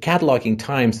cataloging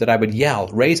times that I would yell,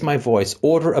 raise my voice,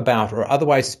 order about, or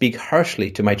otherwise speak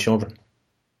harshly to my children.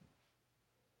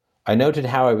 I noted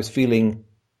how I was feeling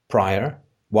prior,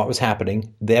 what was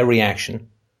happening, their reaction,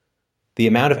 the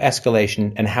amount of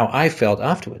escalation, and how I felt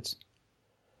afterwards.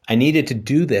 I needed to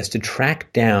do this to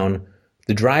track down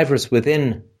the drivers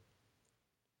within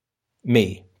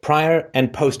me, prior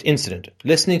and post-incident.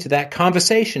 Listening to that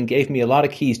conversation gave me a lot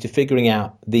of keys to figuring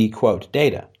out the, quote,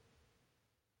 data.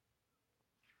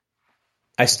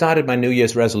 I started my New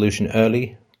Year's resolution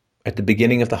early, at the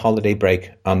beginning of the holiday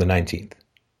break on the 19th.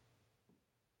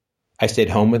 I stayed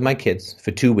home with my kids for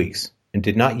 2 weeks and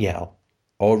did not yell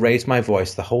or raise my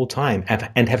voice the whole time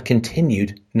and have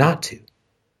continued not to.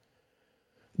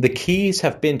 The keys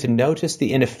have been to notice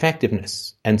the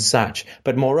ineffectiveness and such,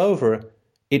 but moreover,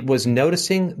 it was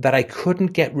noticing that I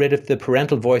couldn't get rid of the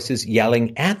parental voices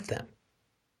yelling at them.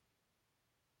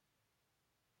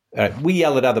 We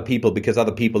yell at other people because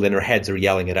other people in our heads are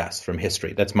yelling at us from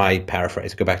history. That's my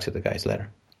paraphrase. Go back to the guy's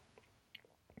letter.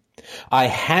 I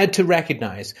had to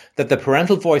recognize that the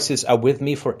parental voices are with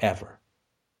me forever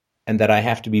and that I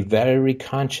have to be very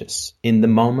conscious in the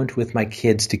moment with my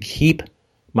kids to keep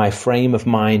my frame of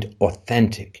mind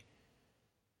authentic,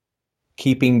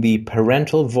 keeping the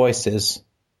parental voices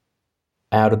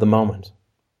out of the moment.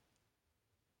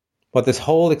 What this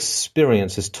whole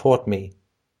experience has taught me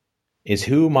is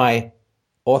who my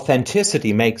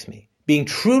authenticity makes me. Being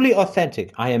truly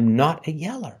authentic, I am not a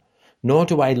yeller, nor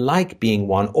do I like being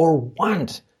one or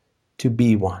want to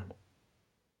be one.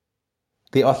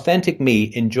 The authentic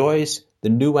me enjoys the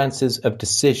nuances of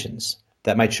decisions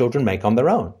that my children make on their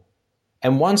own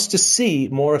and wants to see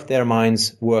more of their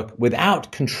minds work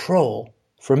without control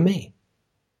from me.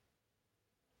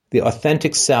 The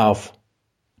authentic self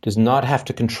does not have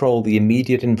to control the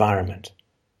immediate environment.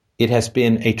 It has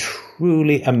been a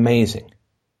truly amazing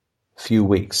few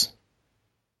weeks.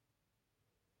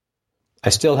 I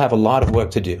still have a lot of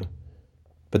work to do,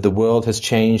 but the world has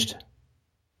changed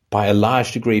by a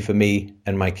large degree for me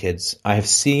and my kids. I have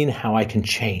seen how I can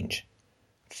change.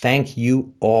 Thank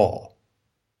you all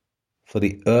for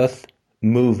the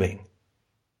earth-moving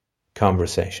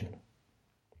conversation.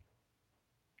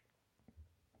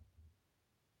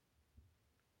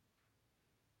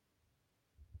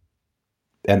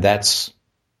 And that's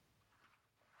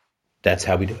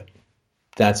how we do it.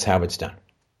 That's how it's done.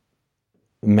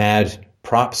 Mad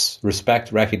props,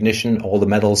 respect, recognition, all the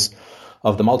medals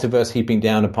of the multiverse heaping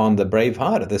down upon the brave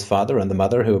heart of this father and the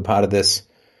mother who are part of this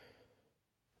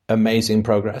amazing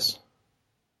progress.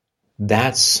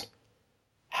 That's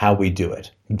how we do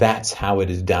it. That's how it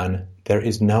is done. There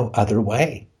is no other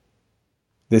way.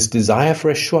 This desire for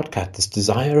a shortcut, this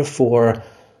desire for,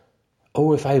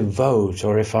 if I vote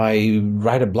or if I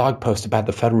write a blog post about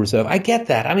the Federal Reserve, I get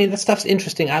that. I mean, that stuff's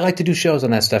interesting. I like to do shows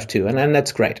on that stuff too, and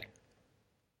that's great.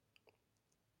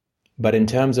 But in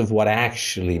terms of what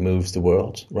actually moves the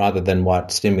world, rather than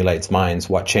what stimulates minds,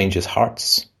 what changes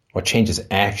hearts, what changes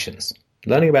actions.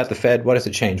 Learning about the Fed, what does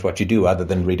it change what you do other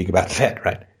than reading about the Fed,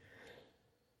 right?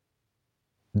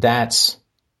 That's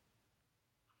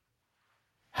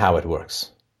how it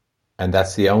works. And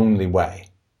that's the only way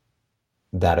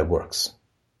that it works.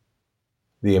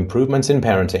 The improvements in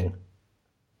parenting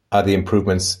are the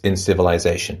improvements in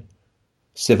civilization.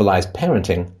 Civilized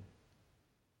parenting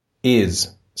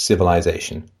is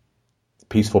civilization.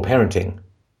 Peaceful parenting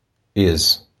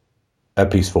is a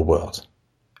peaceful world.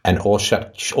 And all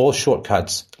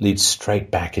shortcuts lead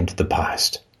straight back into the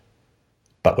past.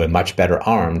 But we're much better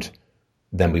armed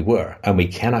than we were. And we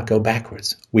cannot go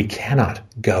backwards. We cannot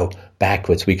go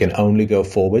backwards. We can only go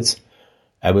forwards.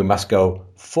 And we must go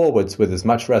forwards with as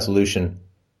much resolution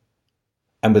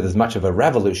and with as much of a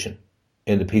revolution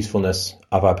in the peacefulness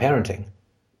of our parenting.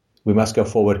 We must go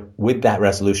forward with that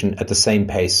resolution at the same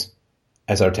pace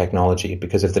as our technology,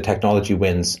 because if the technology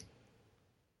wins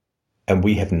and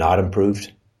we have not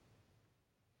improved,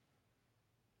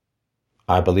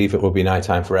 I believe it will be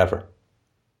nighttime forever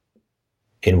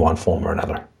in one form or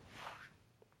another.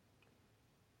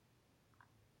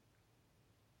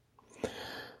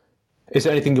 Is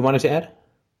there anything you wanted to add?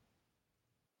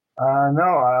 No,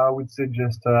 I would say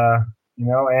just,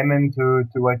 amen to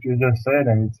what you just said.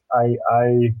 And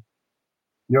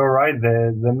you're right.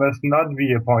 There must not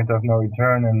be a point of no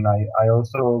return. And I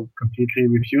also completely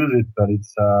refuse it, but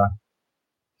it's,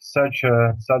 such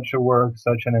a work,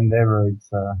 such an endeavor. It's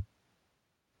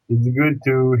good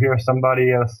to hear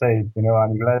somebody else say it.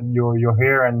 I'm glad you're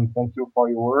here, and thank you for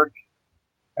your work.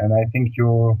 And I think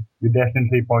you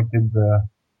definitely pointed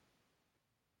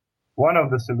one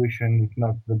of the solutions, if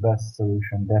not the best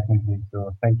solution, definitely.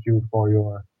 So thank you for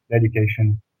your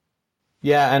dedication.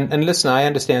 Yeah, and listen, I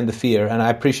understand the fear, and I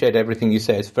appreciate everything you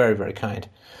say. It's very, very kind.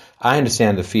 I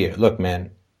understand the fear. Look,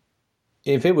 man,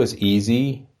 if it was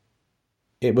easy,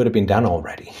 it would have been done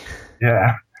already.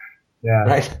 Yeah.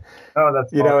 Right? Oh,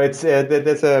 that's it's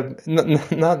there's a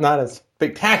not a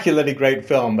spectacularly great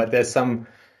film, but there's some,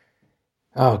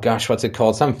 oh gosh, what's it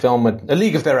called? Some film with A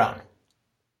League of Their Own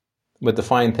with the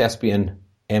fine thespian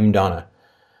M. Donna.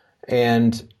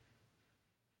 And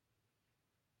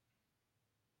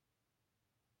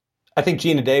I think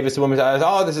Gina Davis, the woman, says,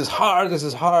 oh, this is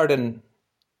hard. And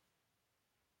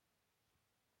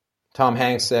Tom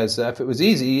Hanks says, if it was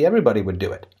easy, everybody would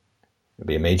do it. It'd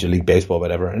be a Major League Baseball,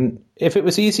 whatever. And if it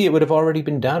was easy, it would have already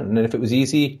been done. And if it was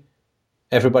easy,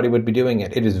 everybody would be doing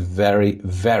it. It is very,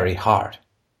 very hard.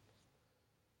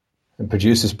 It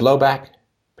produces blowback,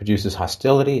 produces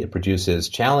hostility, it produces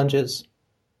challenges.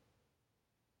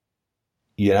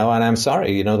 And I'm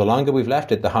sorry, the longer we've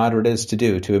left it, the harder it is to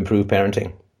do to improve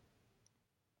parenting.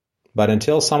 But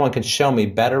until someone can show me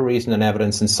better reason and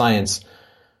evidence and science,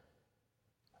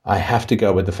 I have to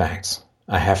go with the facts.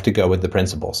 I have to go with the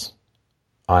principles.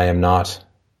 I am not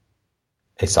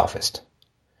a sophist.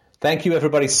 Thank you,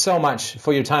 everybody, so much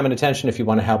for your time and attention. If you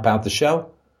want to help out the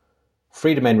show,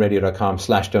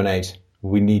 freedomainradio.com/donate.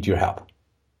 We need your help.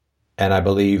 And I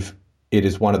believe it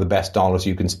is one of the best dollars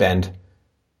you can spend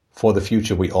for the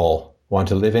future we all want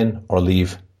to live in or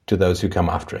leave to those who come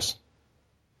after us.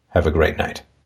 Have a great night.